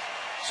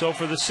 So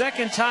for the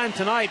 2nd time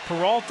tonight,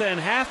 Peralta and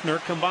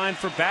Hafner combined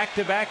for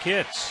back-to-back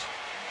hits.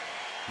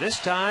 This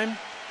time,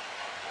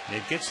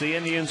 it gets the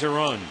Indians a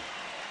run.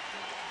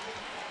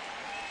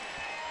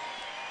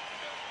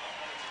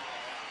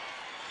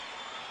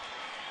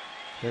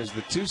 There's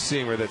the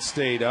 2-seamer that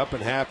stayed up,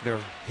 and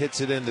Hafner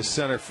hits it into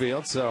center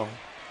field. So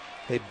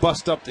they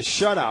bust up the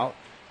shutout,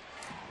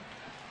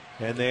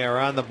 and they are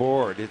on the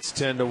board. It's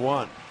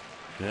 10-1.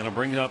 And it'll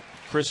bring up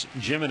Chris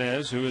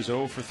Jimenez, who is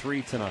 0 for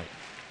 3 tonight.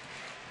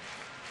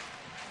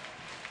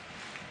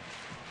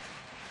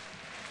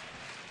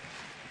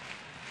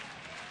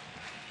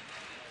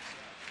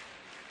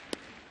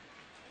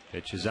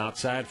 Pitch is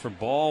outside for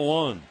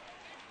ball 1.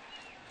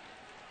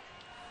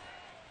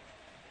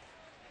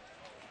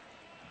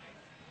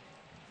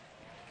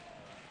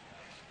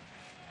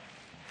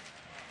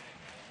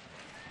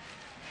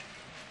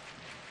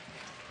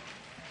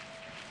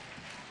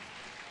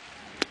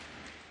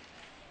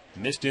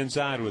 Missed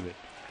inside with it.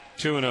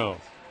 2-0.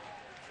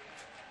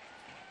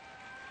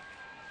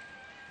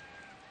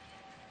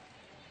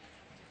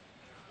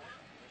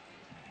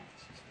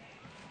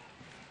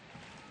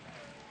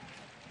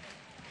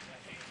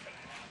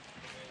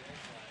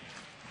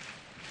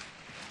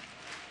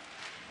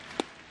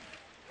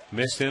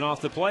 Missed in off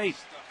the plate.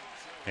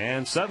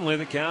 And suddenly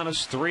the count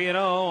is 3-0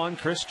 on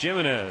Chris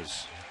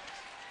Jimenez.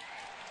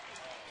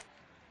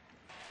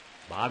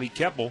 Bobby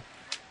Keppel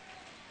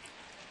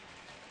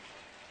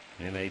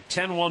in a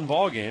 10-1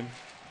 ball game.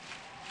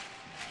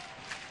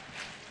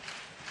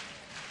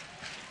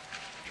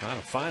 Trying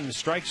to find the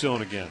strike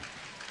zone again.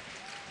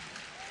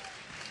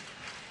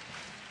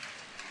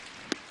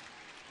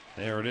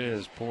 There it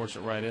is. Pours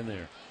it right in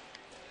there.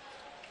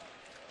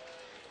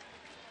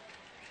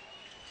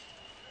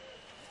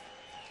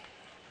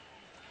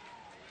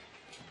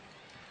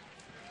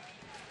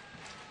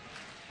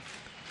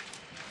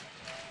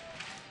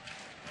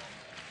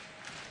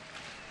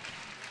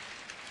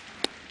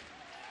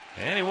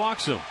 And he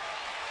walks him.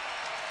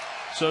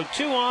 So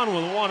 2 on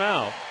with 1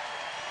 out.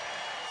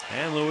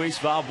 And Luis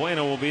Valbuena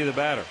will be the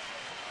batter.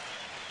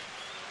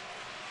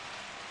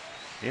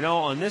 You know,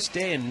 on this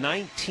day in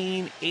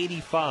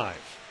 1985,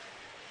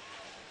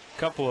 A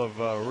couple of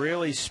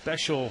really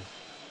special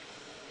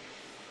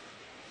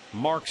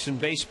marks in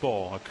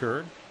baseball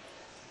occurred.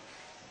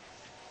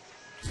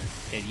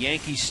 At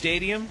Yankee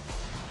Stadium,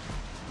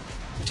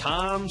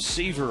 Tom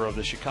Seaver of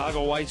the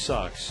Chicago White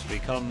Sox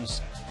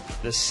becomes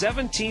the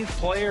 17th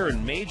player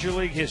in Major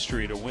League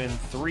history to win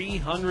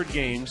 300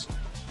 games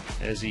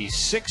as he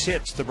 6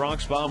 hits the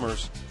Bronx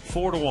Bombers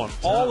 4-1.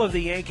 All of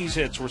the Yankees'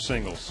 hits were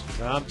singles.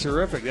 Tom,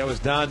 terrific. That was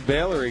Don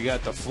Baylor. He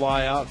got the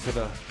fly out for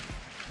the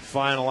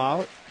final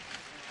out.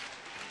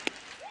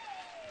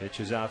 Pitch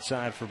is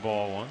outside for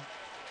ball 1.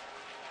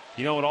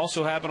 You know what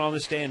also happened on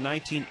this day in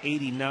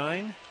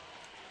 1989?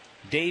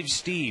 Dave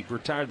Stieb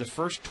retired the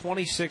first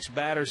 26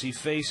 batters he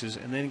faces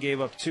and then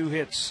gave up 2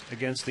 hits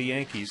against the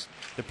Yankees.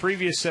 The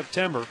previous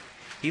September,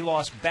 he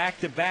lost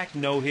back-to-back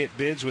no-hit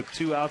bids with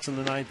 2 outs in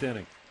the 9th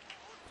inning.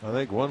 I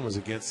think one was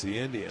against the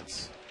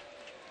Indians.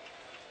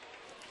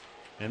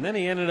 And then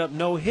he ended up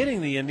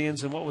no-hitting the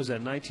Indians in, what was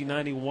that,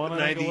 1991?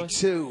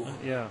 92.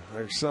 Yeah.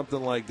 Or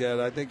something like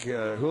that. I think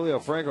Julio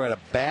Franco had a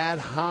bad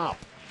hop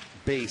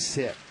base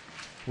hit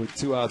with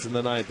 2 outs in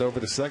the 9th over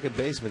the second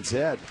baseman's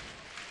head.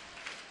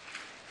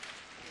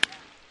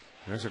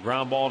 There's a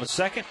ground ball to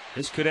second.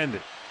 This could end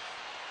it.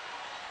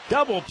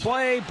 Double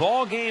play,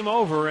 ball game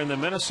over, and the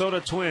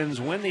Minnesota Twins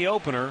win the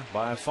opener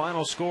by a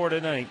final score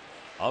tonight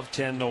of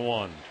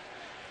 10-1.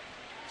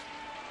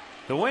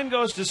 The win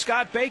goes to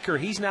Scott Baker.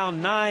 He's now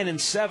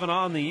 9-7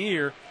 on the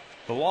year.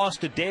 The loss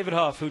to David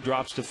Huff, who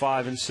drops to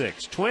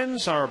 5-6.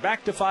 Twins are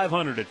back to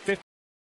 500 at 50.